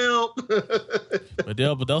 Help. But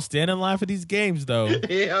they'll stand in line for these games, though.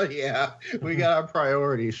 Hell yeah. We got our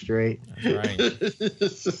priorities straight. That's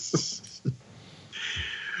right.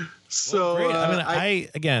 So well,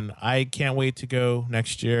 I can't wait to go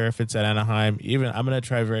next year if it's at Anaheim. Even I'm gonna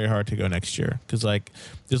try very hard to go next year, because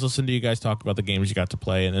just listen to you guys talk about the games you got to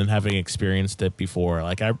play, and then having experienced it before,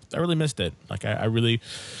 I really missed it. I really,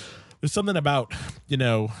 there's something about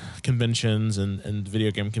conventions and video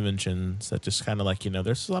game conventions that just kind of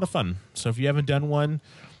there's a lot of fun. So if you haven't done one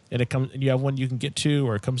and you have one you can get to,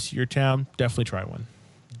 or it comes to your town, definitely try one.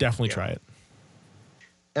 Definitely try it.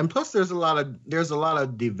 And plus, there's a lot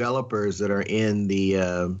of developers that are in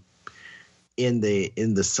the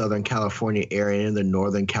Southern California area, in the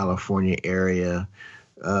Northern California area.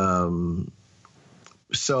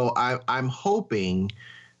 So I'm hoping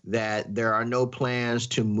that there are no plans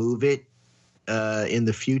to move it in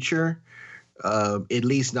the future, at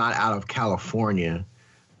least not out of California.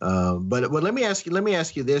 But let me ask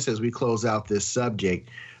you this as we close out this subject.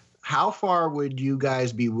 How far would you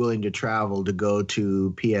guys be willing to travel to go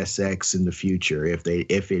to PSX in the future if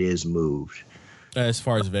it is moved? As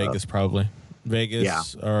far as Vegas, probably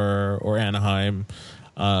Vegas or Anaheim.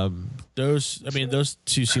 Those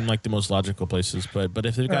two seem like the most logical places. But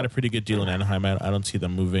if they've got a pretty good deal in Anaheim, I don't see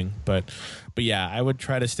them moving. But yeah, I would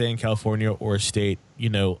try to stay in California or state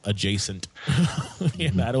adjacent. I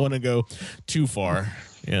don't want to go too far.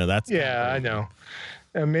 That's I know.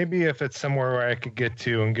 Maybe if it's somewhere where I could get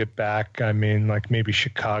to and get back, maybe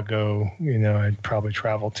Chicago, I'd probably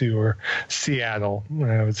travel to, or Seattle,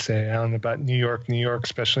 I would say. I don't know about New York,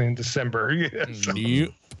 especially in December. So. Yep.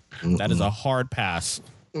 That is a hard pass.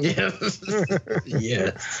 Yes.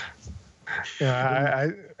 Yes.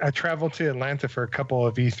 I traveled to Atlanta for a couple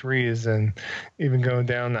of E3s, and even going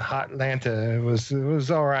down to hot Atlanta, it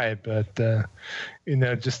was all right. But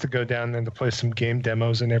just to go down there to play some game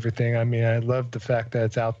demos and everything. I love the fact that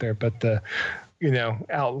it's out there, but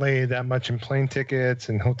outlay that much in plane tickets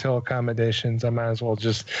and hotel accommodations, I might as well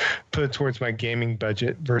just put it towards my gaming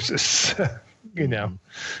budget versus. I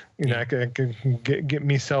could get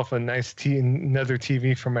myself a nice another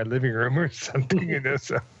TV for my living room or something.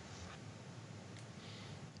 So.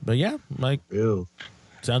 But yeah,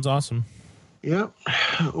 sounds awesome. Yep.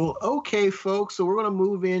 Well, okay, folks. So we're going to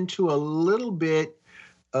move into a little bit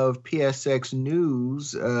of PSX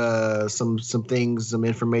news. Some things, some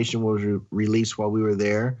information was released while we were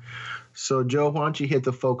there. So, Joe, why don't you hit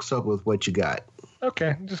the folks up with what you got?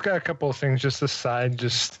 Okay, just got a couple of things just aside,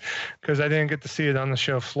 just because I didn't get to see it on the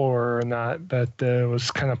show floor or not, but it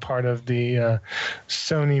was kind of part of the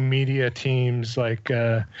Sony media teams, like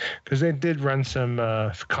because they did run some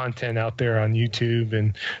content out there on YouTube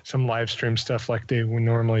and some live stream stuff like they would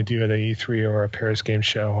normally do at a E3 or a Paris Game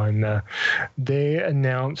Show, and they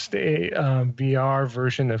announced a VR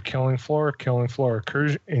version of Killing Floor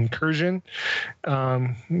Incursion.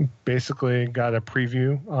 Basically, got a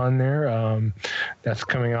preview on there. That's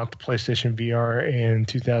coming out to PlayStation VR in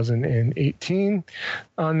 2018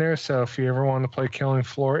 on there. So if you ever want to play Killing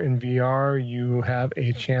Floor in VR, you have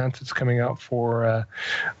a chance. It's coming out for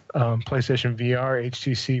PlayStation VR,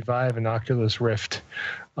 HTC Vive, and Oculus Rift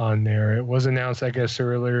on there. It was announced, I guess,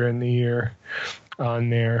 earlier in the year on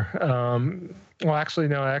there. Well, actually,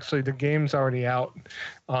 no. Actually, the game's already out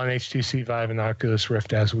on HTC Vive and Oculus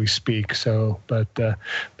Rift as we speak. So, but the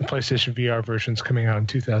PlayStation VR version's coming out in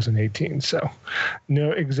 2018. So,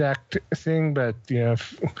 no exact thing, but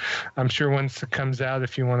I'm sure once it comes out,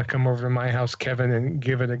 if you want to come over to my house, Kevin, and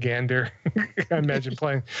give it a gander, I imagine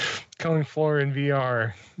playing Killing Floor in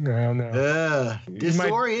VR. I don't know.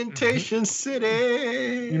 Disorientation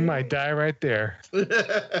City. You might die right there.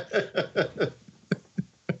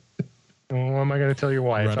 What am I going to tell your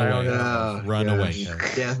wife? Run away.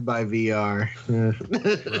 Death by VR.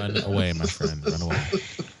 Run away, my friend. Run away.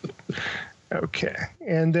 Okay.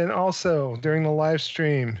 And then also during the live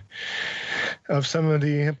stream of some of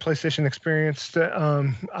the PlayStation Experience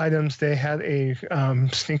items, they had a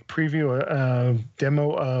sneak preview, a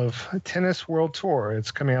demo of Tennis World Tour.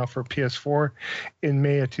 It's coming out for PS4 in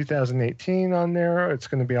May of 2018 on there. It's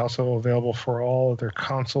going to be also available for all of their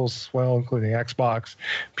consoles as well, including Xbox,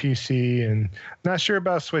 PC, and not sure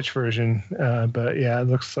about a Switch version, but yeah, it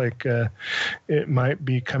looks like it might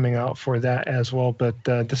be coming out for that as well. But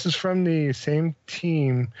this is from the same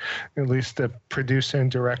team, at least the producer and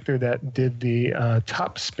director that did the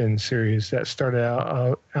Top Spin series that started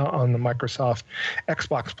out on the Microsoft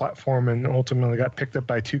Xbox platform and ultimately got picked up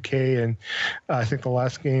by 2K. And I think the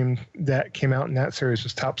last game that came out in that series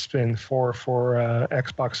was Top Spin 4 for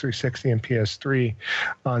Xbox 360 and PS3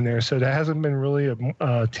 on there. So that hasn't been really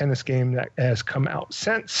a tennis game that has come out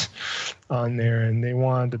since on there, and they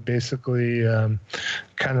wanted to basically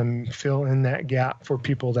kind of fill in that gap for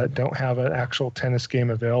people that don't have an actual tennis game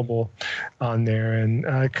available on there. And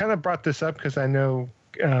I kind of brought this up because I know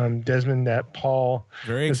Desmond, that Paul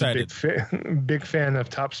very is excited, a big fan of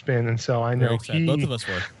Top Spin, and so I know both of us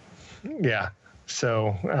were. Yeah.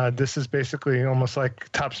 So this is basically almost like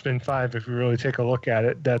Top Spin 5 if you really take a look at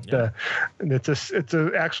it. That it's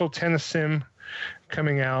an actual tennis sim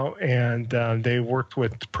coming out, and they worked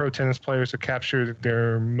with pro tennis players to capture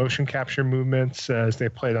their motion capture movements as they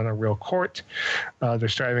played on a real court. They're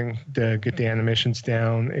striving to get the animations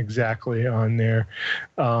down exactly on there.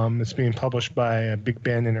 It's being published by Big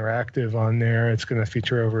Band Interactive on there. It's going to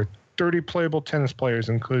feature over 30 playable tennis players,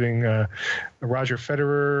 including Roger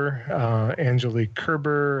Federer, Angelique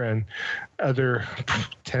Kerber, and other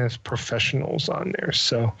tennis professionals on there.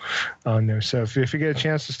 So if you get a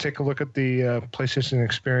chance, just take a look at the PlayStation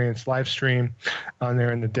Experience live stream on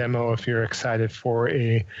there in the demo if you're excited for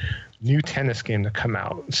a new tennis game to come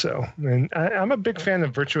out. So, and I'm a big fan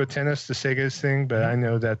of Virtua Tennis, the Sega's thing, but I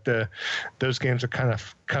know that those games are kind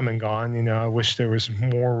of come and gone. I wish there was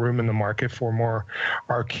more room in the market for more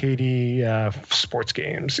arcadey sports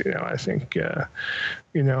games. I think,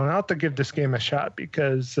 and I'll have to give this game a shot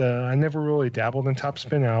because I never really dabbled in Top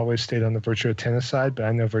Spin. I always stayed on the Virtua Tennis side, but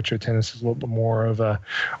I know Virtua Tennis is a little bit more of a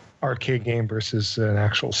arcade game versus an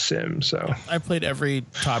actual sim. So I played every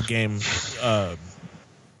top game,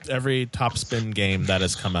 every Top Spin game that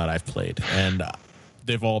has come out. I've played, and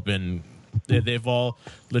they've all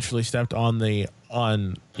literally stepped on the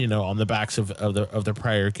backs of the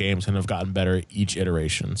prior games and have gotten better each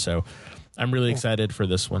iteration. So I'm really excited for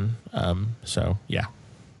this one. So yeah.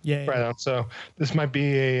 Yeah. Right on. So this might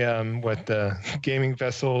be a gaming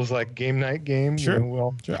vessels like game night game.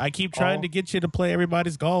 Sure. Sure. I keep trying to get you to play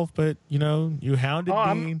Everybody's Golf, but you hounded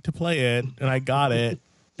me to play it, and I got it,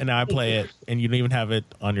 and now I play it, and you don't even have it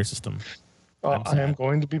on your system. I am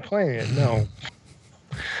going to be playing it. No.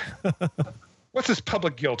 What's this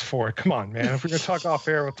public guilt for? Come on, man. If we're going to talk off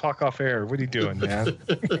air, we'll talk off air. What are you doing, man?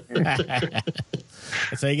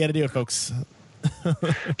 That's how you got to do it, folks.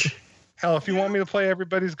 Hell, if you want me to play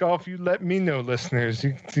Everybody's Golf, you let me know, listeners.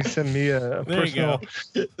 You send me a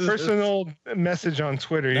personal message on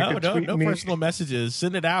Twitter. No personal messages.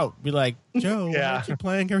 Send it out. Be like, Joe, why aren't you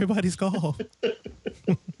playing Everybody's Golf?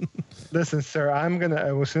 Listen, sir, I'm going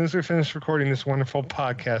to, as soon as we finish recording this wonderful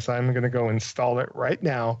podcast, I'm going to go install it right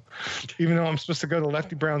now. Even though I'm supposed to go to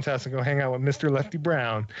Lefty Brown's house and go hang out with Mr. Lefty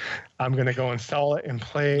Brown, I'm going to go install it and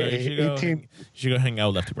play No, a 18. You should go hang out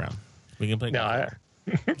with Lefty Brown. We can play golf.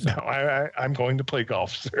 I'm going to play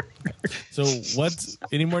golf, sir. So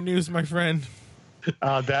any more news, my friend?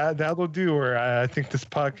 That'll do. Or I think this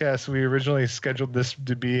podcast, we originally scheduled this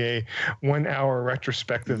to be a 1 hour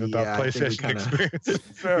retrospective about PlayStation experience.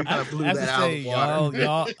 So, I have to say,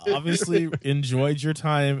 y'all obviously enjoyed your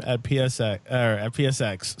time at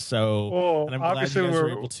PSX. So, and I'm glad you guys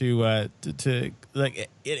were able to like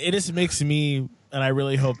it just makes me. And I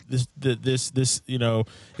really hope this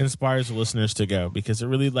inspires listeners to go, because it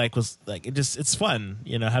really it's fun,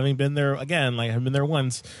 having been there again, I've been there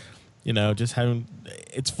once,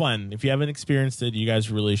 it's fun. If you haven't experienced it, you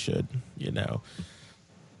guys really should, it's a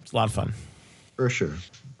lot of fun. For sure.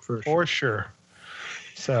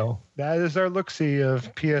 So that is our look-see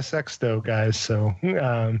of PSX though, guys.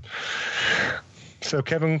 So,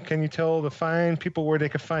 Kevin, can you tell the fine people where they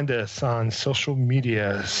can find us on social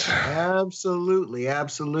medias? Absolutely.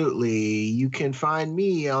 You can find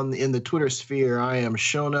me in the Twitter sphere. I am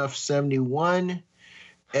Shonuff71,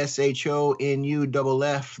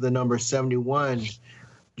 SHONUFF, the number 71.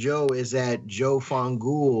 Joe is at Joe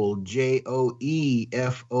Fongul, JOEFONGUL.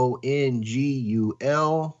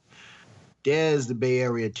 Dez, the Bay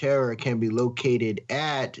Area Terror, can be located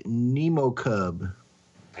at Nemo Cub.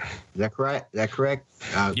 Is that correct? Yep,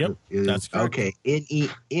 that's correct. Okay,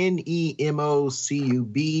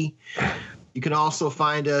 NEMOCUB. You can also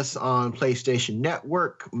find us on PlayStation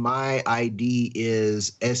Network. My ID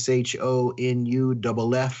is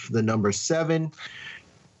SHONUFF, the number 7.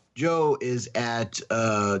 Joe is at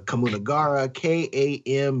Kamunagara,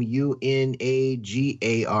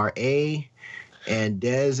 KAMUNAGARA. And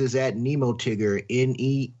Dez is at Nemotigger,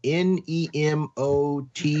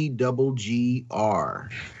 NEMOTGGR.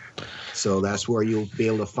 So that's where you'll be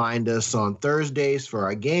able to find us on Thursdays for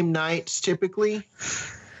our game nights, typically.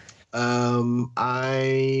 Since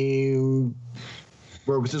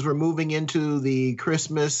we're moving into the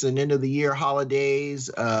Christmas and end of the year holidays,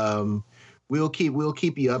 we'll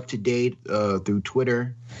keep you up to date through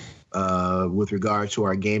Twitter. With regard to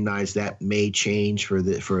our game nights, that may change for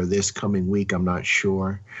this coming week. I'm not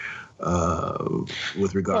sure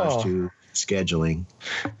with regards to scheduling.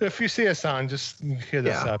 If you see us on, just hit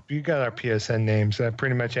us up. You got our PSN names.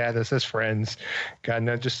 Pretty much add us as friends.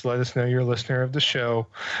 Just let us know you're a listener of the show.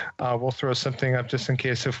 We'll throw something up just in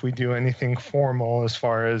case if we do anything formal as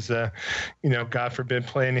far as, God forbid,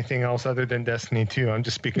 play anything else other than Destiny 2. I'm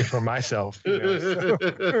just speaking for myself.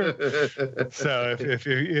 So if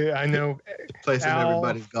you, I know placing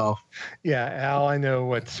everybody's golf. Yeah, Al, I know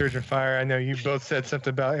what Surge and Fire. I know you both said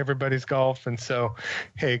something about everybody's golf, and so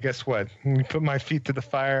hey, guess what? When you put my feet to the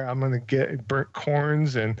fire, I'm going to get burnt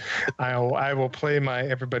corns, and I will play my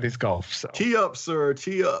everybody's golf. So tee up, sir.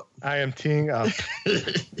 Tee up. I am teeing up.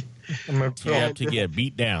 I'm going to get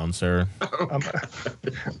beat down, sir. I'm going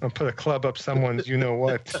to put a club up someone's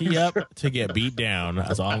you-know-what. Tee up to get beat down.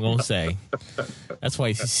 That's all I'm going to say. That's why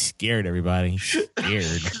he's scared, everybody. He's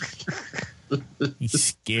scared. He's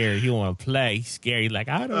scared. He want to play. He's scared. He's like,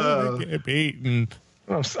 I don't want to get beaten.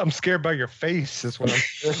 I'm scared by your face is what I'm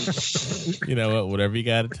You know what? Whatever you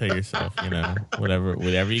got to tell yourself,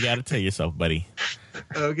 whatever you got to tell yourself, buddy.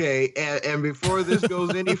 Okay. And before this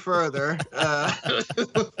goes any further, let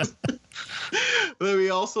me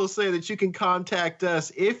also say that you can contact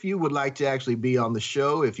us if you would like to actually be on the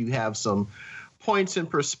show, if you have some points and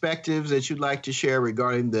perspectives that you'd like to share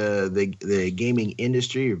regarding the gaming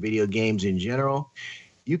industry or video games in general.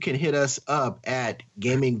 You can hit us up at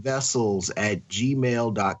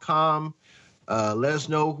gamingvessels@gmail.com. Let us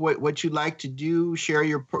know what you'd like to do. Share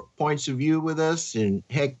your points of view with us, and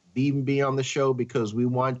heck, even be on the show, because we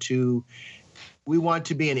want to be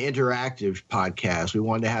an interactive podcast. We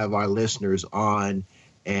want to have our listeners on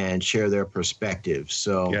and share their perspectives.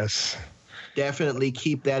 So yes, definitely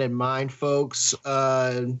keep that in mind, folks.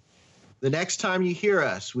 The next time you hear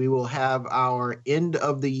us, we will have our end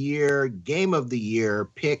of the year, game of the year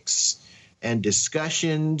picks and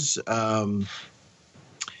discussions. And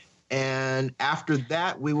after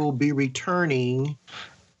that, we will be returning.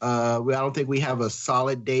 I don't think we have a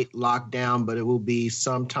solid date locked down, but it will be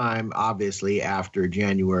sometime, obviously, after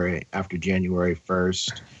January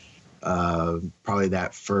 1st. Probably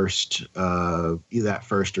that first, either that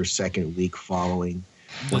first or second week following.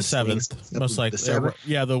 The 7th, most likely.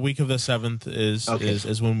 The week of the 7th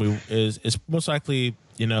is when is most likely,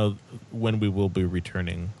 when we will be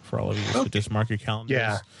returning for all of you. So just mark your calendars.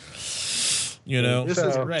 Yeah. You know, This So-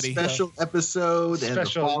 is a ready. special episode, and the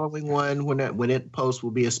Special. following one, when it posts,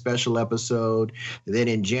 will be a special episode. And then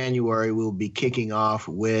in January, we'll be kicking off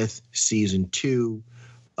with season 2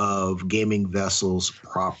 of Gaming Vessels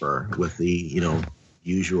proper, with the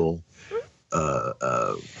usual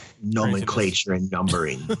nomenclature and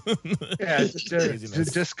numbering. Yeah,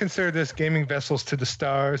 Craziness. just consider this gaming vessels to the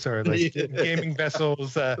stars, or like gaming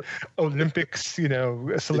vessels Olympics,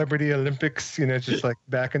 celebrity Olympics, just like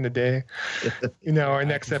back in the day. Our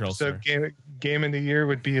next control, episode sir. game of the year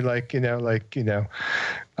would be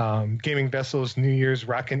gaming vessels New Year's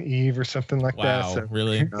Rockin' Eve or something like that. Wow, So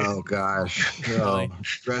really, Oh gosh! Oh,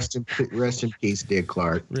 rest in peace, Dick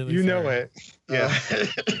Clark. really. you know sir? it. Yeah.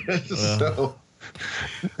 So,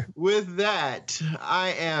 with that,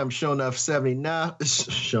 I am Shonuff 71,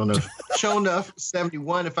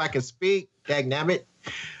 if I can speak. Dagnabbit.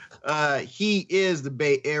 He is the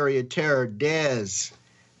Bay Area Terror, Dez.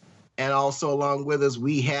 And also along with us,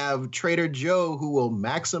 we have Trader Joe, who will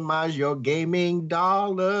maximize your gaming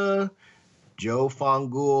dollar. Joe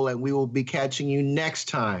Fongul, and we will be catching you next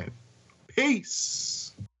time. Peace.